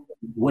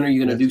 When are you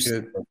going to do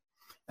something?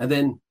 And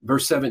then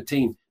verse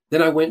 17,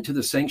 then I went to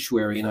the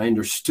sanctuary and I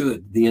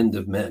understood the end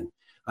of men.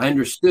 I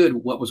understood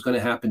what was going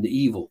to happen to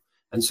evil.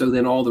 And so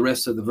then all the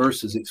rest of the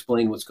verses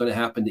explain what's going to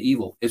happen to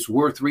evil. It's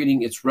worth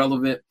reading. It's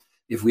relevant.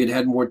 If we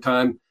had more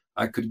time,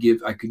 I could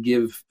give a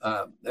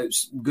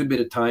good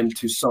bit of time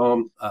to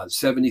Psalm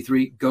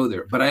 73. Go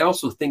there. But I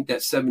also think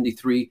that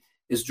 73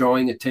 is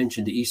drawing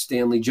attention to E.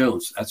 Stanley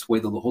Jones. That's the way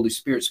the Holy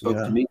Spirit spoke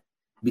to me,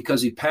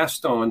 because he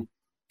passed on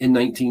in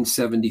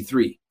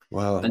 1973.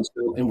 Wow.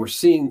 And we're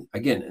seeing,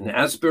 again, in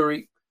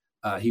Asbury,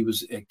 he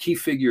was a key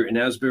figure in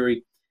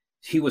Asbury.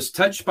 He was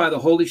touched by the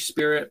Holy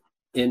Spirit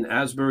in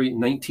Asbury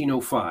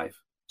 1905,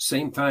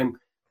 same time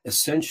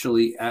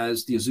essentially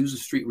as the Azusa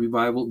Street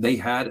revival.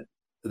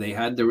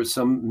 There was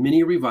some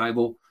mini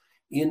revival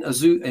in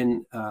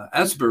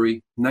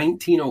Asbury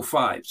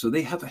 1905. So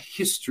they have a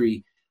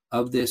history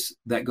of this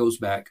that goes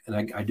back,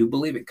 and I do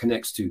believe it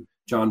connects to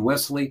John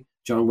Wesley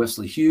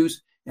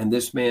Hughes, and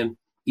this man,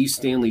 E.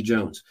 Stanley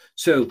Jones.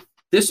 So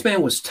this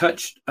man was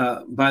touched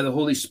by the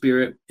Holy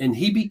Spirit, and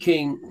he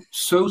became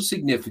so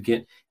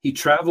significant. He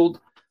traveled,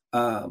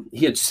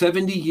 he had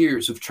 70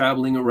 years of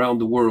traveling around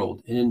the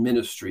world and in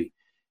ministry.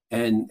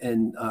 And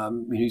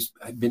he's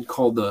been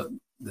called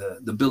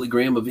the Billy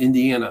Graham of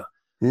Indiana,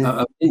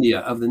 of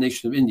the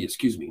nation of India,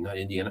 not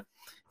Indiana.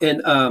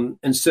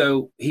 And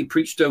so he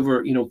preached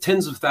over,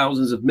 tens of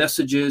thousands of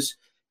messages,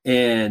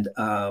 and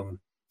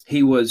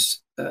he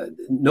was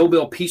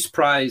Nobel Peace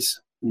Prize,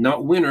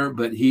 not winner,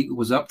 but he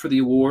was up for the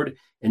award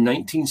in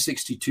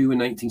 1962 and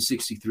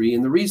 1963.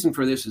 And the reason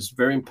for this is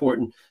very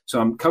important.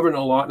 So I'm covering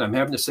a lot and I'm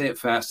having to say it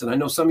fast. And I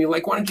know some of you are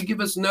like, why don't you give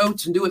us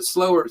notes and do it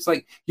slower? It's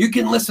like, you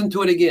can listen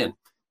to it again.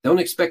 Don't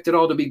expect it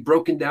all to be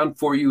broken down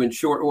for you in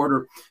short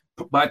order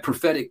by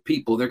prophetic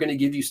people. They're going to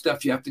give you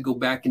stuff you have to go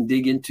back and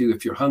dig into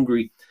if you're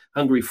hungry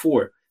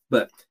for it.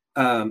 But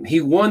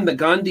he won the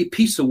Gandhi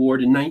Peace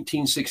Award in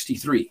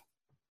 1963.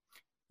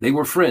 They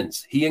were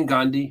friends. He and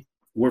Gandhi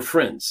were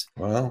friends.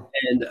 Wow.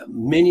 And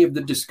many of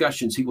the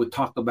discussions he would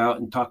talk about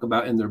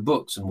in their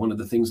books. And one of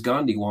the things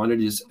Gandhi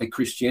wanted is a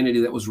Christianity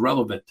that was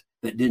relevant,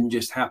 that didn't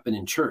just happen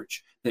in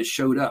church, that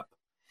showed up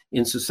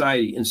in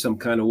society in some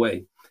kind of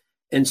way.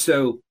 And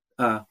so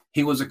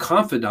he was a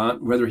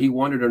confidant, whether he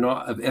wanted or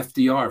not, of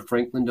FDR,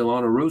 Franklin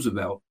Delano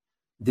Roosevelt,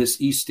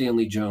 this E.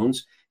 Stanley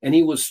Jones. And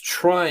he was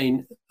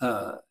trying,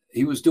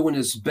 he was doing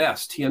his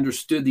best. He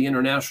understood the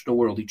international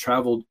world. He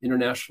traveled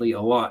internationally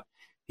a lot.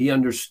 He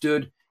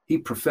understood, he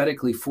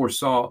prophetically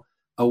foresaw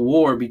a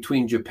war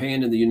between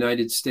Japan and the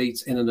United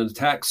States and an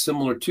attack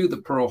similar to the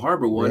Pearl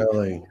Harbor one,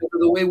 Really? because of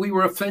the way we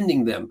were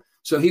offending them.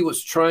 So he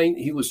was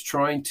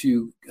trying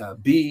to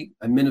be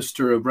a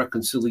minister of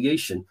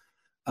reconciliation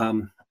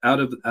out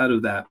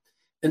of that.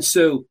 And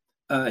so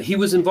he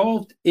was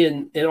involved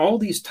in all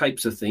these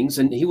types of things.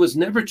 And he was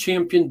never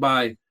championed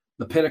by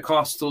the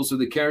Pentecostals or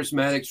the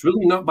Charismatics,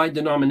 really not by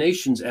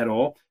denominations at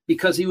all,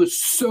 because he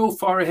was so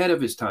far ahead of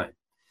his time.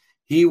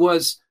 He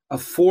was a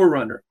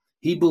forerunner.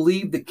 He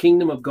believed the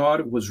kingdom of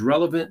God was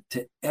relevant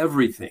to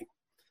everything.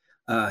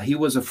 He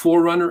was a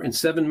forerunner in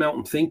Seven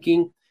Mountain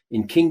thinking,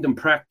 in kingdom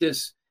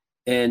practice.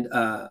 And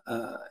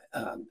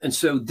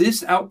so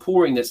this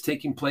outpouring that's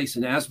taking place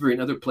in Asbury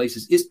and other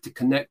places is to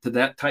connect to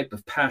that type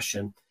of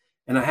passion.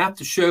 And I have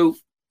to show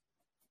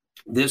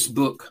this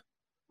book.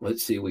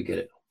 Let's see if we get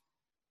it.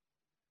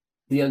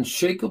 The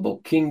Unshakable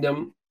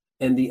Kingdom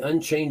and the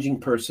Unchanging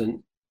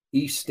Person,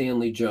 E.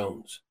 Stanley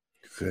Jones.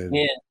 Good.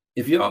 And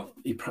if you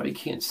probably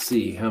can't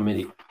see how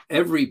many,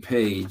 every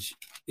page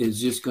is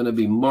just going to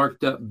be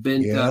marked up,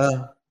 bent up.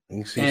 Yeah,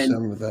 you can see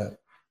some of that.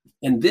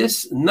 And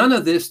none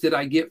of this did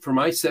I get from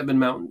my Seven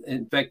Mountain.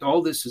 In fact,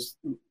 all this is,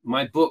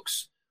 my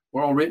books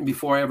were all written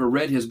before I ever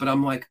read his, but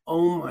I'm like,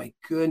 oh my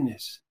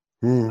goodness.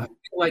 I feel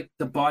like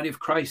the body of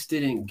Christ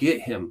didn't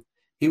get him.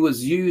 He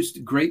was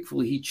used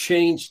gratefully. He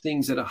changed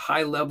things at a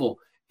high level.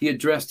 He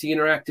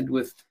interacted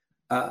with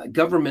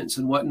governments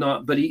and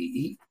whatnot, but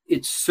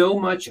it's so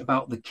much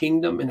about the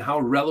kingdom and how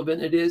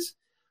relevant it is.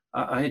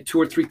 I had 2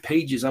 or 3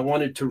 pages I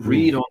wanted to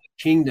read on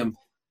the kingdom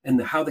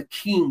and how the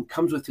king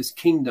comes with his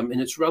kingdom,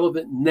 and it's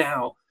relevant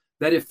now.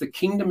 That if the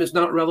kingdom is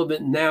not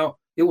relevant now,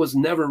 it was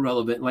never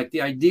relevant. Like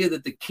the idea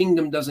that the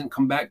kingdom doesn't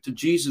come back to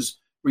Jesus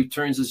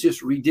returns is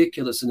just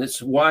ridiculous. And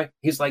it's why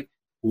he's like,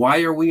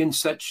 why are we in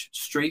such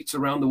straits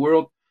around the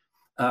world?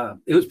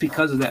 It was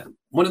because of that.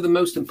 One of the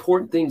most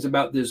important things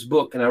about this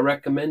book, and I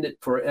recommend it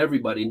for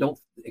everybody, don't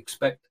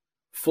expect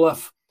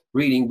fluff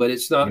reading, but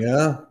it's not.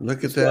 Yeah,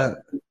 look at that.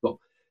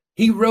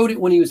 He wrote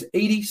it when he was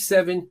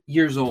 87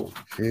 years old.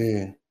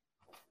 Okay.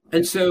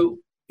 And so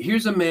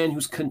here's a man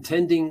who's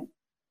contending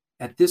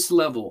at this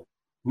level,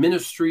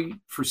 ministry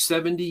for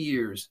 70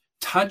 years,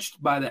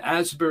 touched by the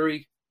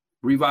Asbury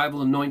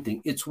revival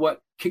anointing. It's what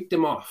kicked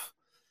him off.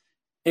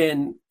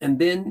 And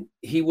then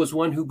he was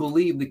one who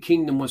believed the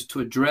kingdom was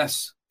to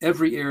address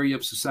every area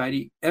of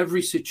society,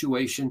 every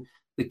situation.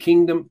 The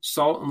kingdom,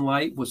 salt and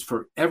light, was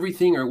for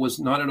everything or was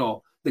not at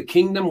all. The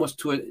kingdom was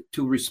to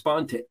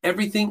respond to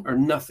everything or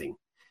nothing.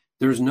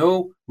 There's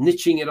no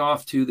niching it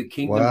off to the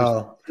kingdom.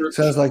 Wow.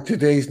 Sounds like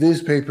today's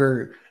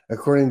newspaper,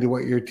 according to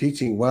what you're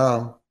teaching.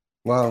 Wow.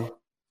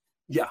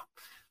 Yeah.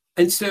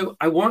 And so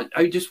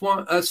I just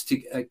want us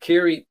to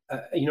carry,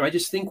 I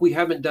just think we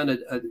haven't done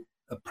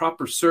a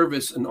proper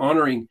service and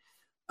honoring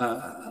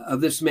of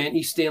this man,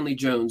 E. Stanley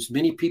Jones.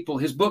 Many people,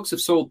 his books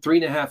have sold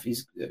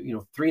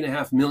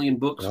 3.5 million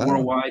books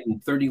worldwide in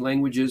 30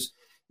 languages.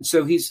 And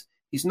so he's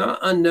not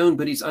unknown,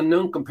 but he's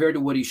unknown compared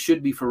to what he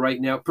should be for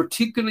right now,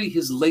 particularly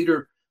his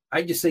later,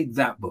 I just say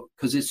that book,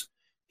 because it's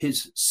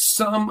his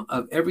sum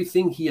of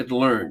everything he had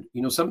learned.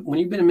 When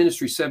you've been in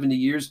ministry 70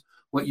 years,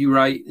 what you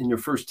write in your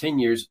first 10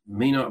 years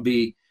may not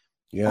be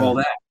all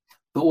that.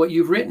 But what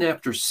you've written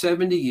after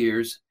 70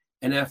 years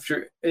and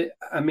after,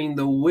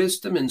 the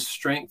wisdom and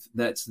strength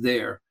that's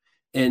there,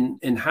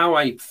 and how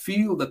I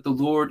feel that the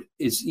Lord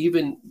is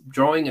even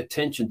drawing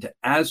attention to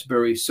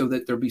Asbury so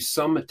that there be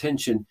some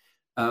attention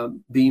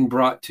being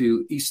brought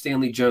to E.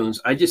 Stanley Jones.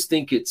 I just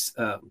think it's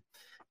a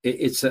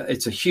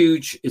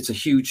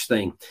huge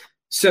thing.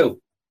 So,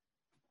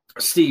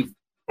 Steve,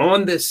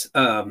 on this,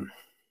 a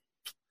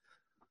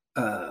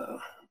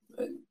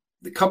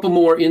couple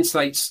more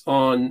insights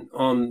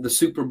on the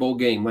Super Bowl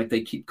game, like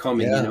they keep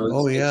coming.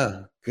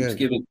 Yeah.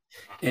 Good.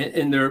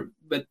 And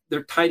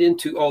they're tied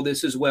into all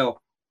this as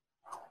well.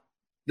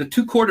 The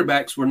 2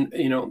 quarterbacks were,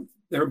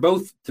 they're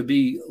both to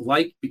be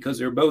liked because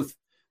they're both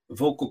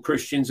vocal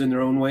Christians in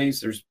their own ways.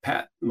 There's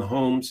Patrick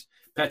Mahomes,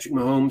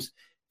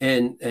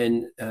 and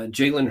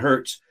Jalen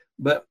Hurts.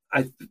 But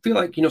I feel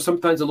like,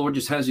 sometimes the Lord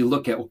just has you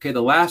look at, okay,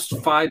 the last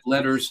 5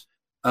 letters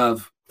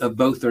of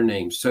both their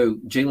names. So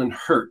Jalen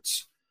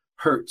Hurts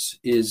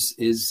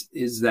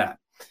is that.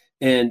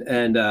 And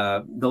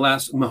the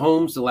last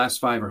Mahomes, the last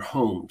 5 are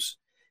Homes.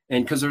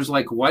 And because there's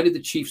why did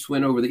the Chiefs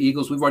win over the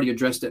Eagles? We've already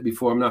addressed that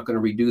before. I'm not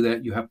going to redo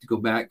that. You have to go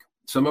back.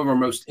 Some of our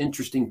most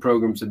interesting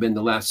programs have been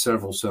the last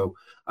several. So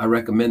I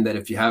recommend that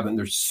if you haven't.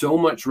 There's so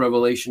much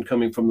revelation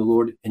coming from the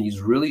Lord, and he's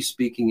really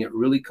speaking it,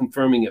 really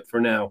confirming it for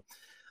now.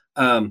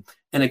 And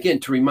again,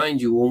 to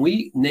remind you, when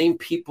we name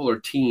people or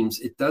teams,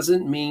 it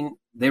doesn't mean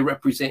they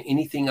represent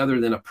anything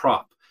other than a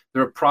prop.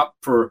 They're a prop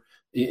for,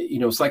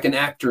 it's like an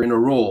actor in a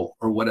role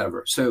or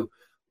whatever. So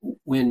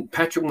when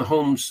Patrick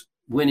Mahomes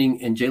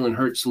winning and Jalen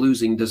Hurts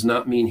losing does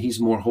not mean he's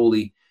more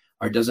holy,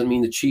 or doesn't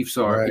mean the Chiefs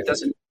are. Right.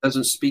 It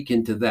doesn't speak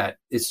into that.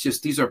 It's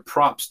just these are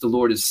props the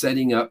Lord is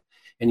setting up,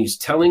 and he's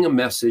telling a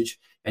message,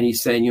 and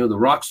he's saying, the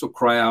rocks will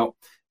cry out.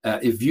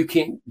 If you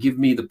can't give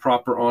me the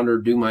proper honor,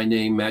 due my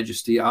name,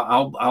 majesty,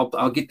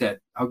 I'll get that.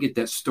 I'll get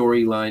that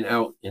storyline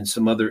out in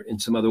some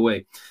other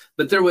way.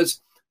 But there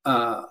was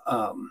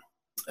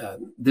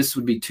this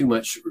would be too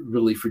much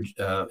really for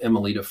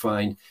Emily to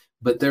find.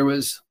 But there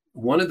was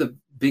one of the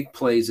big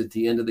plays at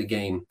the end of the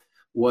game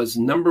was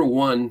number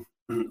one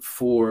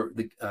for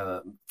the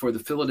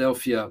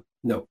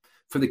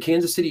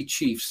Kansas City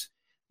Chiefs,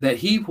 that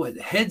he would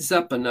heads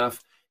up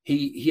enough.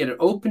 He had an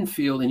open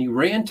field and he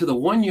ran to the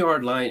 1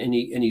 yard line and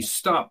he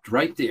stopped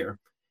right there,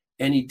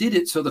 and he did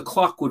it so the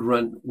clock would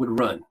run.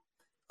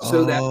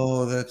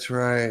 So that's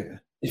right.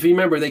 If you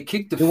remember, they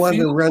kicked the field. He wanted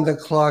to run the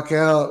clock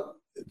out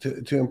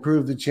to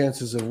improve the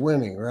chances of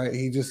winning, right?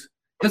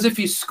 Because if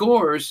he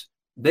scores,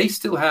 they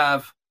still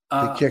have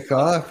to kick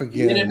off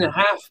again. Minute and a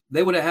half.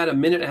 They would have had a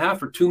minute and a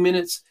half or 2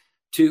 minutes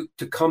to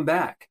come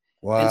back.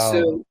 Wow. And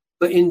so,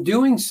 but in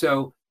doing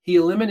so, he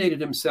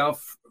eliminated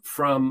himself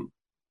from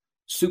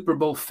Super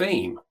Bowl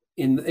fame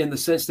in the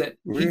sense that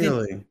he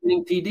didn't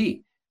winning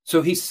TD.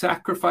 So he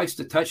sacrificed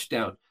a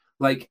touchdown.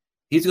 Like,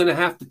 he's going to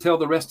have to tell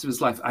the rest of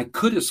his life, I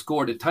could have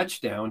scored a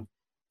touchdown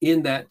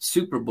in that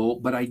Super Bowl,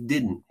 but I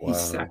didn't. Wow.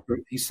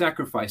 He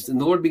sacrificed. And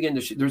the Lord began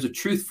to there's a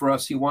truth for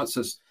us. He wants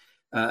us.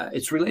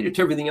 It's related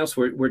to everything else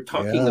we're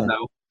talking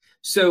about.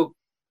 So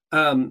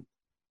Jalen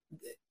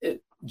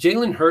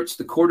Hurts,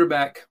 the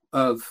quarterback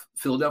of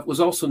Philadelphia, was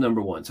also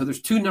number one. So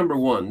there's two number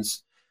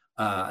ones.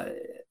 And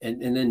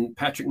then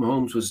Patrick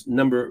Mahomes was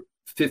number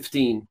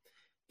 15.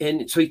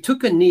 And so he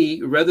took a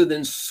knee rather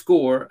than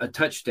score a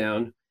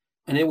touchdown.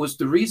 And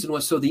the reason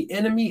was so the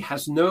enemy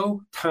has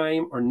no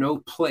time or no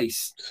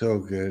place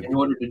in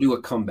order to do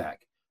a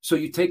comeback. So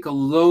you take a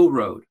low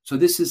road. So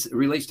this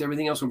relates to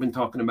everything else we've been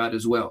talking about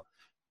as well.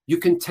 You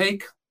can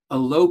take a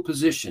low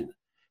position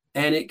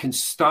and it can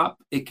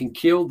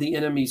kill the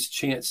enemy's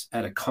chance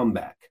at a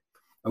comeback.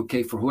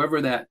 Okay, for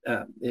whoever that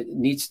it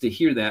needs to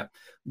hear that.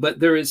 But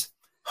there is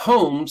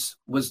Holmes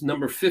was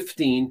number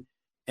 15,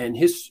 and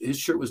his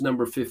shirt was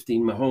number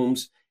 15,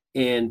 Mahomes.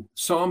 And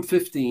Psalm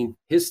 15,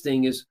 his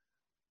thing is,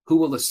 who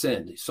will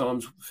ascend?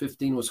 Psalms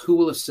 15 was who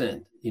will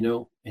ascend,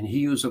 and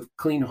he was of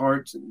clean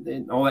hearts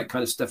and all that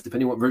kind of stuff,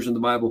 depending on what version of the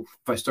Bible.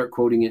 If I start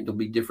quoting it, it'll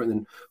be different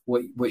than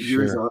what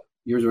yours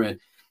are in.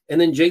 And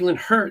then Jalen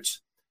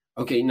Hurts.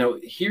 Okay, now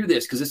hear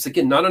this, because it's,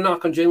 again, not a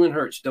knock on Jalen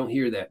Hurts. Don't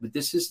hear that. But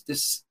this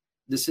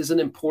is an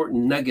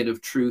important nugget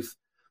of truth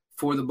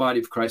for the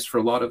body of Christ, for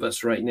a lot of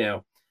us right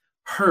now.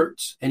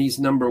 Hurts, and he's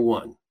number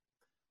one.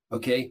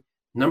 Okay,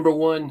 number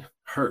one,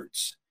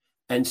 Hurts.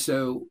 And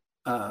so,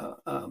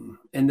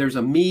 and there's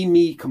a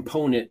me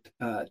component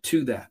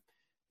to that.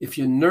 If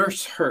you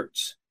nurse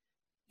Hurts,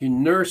 you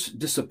nurse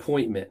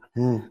disappointment.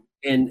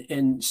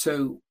 And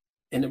so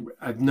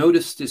I've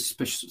noticed this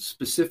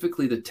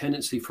specifically, the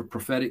tendency for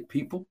prophetic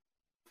people,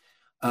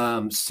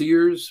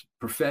 seers,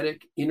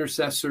 prophetic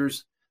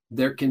intercessors.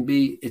 There can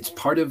be, it's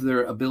part of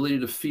their ability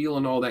to feel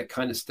and all that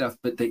kind of stuff,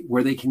 but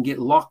where they can get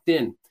locked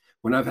in,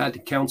 when I've had to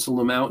counsel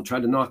them out and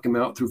try to knock them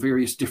out through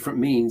various different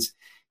means,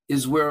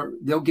 is where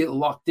they'll get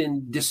locked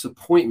in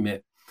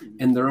disappointment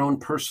and their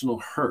own personal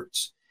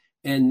hurts.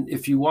 And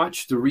if you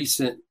watch the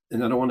recent,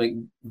 and I don't want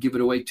to give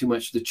it away too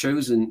much, The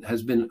Chosen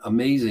has been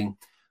amazing,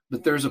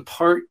 but there's a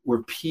part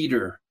where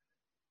Peter,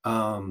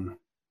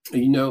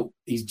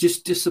 he's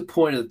just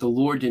disappointed that the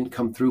Lord didn't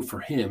come through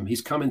for him.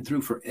 He's coming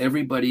through for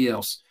everybody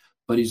else,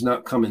 but he's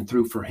not coming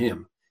through for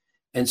him.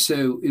 And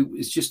so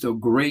it's just a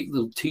great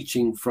little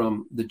teaching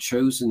from the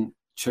chosen.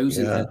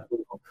 Yeah,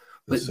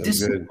 but so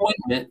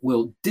disappointment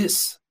will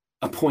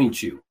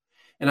disappoint you.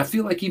 And I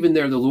feel like even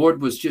there, the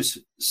Lord was just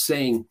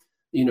saying,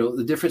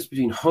 the difference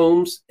between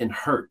Holmes and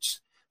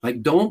Hurts.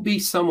 Like, don't be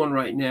someone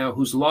right now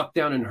who's locked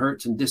down in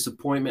hurts and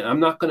disappointment. I'm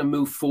not going to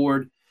move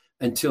forward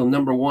until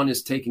number one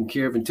is taken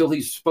care of, until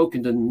he's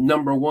spoken to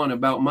number one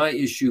about my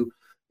issue.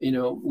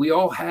 We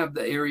all have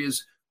the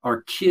areas,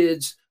 our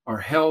kids, our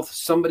health,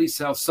 somebody's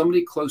health,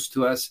 somebody close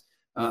to us.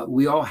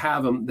 We all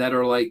have them that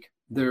are like,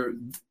 they're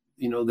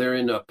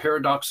in a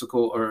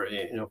paradoxical or,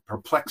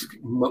 perplexed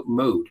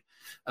mode,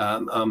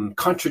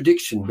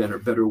 contradiction,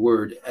 better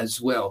word as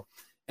well.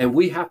 And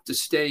we have to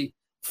stay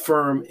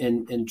firm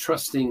and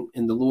trusting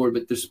in the Lord.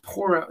 But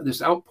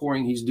this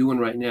outpouring he's doing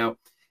right now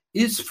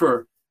is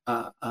for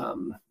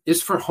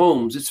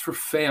homes, it's for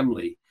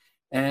family,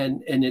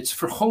 and it's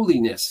for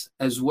holiness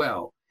as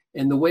well.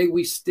 And the way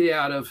we stay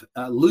out of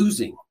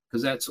losing,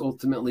 because that's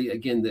ultimately,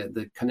 again,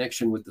 the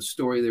connection with the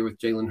story there with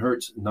Jalen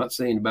Hurts. I'm not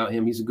saying about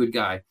him, he's a good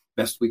guy,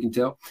 best we can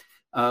tell.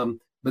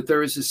 But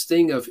there is this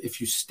thing of, if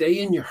you stay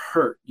in your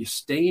hurt, you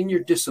stay in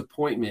your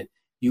disappointment,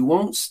 you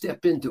won't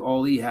step into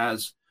all he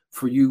has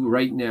for you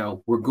right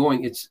now.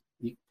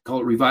 You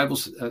call it revival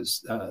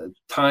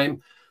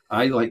time.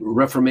 I like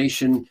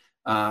Reformation,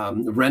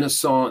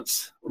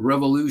 Renaissance,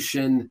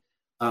 Revolution,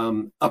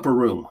 upper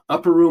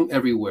room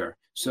everywhere.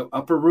 So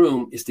upper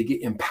room is to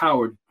get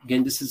empowered.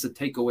 Again, this is a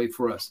takeaway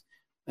for us.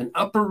 An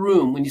upper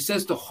room, when he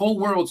says the whole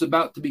world's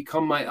about to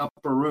become my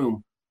upper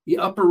room, the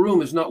upper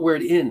room is not where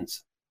it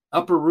ends.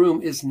 Upper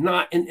room is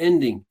not an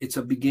ending. It's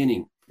a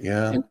beginning.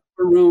 Yeah. And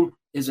upper room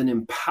is an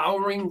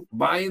empowering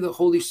by the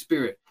Holy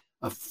Spirit,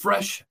 a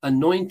fresh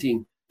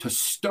anointing to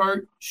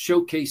start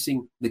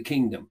showcasing the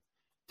kingdom,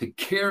 to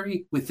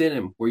carry within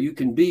him, where you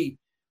can be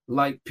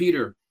like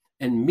Peter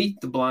and meet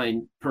the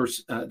blind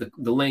person,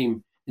 the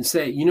lame, and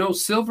say, you know,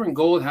 silver and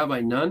gold have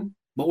I none,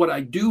 but what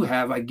I do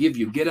have, I give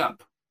you. Get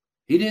up.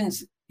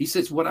 He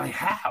says, what I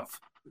have,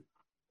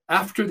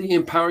 after the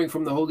empowering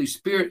from the Holy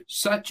Spirit,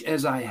 such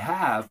as I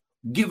have,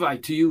 give I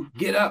to you.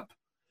 Get up.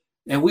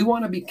 And we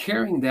want to be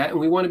carrying that, and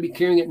we want to be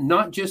carrying it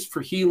not just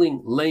for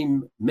healing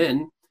lame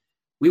men.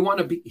 We want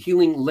to be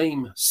healing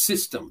lame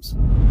systems.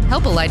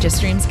 Help Elijah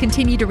Streams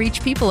continue to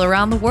reach people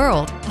around the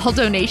world. All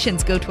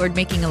donations go toward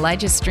making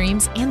Elijah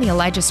Streams and the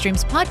Elijah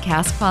Streams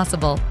podcast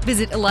possible.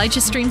 Visit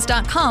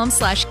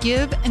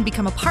ElijahStreams.com/give and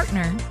become a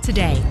partner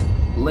today.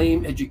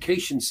 Lame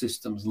education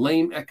systems,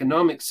 lame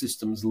economic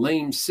systems,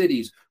 lame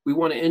cities. We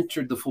want to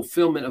enter the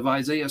fulfillment of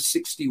Isaiah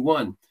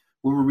 61,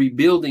 where we're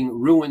rebuilding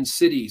ruined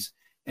cities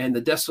and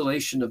the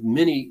desolation of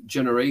many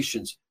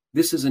generations.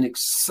 This is an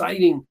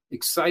exciting,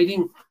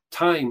 exciting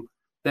time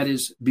that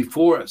is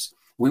before us.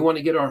 We want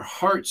to get our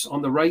hearts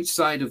on the right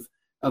side of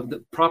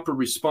the proper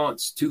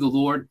response to the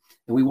Lord.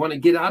 And we want to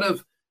get out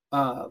of,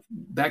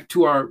 back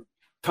to our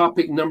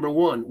topic number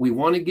one, we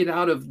want to get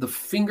out of the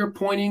finger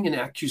pointing and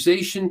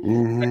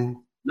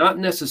accusation. Not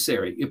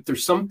necessary. If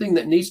there's something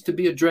that needs to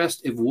be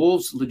addressed, if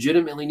wolves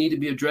legitimately need to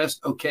be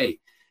addressed, okay.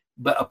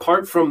 But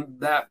apart from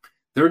that,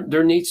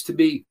 there needs to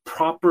be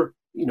proper,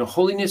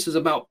 holiness is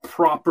about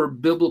proper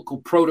biblical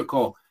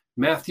protocol.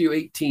 Matthew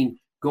 18,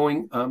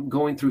 going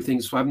through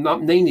things. So I've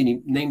not named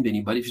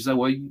anybody. If you say,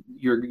 well,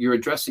 you're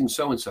addressing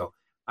so-and-so.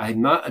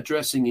 I'm not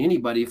addressing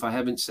anybody if I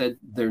haven't said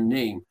their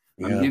name.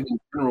 Yeah. I'm giving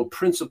general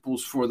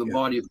principles for the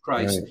body of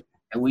Christ. Right.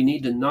 And we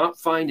need to not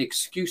find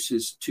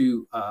excuses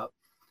to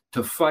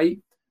fight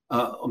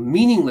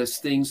meaningless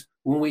things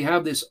when we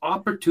have this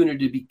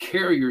opportunity to be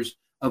carriers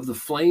of the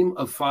flame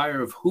of fire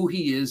of who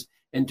he is,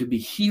 and to be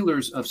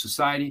healers of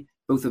society,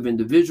 both of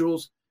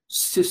individuals,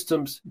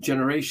 systems,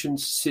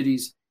 generations,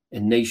 cities,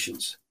 and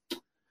nations.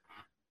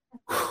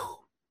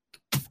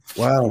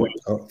 Wow.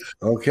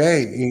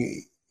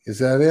 Okay. Is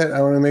that it?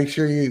 I want to make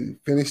sure you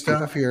finished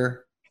off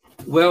here.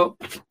 Well,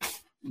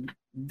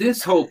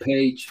 this whole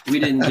page we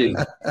didn't do.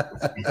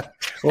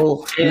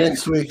 Well,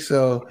 next week.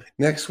 So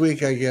next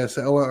week, I guess.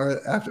 Or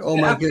after. Oh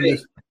my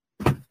goodness.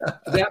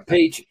 That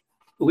page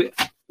we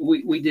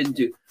didn't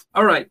do.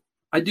 All right.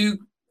 I'm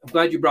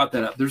glad you brought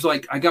that up.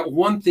 I got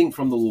one thing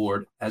from the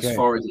Lord as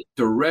far as a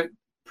direct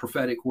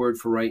prophetic word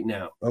for right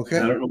now. Okay.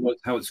 And I don't know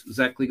how it's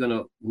exactly going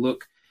to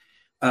look.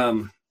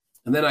 And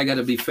then I got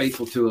to be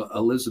faithful to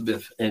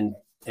Elizabeth and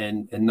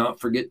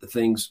not forget the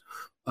things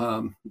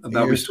about.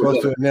 You're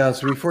supposed to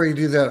announce. Before you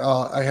do that,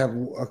 I have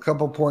a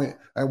couple point.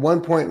 I have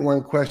 1 point and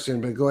one question,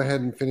 but go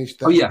ahead and finish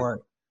that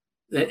part.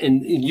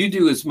 And you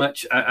do as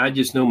much. I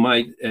just know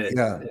my.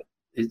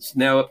 It's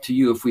now up to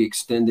you if we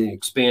extend and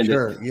expand it.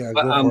 Sure. Yeah.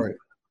 Go for it.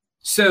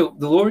 So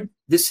the Lord,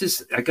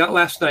 I got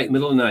last night,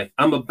 middle of the night.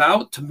 I'm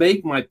about to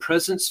make my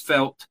presence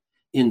felt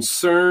in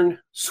Cern,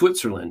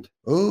 Switzerland.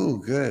 Oh,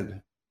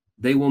 good.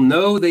 They will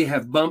know they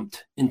have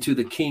bumped into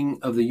the King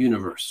of the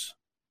universe.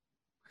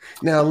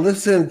 Now,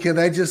 listen, can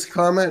I just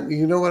comment?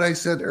 You know what I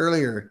said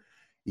earlier?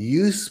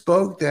 You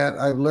spoke that.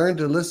 I've learned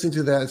to listen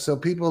to that. So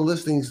people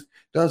listening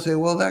don't say,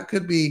 well, that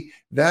could be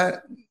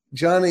that.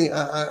 Johnny,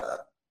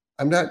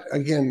 I'm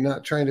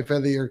not trying to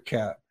feather your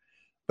cap,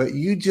 but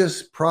you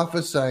just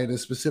prophesied a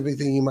specific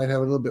thing. You might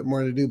have a little bit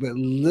more to do, but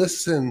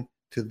listen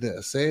to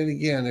this. Say it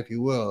again, if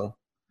you will.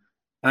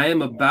 I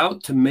am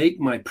about to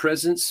make my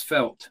presence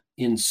felt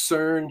in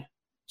Cern,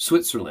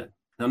 Switzerland.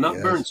 Now,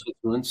 not Bern,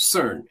 Switzerland,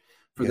 Cern.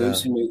 For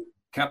those who know,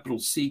 capital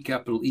C,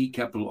 capital E,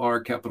 capital R,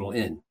 capital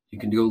N. You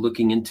can go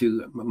looking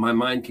into, my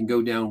mind can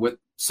go down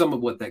some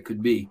of what that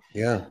could be.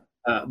 Yeah.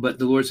 But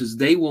the Lord says,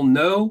 they will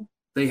know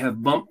they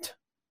have bumped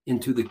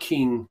into the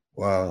King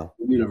of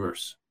the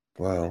universe.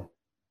 Wow.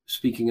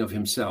 Speaking of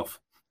himself.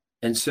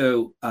 And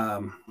so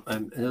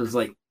it was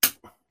like,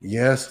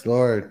 yes,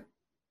 Lord.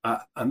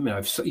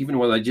 Even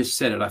when I just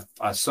said it,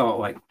 I saw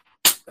like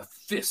a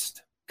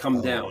fist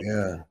come down.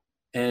 Yeah.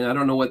 And I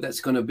don't know what that's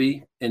going to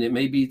be. And it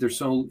may be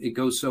it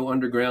goes so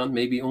underground,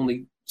 maybe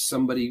only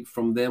somebody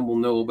from them will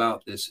know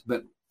about this.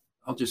 But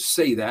I'll just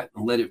say that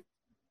and let it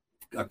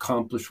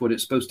accomplish what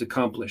it's supposed to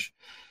accomplish.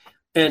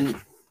 And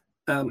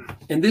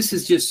this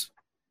is just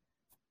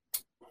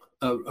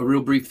a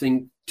real brief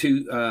thing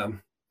to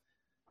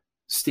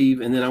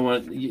Steve. And then I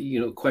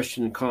want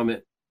question and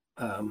comment.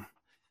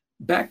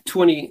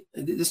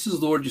 This is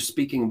the Lord just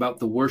speaking about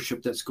the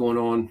worship that's going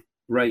on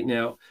right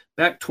now.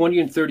 Back 20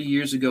 and 30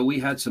 years ago, we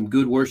had some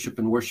good worship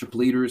and worship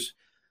leaders.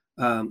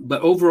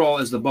 But overall,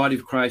 as the body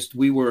of Christ,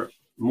 we were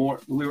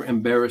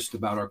embarrassed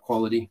about our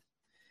quality.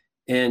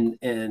 And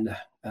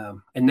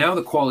now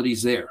the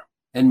quality's there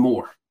and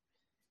more.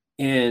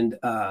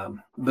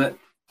 But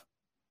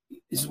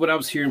this is what I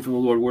was hearing from the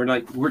Lord.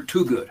 We're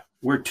too good.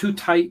 We're too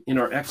tight in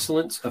our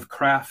excellence of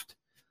craft,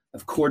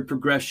 of chord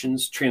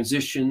progressions,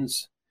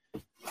 transitions,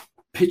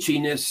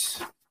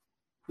 pitchiness.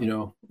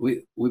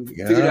 We've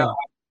figured out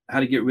how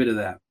to get rid of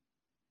that.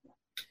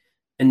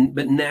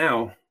 But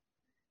now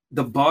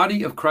the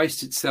body of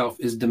Christ itself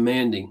is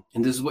demanding,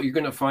 and this is what you're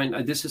going to find.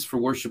 This is for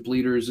worship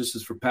leaders. This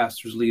is for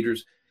pastors,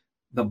 leaders.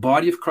 The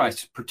body of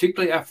Christ,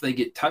 particularly after they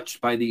get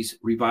touched by these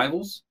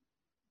revivals,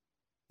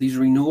 these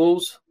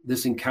renewals,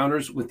 this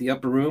encounters with the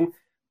upper room,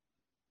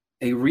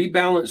 a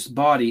rebalanced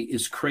body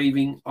is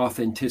craving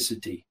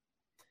authenticity.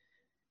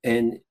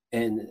 And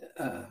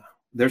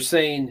they're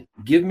saying,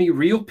 give me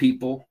real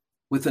people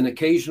with an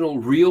occasional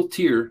real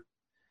tear.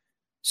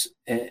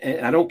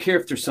 And I don't care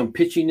if there's some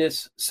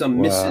pitchiness,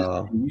 some misses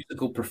in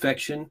musical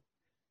perfection.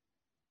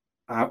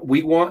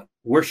 We want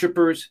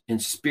worshipers in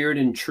spirit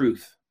and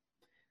truth.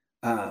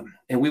 And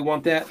we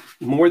want that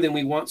more than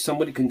we want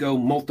somebody who can go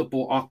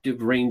multiple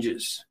octave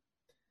ranges.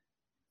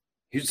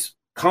 Here's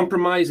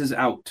compromise is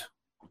out.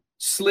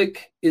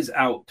 Slick is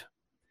out.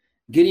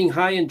 Getting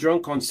high and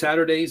drunk on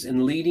Saturdays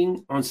and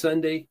leading on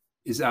Sunday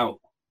is out.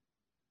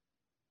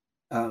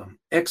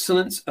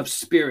 Excellence of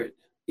spirit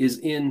is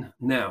in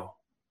now.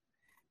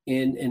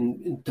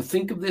 And to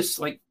think of this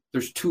like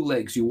there's two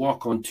legs, you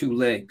walk on two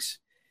legs.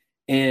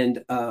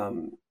 And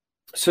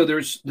so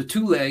there's the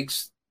two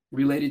legs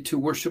related to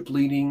worship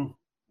leading,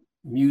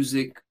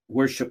 music,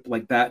 worship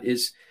like that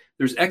is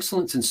there's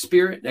excellence in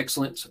spirit and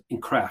excellence in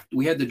craft.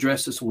 We had to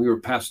dress this when we were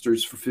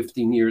pastors for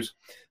 15 years.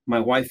 My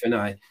wife and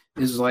I,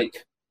 is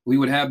like we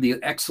would have the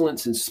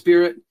excellence in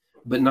spirit,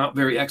 but not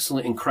very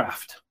excellent in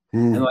craft.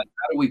 And like,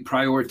 how do we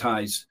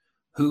prioritize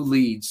who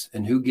leads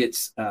and who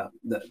gets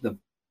the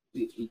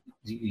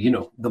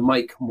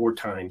mic more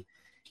time?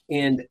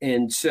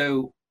 And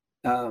so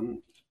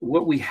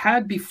what we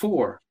had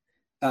before,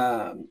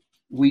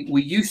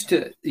 we used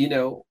to,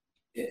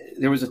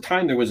 there was a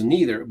time there was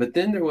neither, but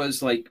then there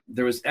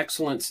was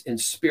excellence in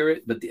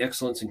spirit, but the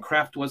excellence in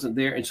craft wasn't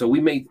there. And so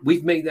we've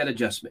made that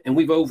adjustment, and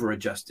we've over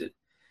adjusted.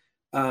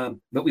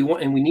 But we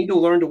need to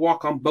learn to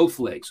walk on both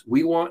legs.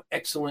 We want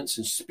excellence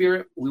in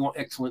spirit. We want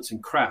excellence in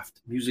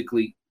craft,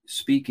 musically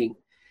speaking.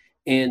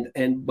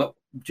 But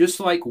just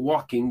like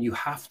walking, you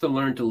have to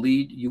learn to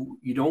lead.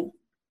 You don't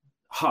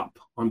hop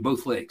on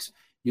both legs.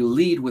 You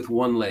lead with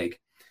one leg.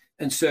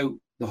 And so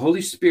the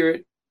Holy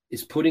Spirit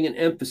is putting an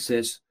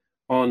emphasis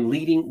on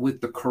leading with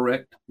the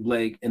correct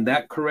leg. And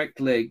that correct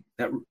leg,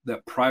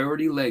 that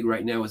priority leg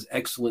right now is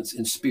excellence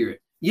in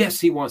spirit. Yes,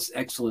 he wants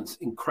excellence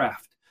in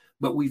craft,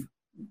 but we've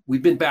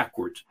been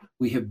backwards.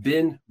 We have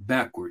been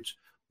backwards.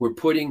 We're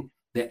putting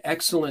the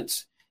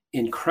excellence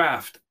in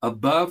craft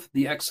above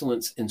the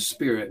excellence in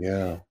spirit.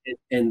 Yeah.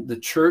 And the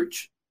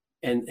church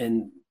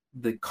and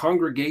the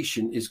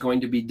congregation is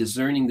going to be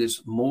discerning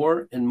this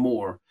more and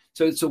more.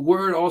 So it's a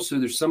word also,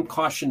 there's some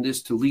caution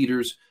this to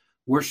leaders,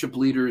 worship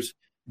leaders.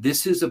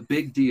 This is a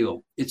big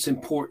deal. It's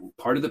important.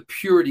 Part of the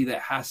purity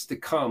that has to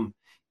come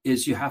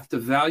is you have to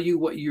value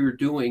what you're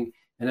doing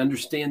and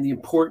understand the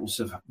importance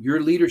of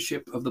your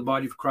leadership of the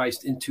body of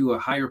Christ into a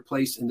higher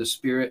place in the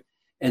spirit.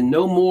 And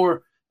no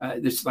more,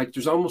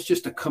 there's almost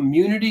just a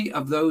community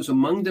of those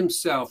among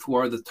themselves who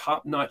are the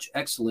top-notch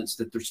excellence,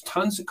 that there's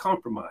tons of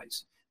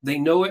compromise. They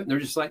know it, and they're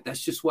just like,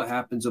 that's just what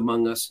happens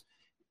among us.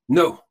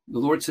 No, the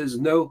Lord says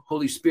no.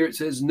 Holy Spirit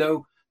says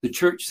no. The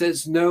church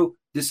says no.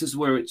 This is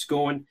where it's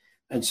going.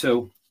 And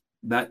so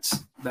that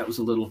was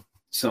a little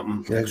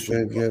something.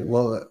 Good.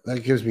 Well,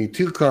 that gives me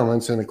two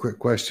comments and a quick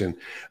question.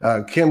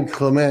 Kim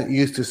Clement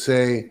used to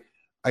say,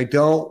 I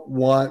don't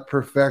want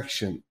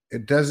perfection.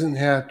 It doesn't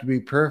have to be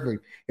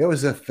perfect. It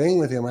was a thing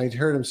with him. I'd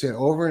heard him say it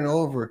over and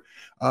over.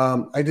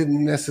 I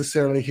didn't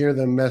necessarily hear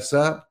them mess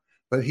up,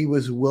 but he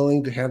was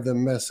willing to have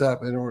them mess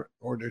up in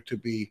order to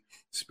be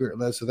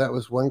spirit-led. So that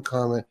was one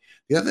comment.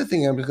 The other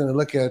thing, I was going to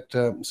look at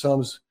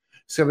Psalms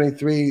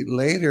 73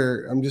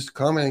 later. I'm just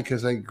commenting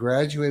because I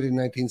graduated in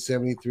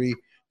 1973.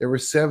 There were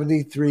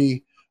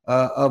 73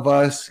 of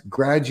us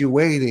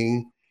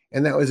graduating,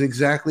 and that was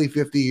exactly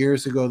 50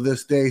 years ago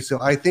this day. So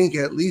I think,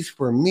 at least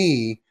for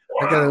me,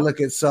 I got to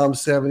look at Psalm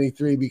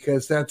 73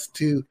 because that's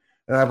too,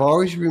 and I've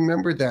always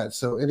remembered that.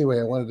 So anyway,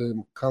 I wanted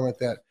to comment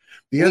that.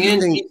 The other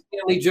thing,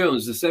 Stanley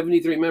Jones, the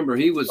 73 member,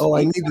 he was. Oh,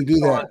 I need to do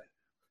that.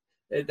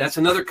 That's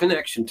another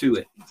connection to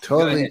it.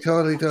 Totally.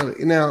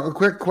 Now, a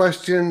quick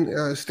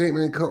question,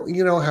 statement.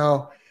 You know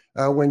how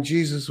when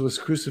Jesus was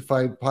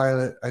crucified,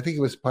 Pilate, I think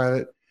it was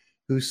Pilate,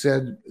 who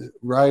said,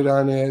 write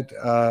on it,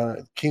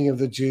 King of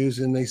the Jews.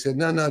 And they said,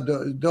 no,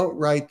 don't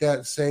write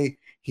that. Say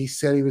he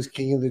said he was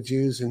King of the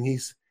Jews. And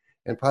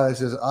Pilate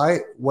says,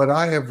 what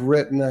I have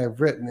written, I have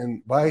written.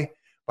 And by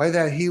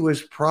that, he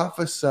was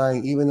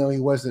prophesying, even though he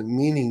wasn't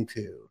meaning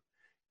to.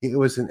 It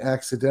was an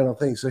accidental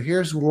thing. So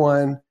here's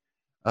one,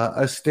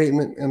 a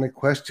statement and a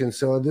question.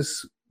 So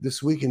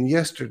this week and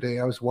yesterday,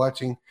 I was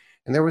watching,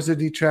 and there was a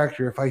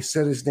detractor. If I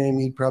said his name,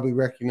 he'd probably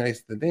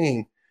recognize the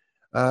name.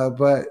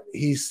 But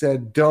he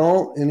said,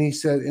 don't, and he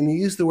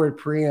used the word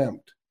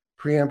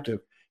preemptive.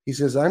 He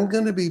says, I'm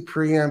going to be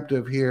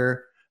preemptive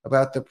here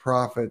about the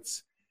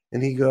prophets.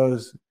 And he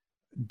goes,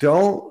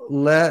 don't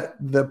let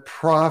the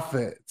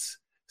prophets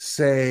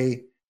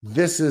say,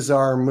 this is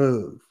our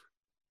move.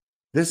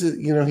 This is,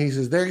 he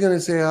says, they're going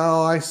to say,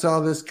 oh, I saw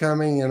this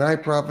coming and I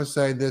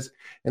prophesied this,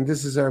 and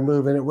this is our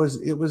move. And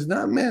it was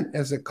not meant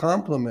as a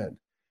compliment.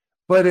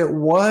 but it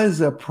was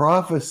a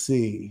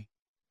prophecy,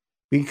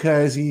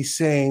 because he's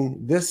saying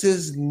this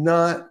is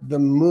not the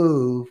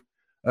move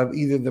of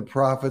either the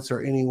prophets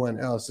or anyone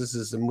else. This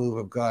is the move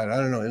of God. I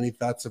don't know. Any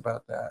thoughts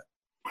about that?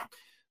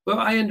 Well,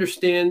 I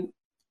understand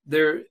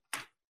there's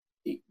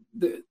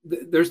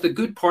the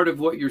good part of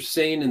what you're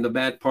saying and the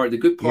bad part. The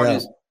good part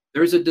is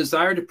there's a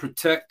desire to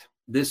protect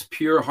this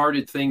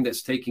pure-hearted thing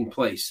that's taking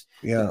place.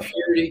 Yeah. The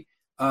purity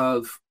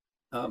of,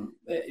 from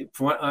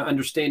what I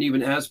understand,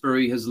 even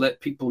Asbury has let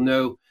people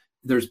know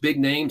there's big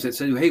names that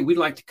say, hey, we'd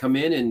like to come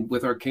in and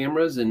with our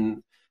cameras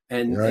and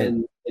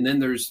then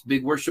there's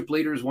big worship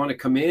leaders want to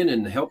come in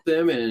and help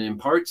them and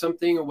impart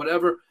something or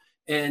whatever.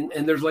 And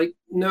there's like,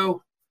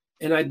 no.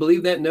 And I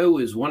believe that no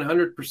is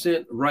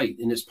 100% right.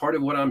 And it's part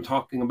of what I'm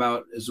talking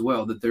about as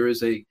well, that there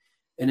is an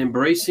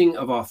embracing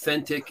of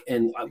authentic,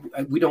 and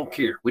we don't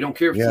care. We don't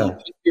care if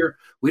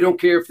we don't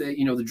care if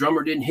the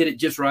drummer didn't hit it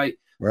just right.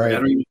 Right. I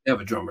don't even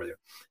have a drummer there.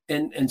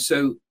 And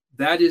so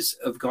that is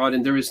of God.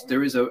 And there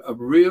is a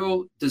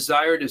real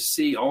desire to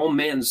see all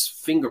man's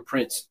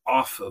fingerprints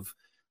off of,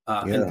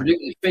 and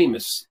particularly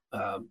famous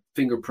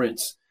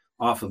fingerprints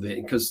off of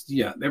it. Because,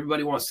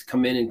 everybody wants to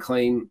come in and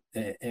claim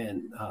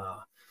and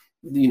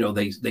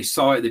they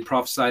saw it, they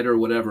prophesied or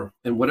whatever.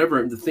 And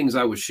whatever the things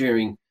I was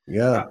sharing,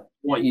 I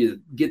want you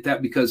to get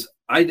that, because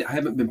I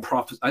haven't been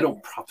I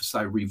don't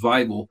prophesy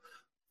revival.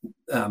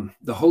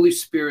 The Holy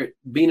Spirit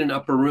being in an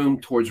upper room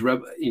towards,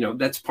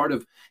 that's part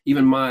of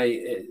even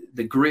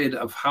the grid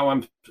of how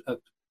I'm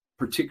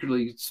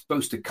particularly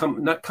supposed to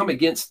not come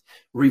against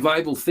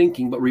revival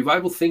thinking, but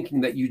revival thinking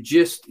that you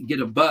just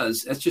get a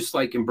buzz. That's just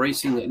like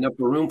embracing an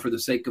upper room for the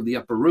sake of the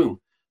upper room.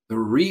 The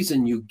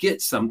reason you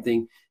get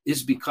something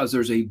is because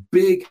there's a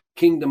big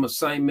kingdom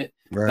assignment.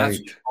 Right. That's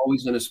what you're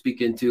always going to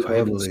speak into. Totally. I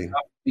haven't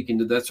stopped speaking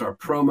to. That's our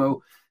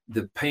promo.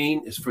 The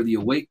pain is for the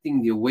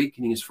awakening. The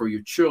awakening is for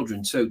your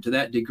children. So to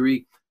that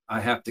degree, I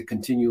have to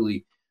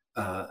continually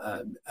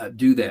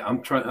do that.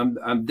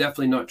 I'm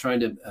definitely not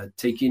trying to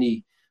take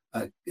any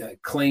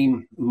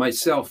claim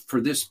myself for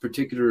this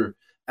particular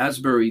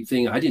Asbury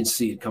thing. I didn't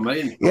see it come. I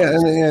didn't. Yeah,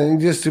 and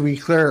just to be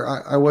clear,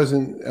 I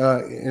wasn't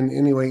in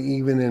any way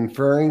even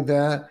inferring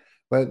that,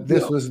 but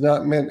this was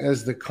not meant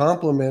as the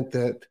compliment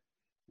that.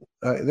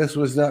 This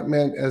was not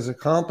meant as a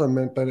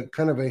compliment, but it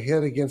kind of a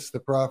hit against the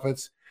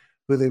prophets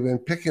who they've been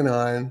picking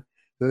on.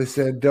 So they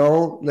said,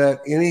 don't let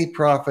any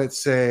prophet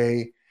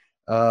say,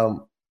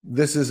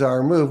 this is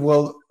our move.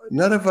 Well,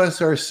 none of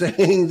us are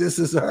saying this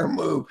is our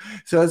move.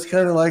 So it's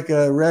kind of like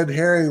a red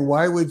herring.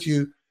 Why would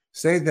you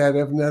say that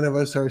if none of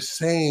us are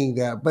saying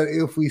that? But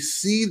if we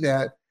see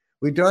that,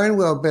 we darn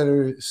well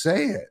better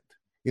say it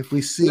if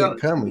we see it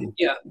coming.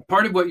 Yeah,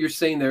 part of what you're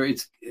saying there,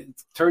 it's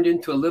turned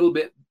into a little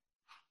bit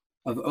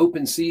of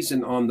open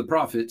season on the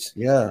prophets.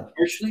 Yeah.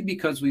 Partially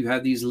because we've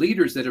had these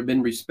leaders that have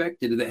been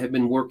respected, that have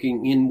been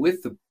working in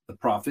with the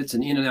prophets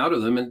and in and out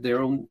of them, and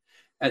their own,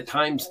 at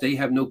times they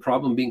have no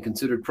problem being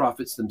considered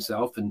prophets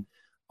themselves. And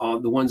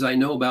the ones I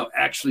know about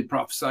actually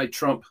prophesied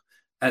Trump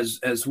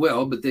as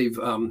well, but they've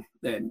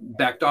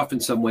backed off in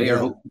some way. I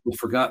hope people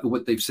forgot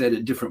what they've said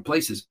at different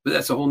places, but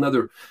that's a whole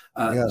nother,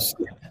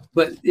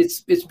 but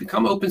it's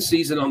become open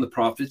season on the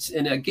prophets.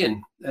 And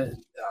again,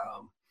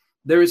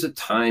 there is a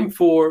time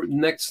for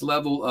next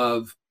level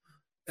of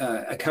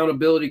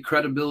accountability,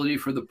 credibility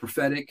for the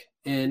prophetic.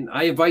 And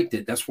I invite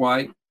it. That's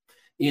why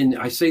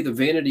I say the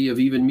vanity of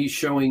even me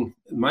showing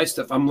my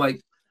stuff. I'm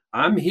like,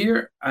 I'm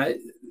here.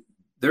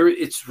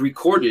 It's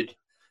recorded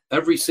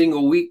every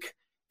single week.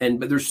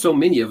 But there's so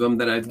many of them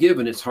that I've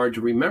given, it's hard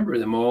to remember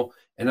them all.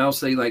 And I'll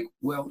say like,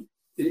 well,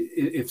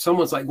 if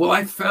someone's like, well,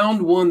 I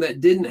found one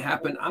that didn't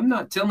happen. I'm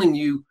not telling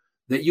you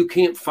that you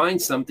can't find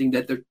something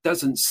that there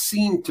doesn't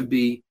seem to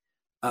be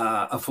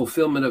a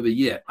fulfillment of it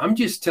yet. I'm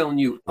just telling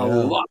you a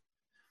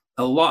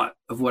lot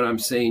of what I'm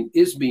saying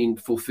is being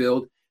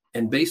fulfilled.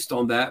 And based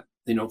on that,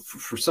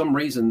 for some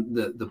reason,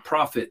 the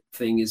prophet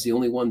thing is the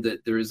only one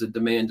that there is a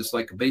demand, just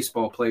like a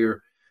baseball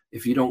player.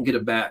 If you don't get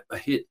a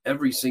hit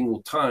every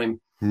single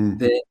time,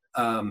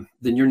 then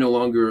you're no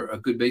longer a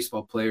good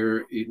baseball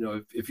player.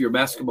 If you're a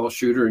basketball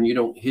shooter and you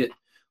don't hit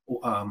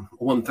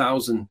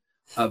 1,000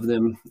 of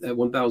them at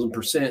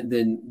 1,000%,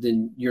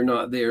 then you're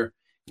not there.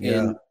 Yeah.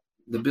 And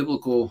the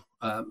biblical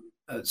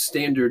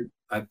standard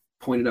I've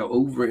pointed out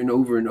over and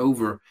over and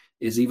over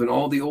is even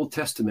all the Old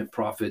Testament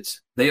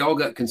prophets, they all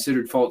got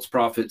considered false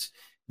prophets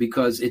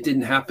because it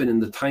didn't happen in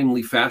the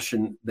timely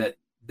fashion that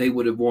they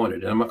would have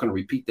wanted. And I'm not going to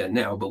repeat that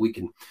now, but we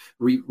can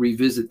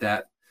revisit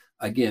that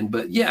again.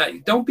 But yeah,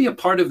 don't be a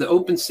part of the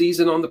open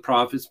season on the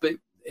prophets, but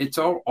it's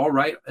all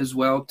right as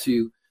well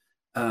to,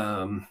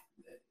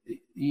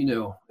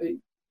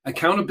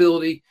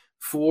 accountability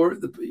for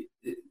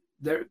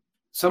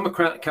some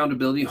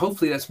accountability.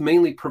 Hopefully that's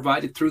mainly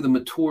provided through the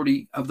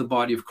maturity of the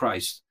body of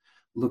Christ.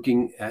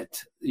 Looking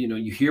at,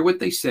 you hear what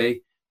they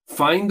say,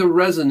 find the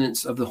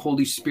resonance of the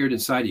Holy Spirit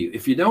inside of you.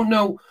 If you don't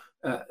know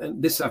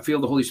this, I feel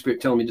the Holy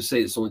Spirit telling me to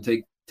say this, only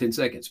take 10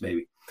 seconds,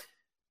 maybe.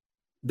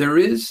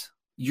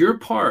 Your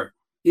part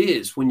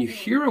is when you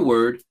hear a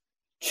word,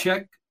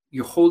 check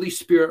your Holy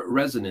Spirit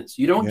resonance.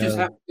 You don't just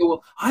have to go,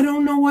 well, I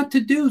don't know what to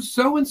do.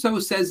 So-and-so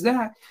says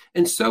that,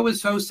 and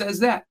so-and-so says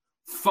that.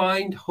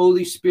 Find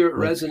Holy Spirit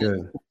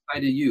resonance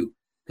inside of you,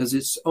 because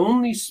it's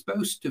only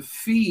supposed to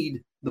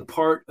feed the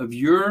part of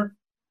your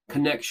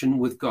connection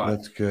with God.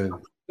 That's good. A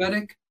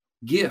prophetic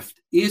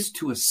gift is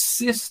to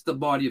assist the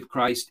body of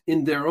Christ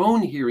in their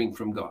own hearing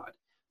from God,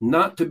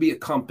 not to be a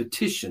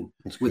competition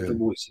with the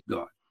voice of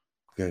God.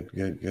 Good.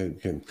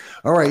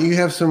 All right. You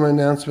have some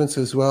announcements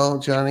as well,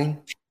 Johnny?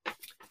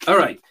 All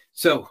right.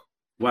 So,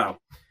 wow.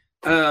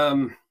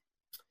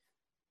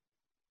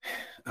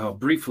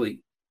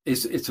 Briefly,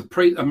 it's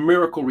a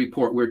miracle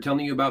report. We're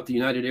telling you about the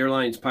United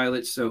Airlines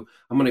pilots. So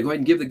I'm going to go ahead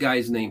and give the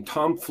guy's name.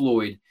 Tom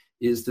Floyd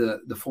is the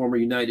former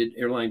United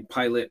Airline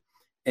pilot.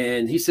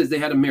 And he says they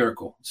had a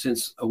miracle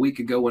since a week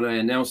ago when I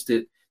announced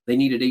it. They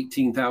needed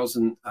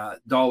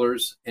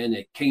 $18,000 and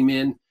it came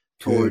in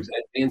towards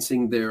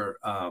advancing their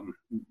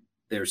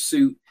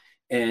suit.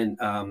 And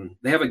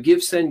they have a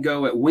give, send,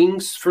 go at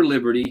Wings for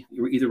Liberty.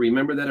 You either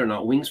remember that or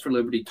not. Wings for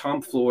Liberty,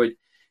 Tom Floyd.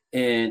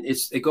 And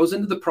it goes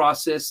into the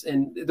process,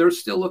 and they're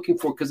still looking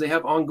for, because they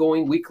have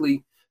ongoing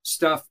weekly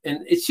stuff. And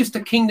it's just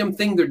a kingdom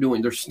thing they're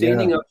doing. They're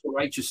standing up for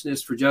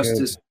righteousness, for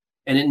justice,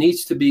 and it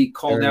needs to be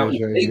called out.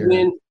 And if they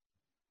win,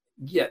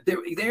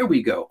 there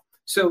we go.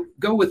 So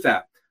go with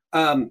that.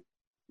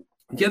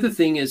 The other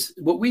thing is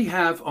what we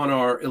have on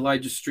our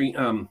Elijah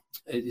Stream.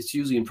 It's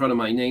usually in front of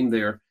my name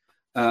there.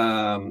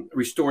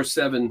 Restore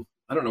 7.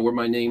 I don't know where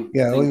my name.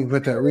 Yeah, we can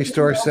put that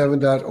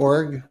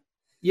restore7.org.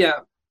 Yeah.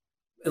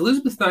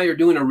 Elizabeth and I are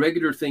doing a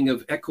regular thing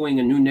of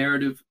echoing a new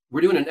narrative. We're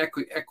doing an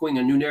echoing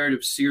a new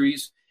narrative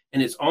series,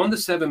 and it's on the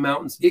 7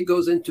 mountains. It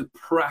goes into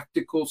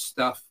practical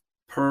stuff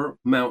per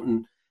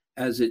mountain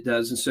as it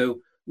does. And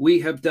so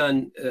we have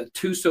done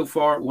 2 so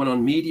far, one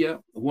on media,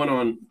 one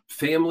on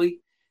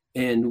family.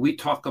 And we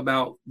talk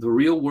about the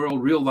real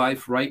world, real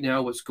life right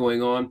now, what's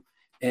going on.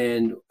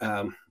 And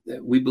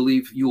we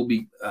believe you'll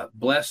be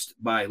blessed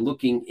by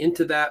looking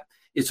into that.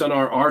 It's on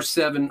our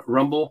R7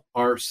 Rumble,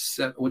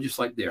 R7, well, just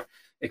like there,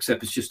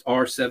 except it's just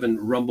R7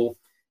 Rumble.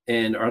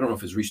 And I don't know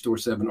if it's Restore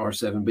 7,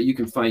 R7, but you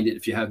can find it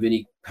if you have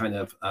any kind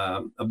of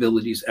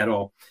abilities at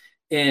all.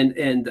 And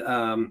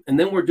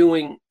then we're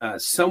doing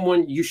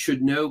Someone You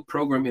Should Know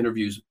program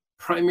interviews.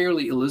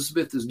 Primarily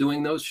Elizabeth is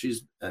doing those.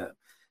 She's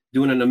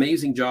doing an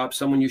amazing job,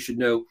 Someone You Should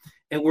Know.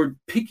 And we're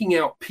picking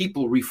out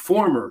people,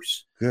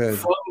 reformers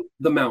from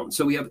the mountain.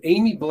 So we have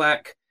Amy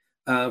Black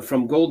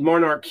from Gold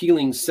Monarch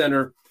Healing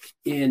Center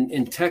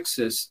in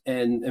Texas.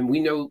 And we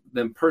know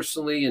them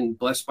personally and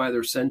blessed by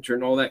their center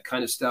and all that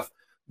kind of stuff.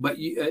 But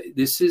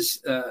this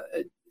is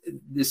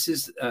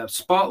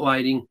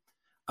spotlighting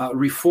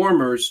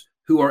reformers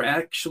who are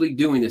actually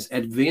doing this,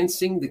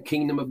 advancing the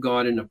kingdom of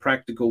God in a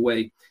practical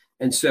way.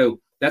 And so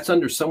that's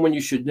under Someone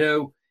You Should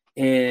Know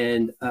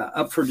and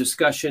up for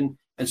discussion.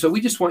 And so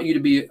we just want you to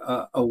be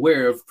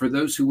aware of, for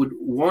those who would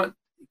want,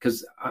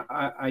 because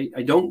I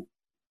don't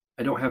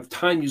have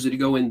time usually to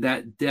go in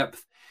that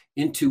depth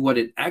into what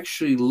it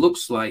actually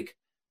looks like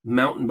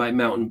mountain by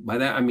mountain. By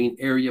that, I mean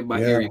area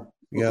by area,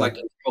 like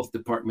the health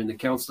department, the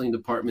counseling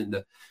department,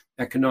 the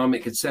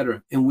economic,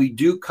 etc. And we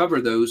do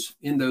cover those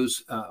in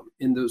those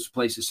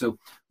places. So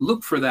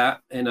look for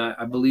that. And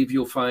I believe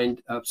you'll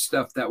find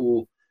stuff that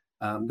will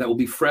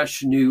be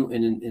fresh, new,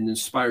 and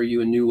inspire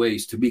you in new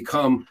ways to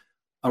become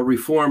a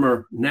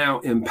reformer, now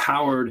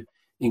empowered,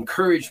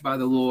 encouraged by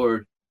the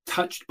Lord,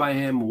 touched by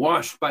him,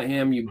 washed by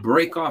him. You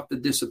break off the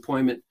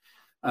disappointment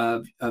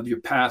of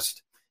your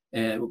past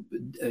and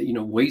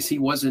ways he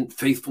wasn't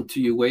faithful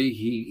to you, way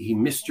he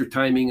missed your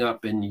timing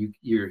up, and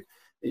you're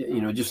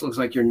it just looks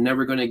like you're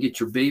never going to get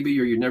your baby,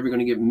 or you're never going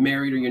to get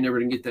married, or you're never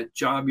going to get that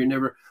job,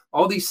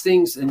 all these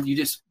things, and you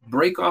just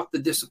break off the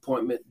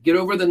disappointment, get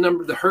over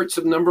the hurts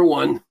of number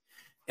one,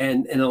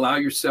 and allow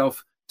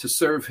yourself to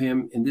serve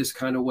him in this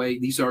kind of way.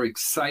 These are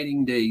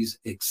exciting days.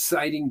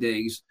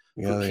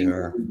 Yeah, they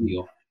are.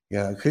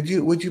 Yeah.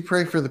 Would you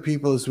pray for the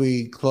people as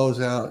we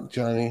close out,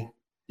 Johnny?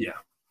 Yeah.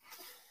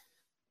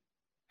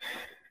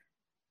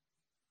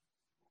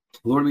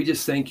 Lord, we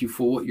just thank you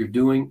for what you're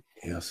doing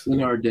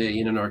in our day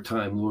and in our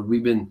time. Lord,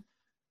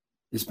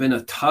 it's been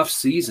a tough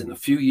season, a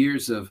few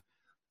years of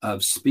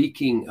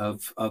speaking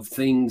of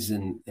things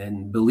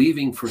and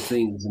believing for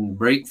things and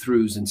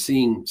breakthroughs and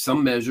seeing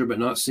some measure, but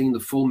not seeing the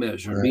full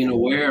measure, being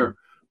aware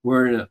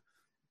we're in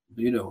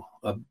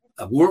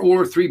a World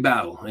War III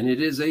battle, and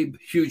it is a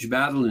huge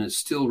battle, and it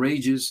still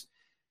rages.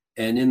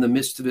 And in the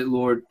midst of it,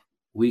 Lord,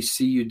 we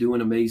see you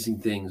doing amazing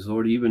things,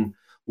 Lord, even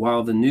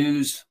while the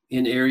news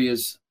in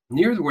areas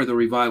near where the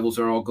revivals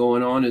are all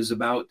going on is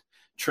about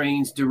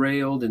trains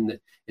derailed and it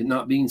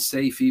not being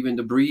safe even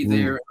to breathe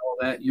there and all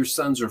that. Your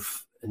sons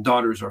and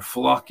daughters are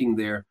flocking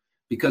there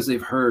because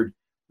they've heard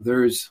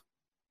there's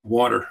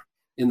water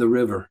in the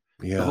river.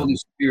 Yeah. The Holy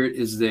Spirit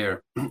is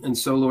there. And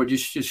so, Lord,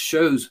 just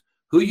shows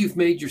who you've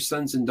made your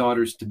sons and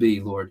daughters to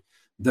be, Lord.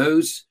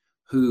 Those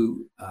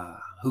who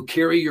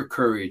carry your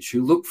courage,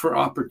 who look for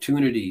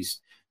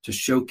opportunities to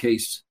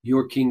showcase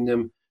your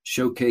kingdom,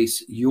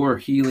 showcase your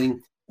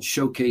healing,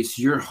 showcase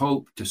your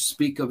hope, to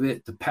speak of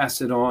it, to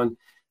pass it on.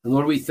 And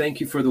Lord, we thank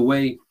you for the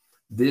way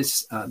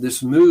this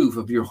move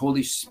of your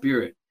Holy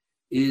Spirit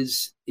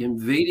is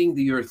invading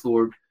the earth,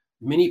 Lord.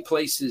 Many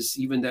places,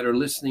 even that are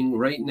listening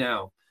right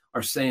now,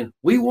 are saying,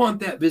 we want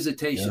that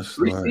visitation. Yes,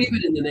 receive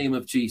it in the name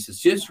of Jesus.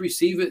 Just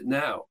receive it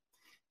now.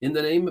 In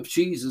the name of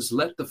Jesus,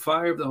 let the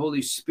fire of the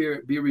Holy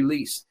Spirit be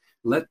released.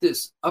 Let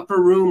this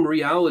upper room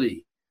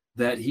reality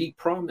that he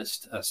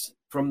promised us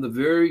from the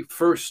very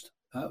first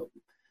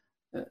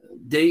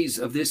days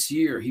of this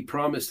year, he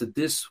promised that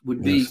this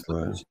would be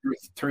what this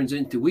earth turns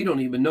into. We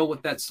don't even know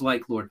what that's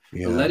like, Lord.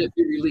 Yeah. But let it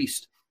be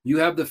released. You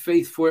have the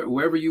faith for it.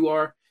 Wherever you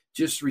are,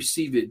 just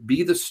receive it.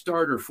 Be the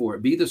starter for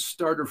it. Be the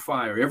starter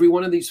fire. Every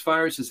one of these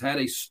fires has had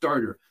a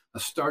starter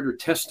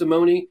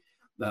testimony,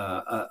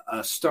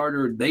 a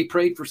starter. They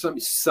prayed for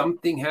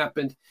something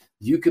happened.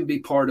 You can be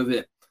part of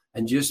it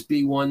and just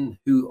be one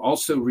who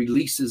also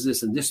releases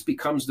this. And this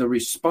becomes the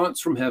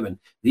response from heaven.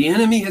 The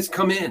enemy has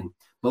come in,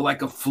 but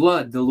like a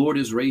flood, the Lord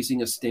is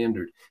raising a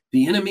standard.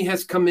 The enemy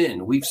has come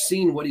in. We've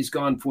seen what he's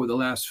gone for the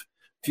last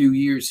few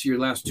years here,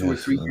 last 2 or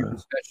 3 years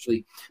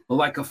especially. But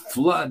like a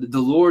flood, the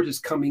Lord is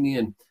coming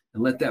in.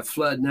 And let that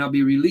flood now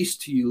be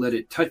released to you. Let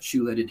it touch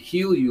you. Let it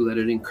heal you. Let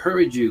it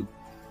encourage you.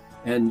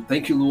 And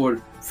thank you,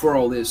 Lord, for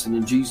all this. And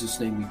in Jesus'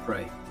 name we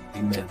pray.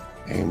 Amen.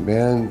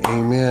 Amen.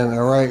 Amen.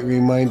 All right.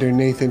 Reminder,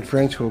 Nathan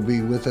French will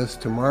be with us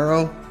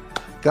tomorrow.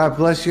 God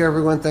bless you,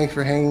 everyone. Thanks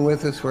for hanging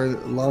with us for a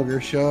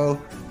longer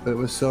show. But it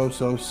was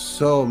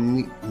so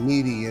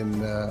meaty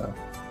and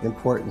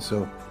important.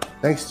 So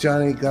thanks,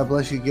 Johnny. God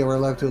bless you. Give our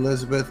love to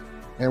Elizabeth.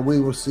 And we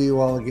will see you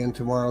all again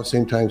tomorrow.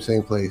 Same time,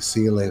 same place.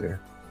 See you later.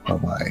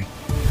 Bye-bye.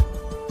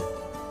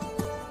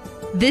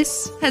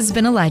 This has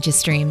been Elijah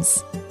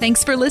Streams.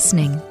 Thanks for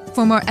listening.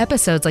 For more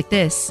episodes like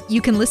this, you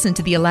can listen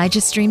to the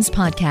Elijah Streams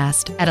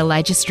podcast at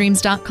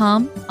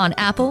ElijahStreams.com on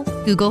Apple,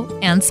 Google,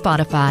 and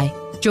Spotify.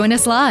 Join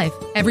us live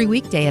every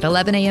weekday at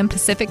 11 a.m.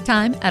 Pacific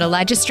Time at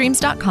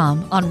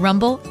ElijahStreams.com on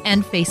Rumble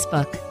and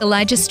Facebook.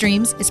 Elijah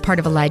Streams is part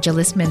of Elijah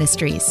List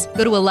Ministries.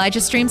 Go to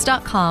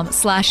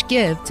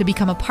ElijahStreams.com/give to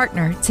become a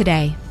partner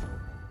today.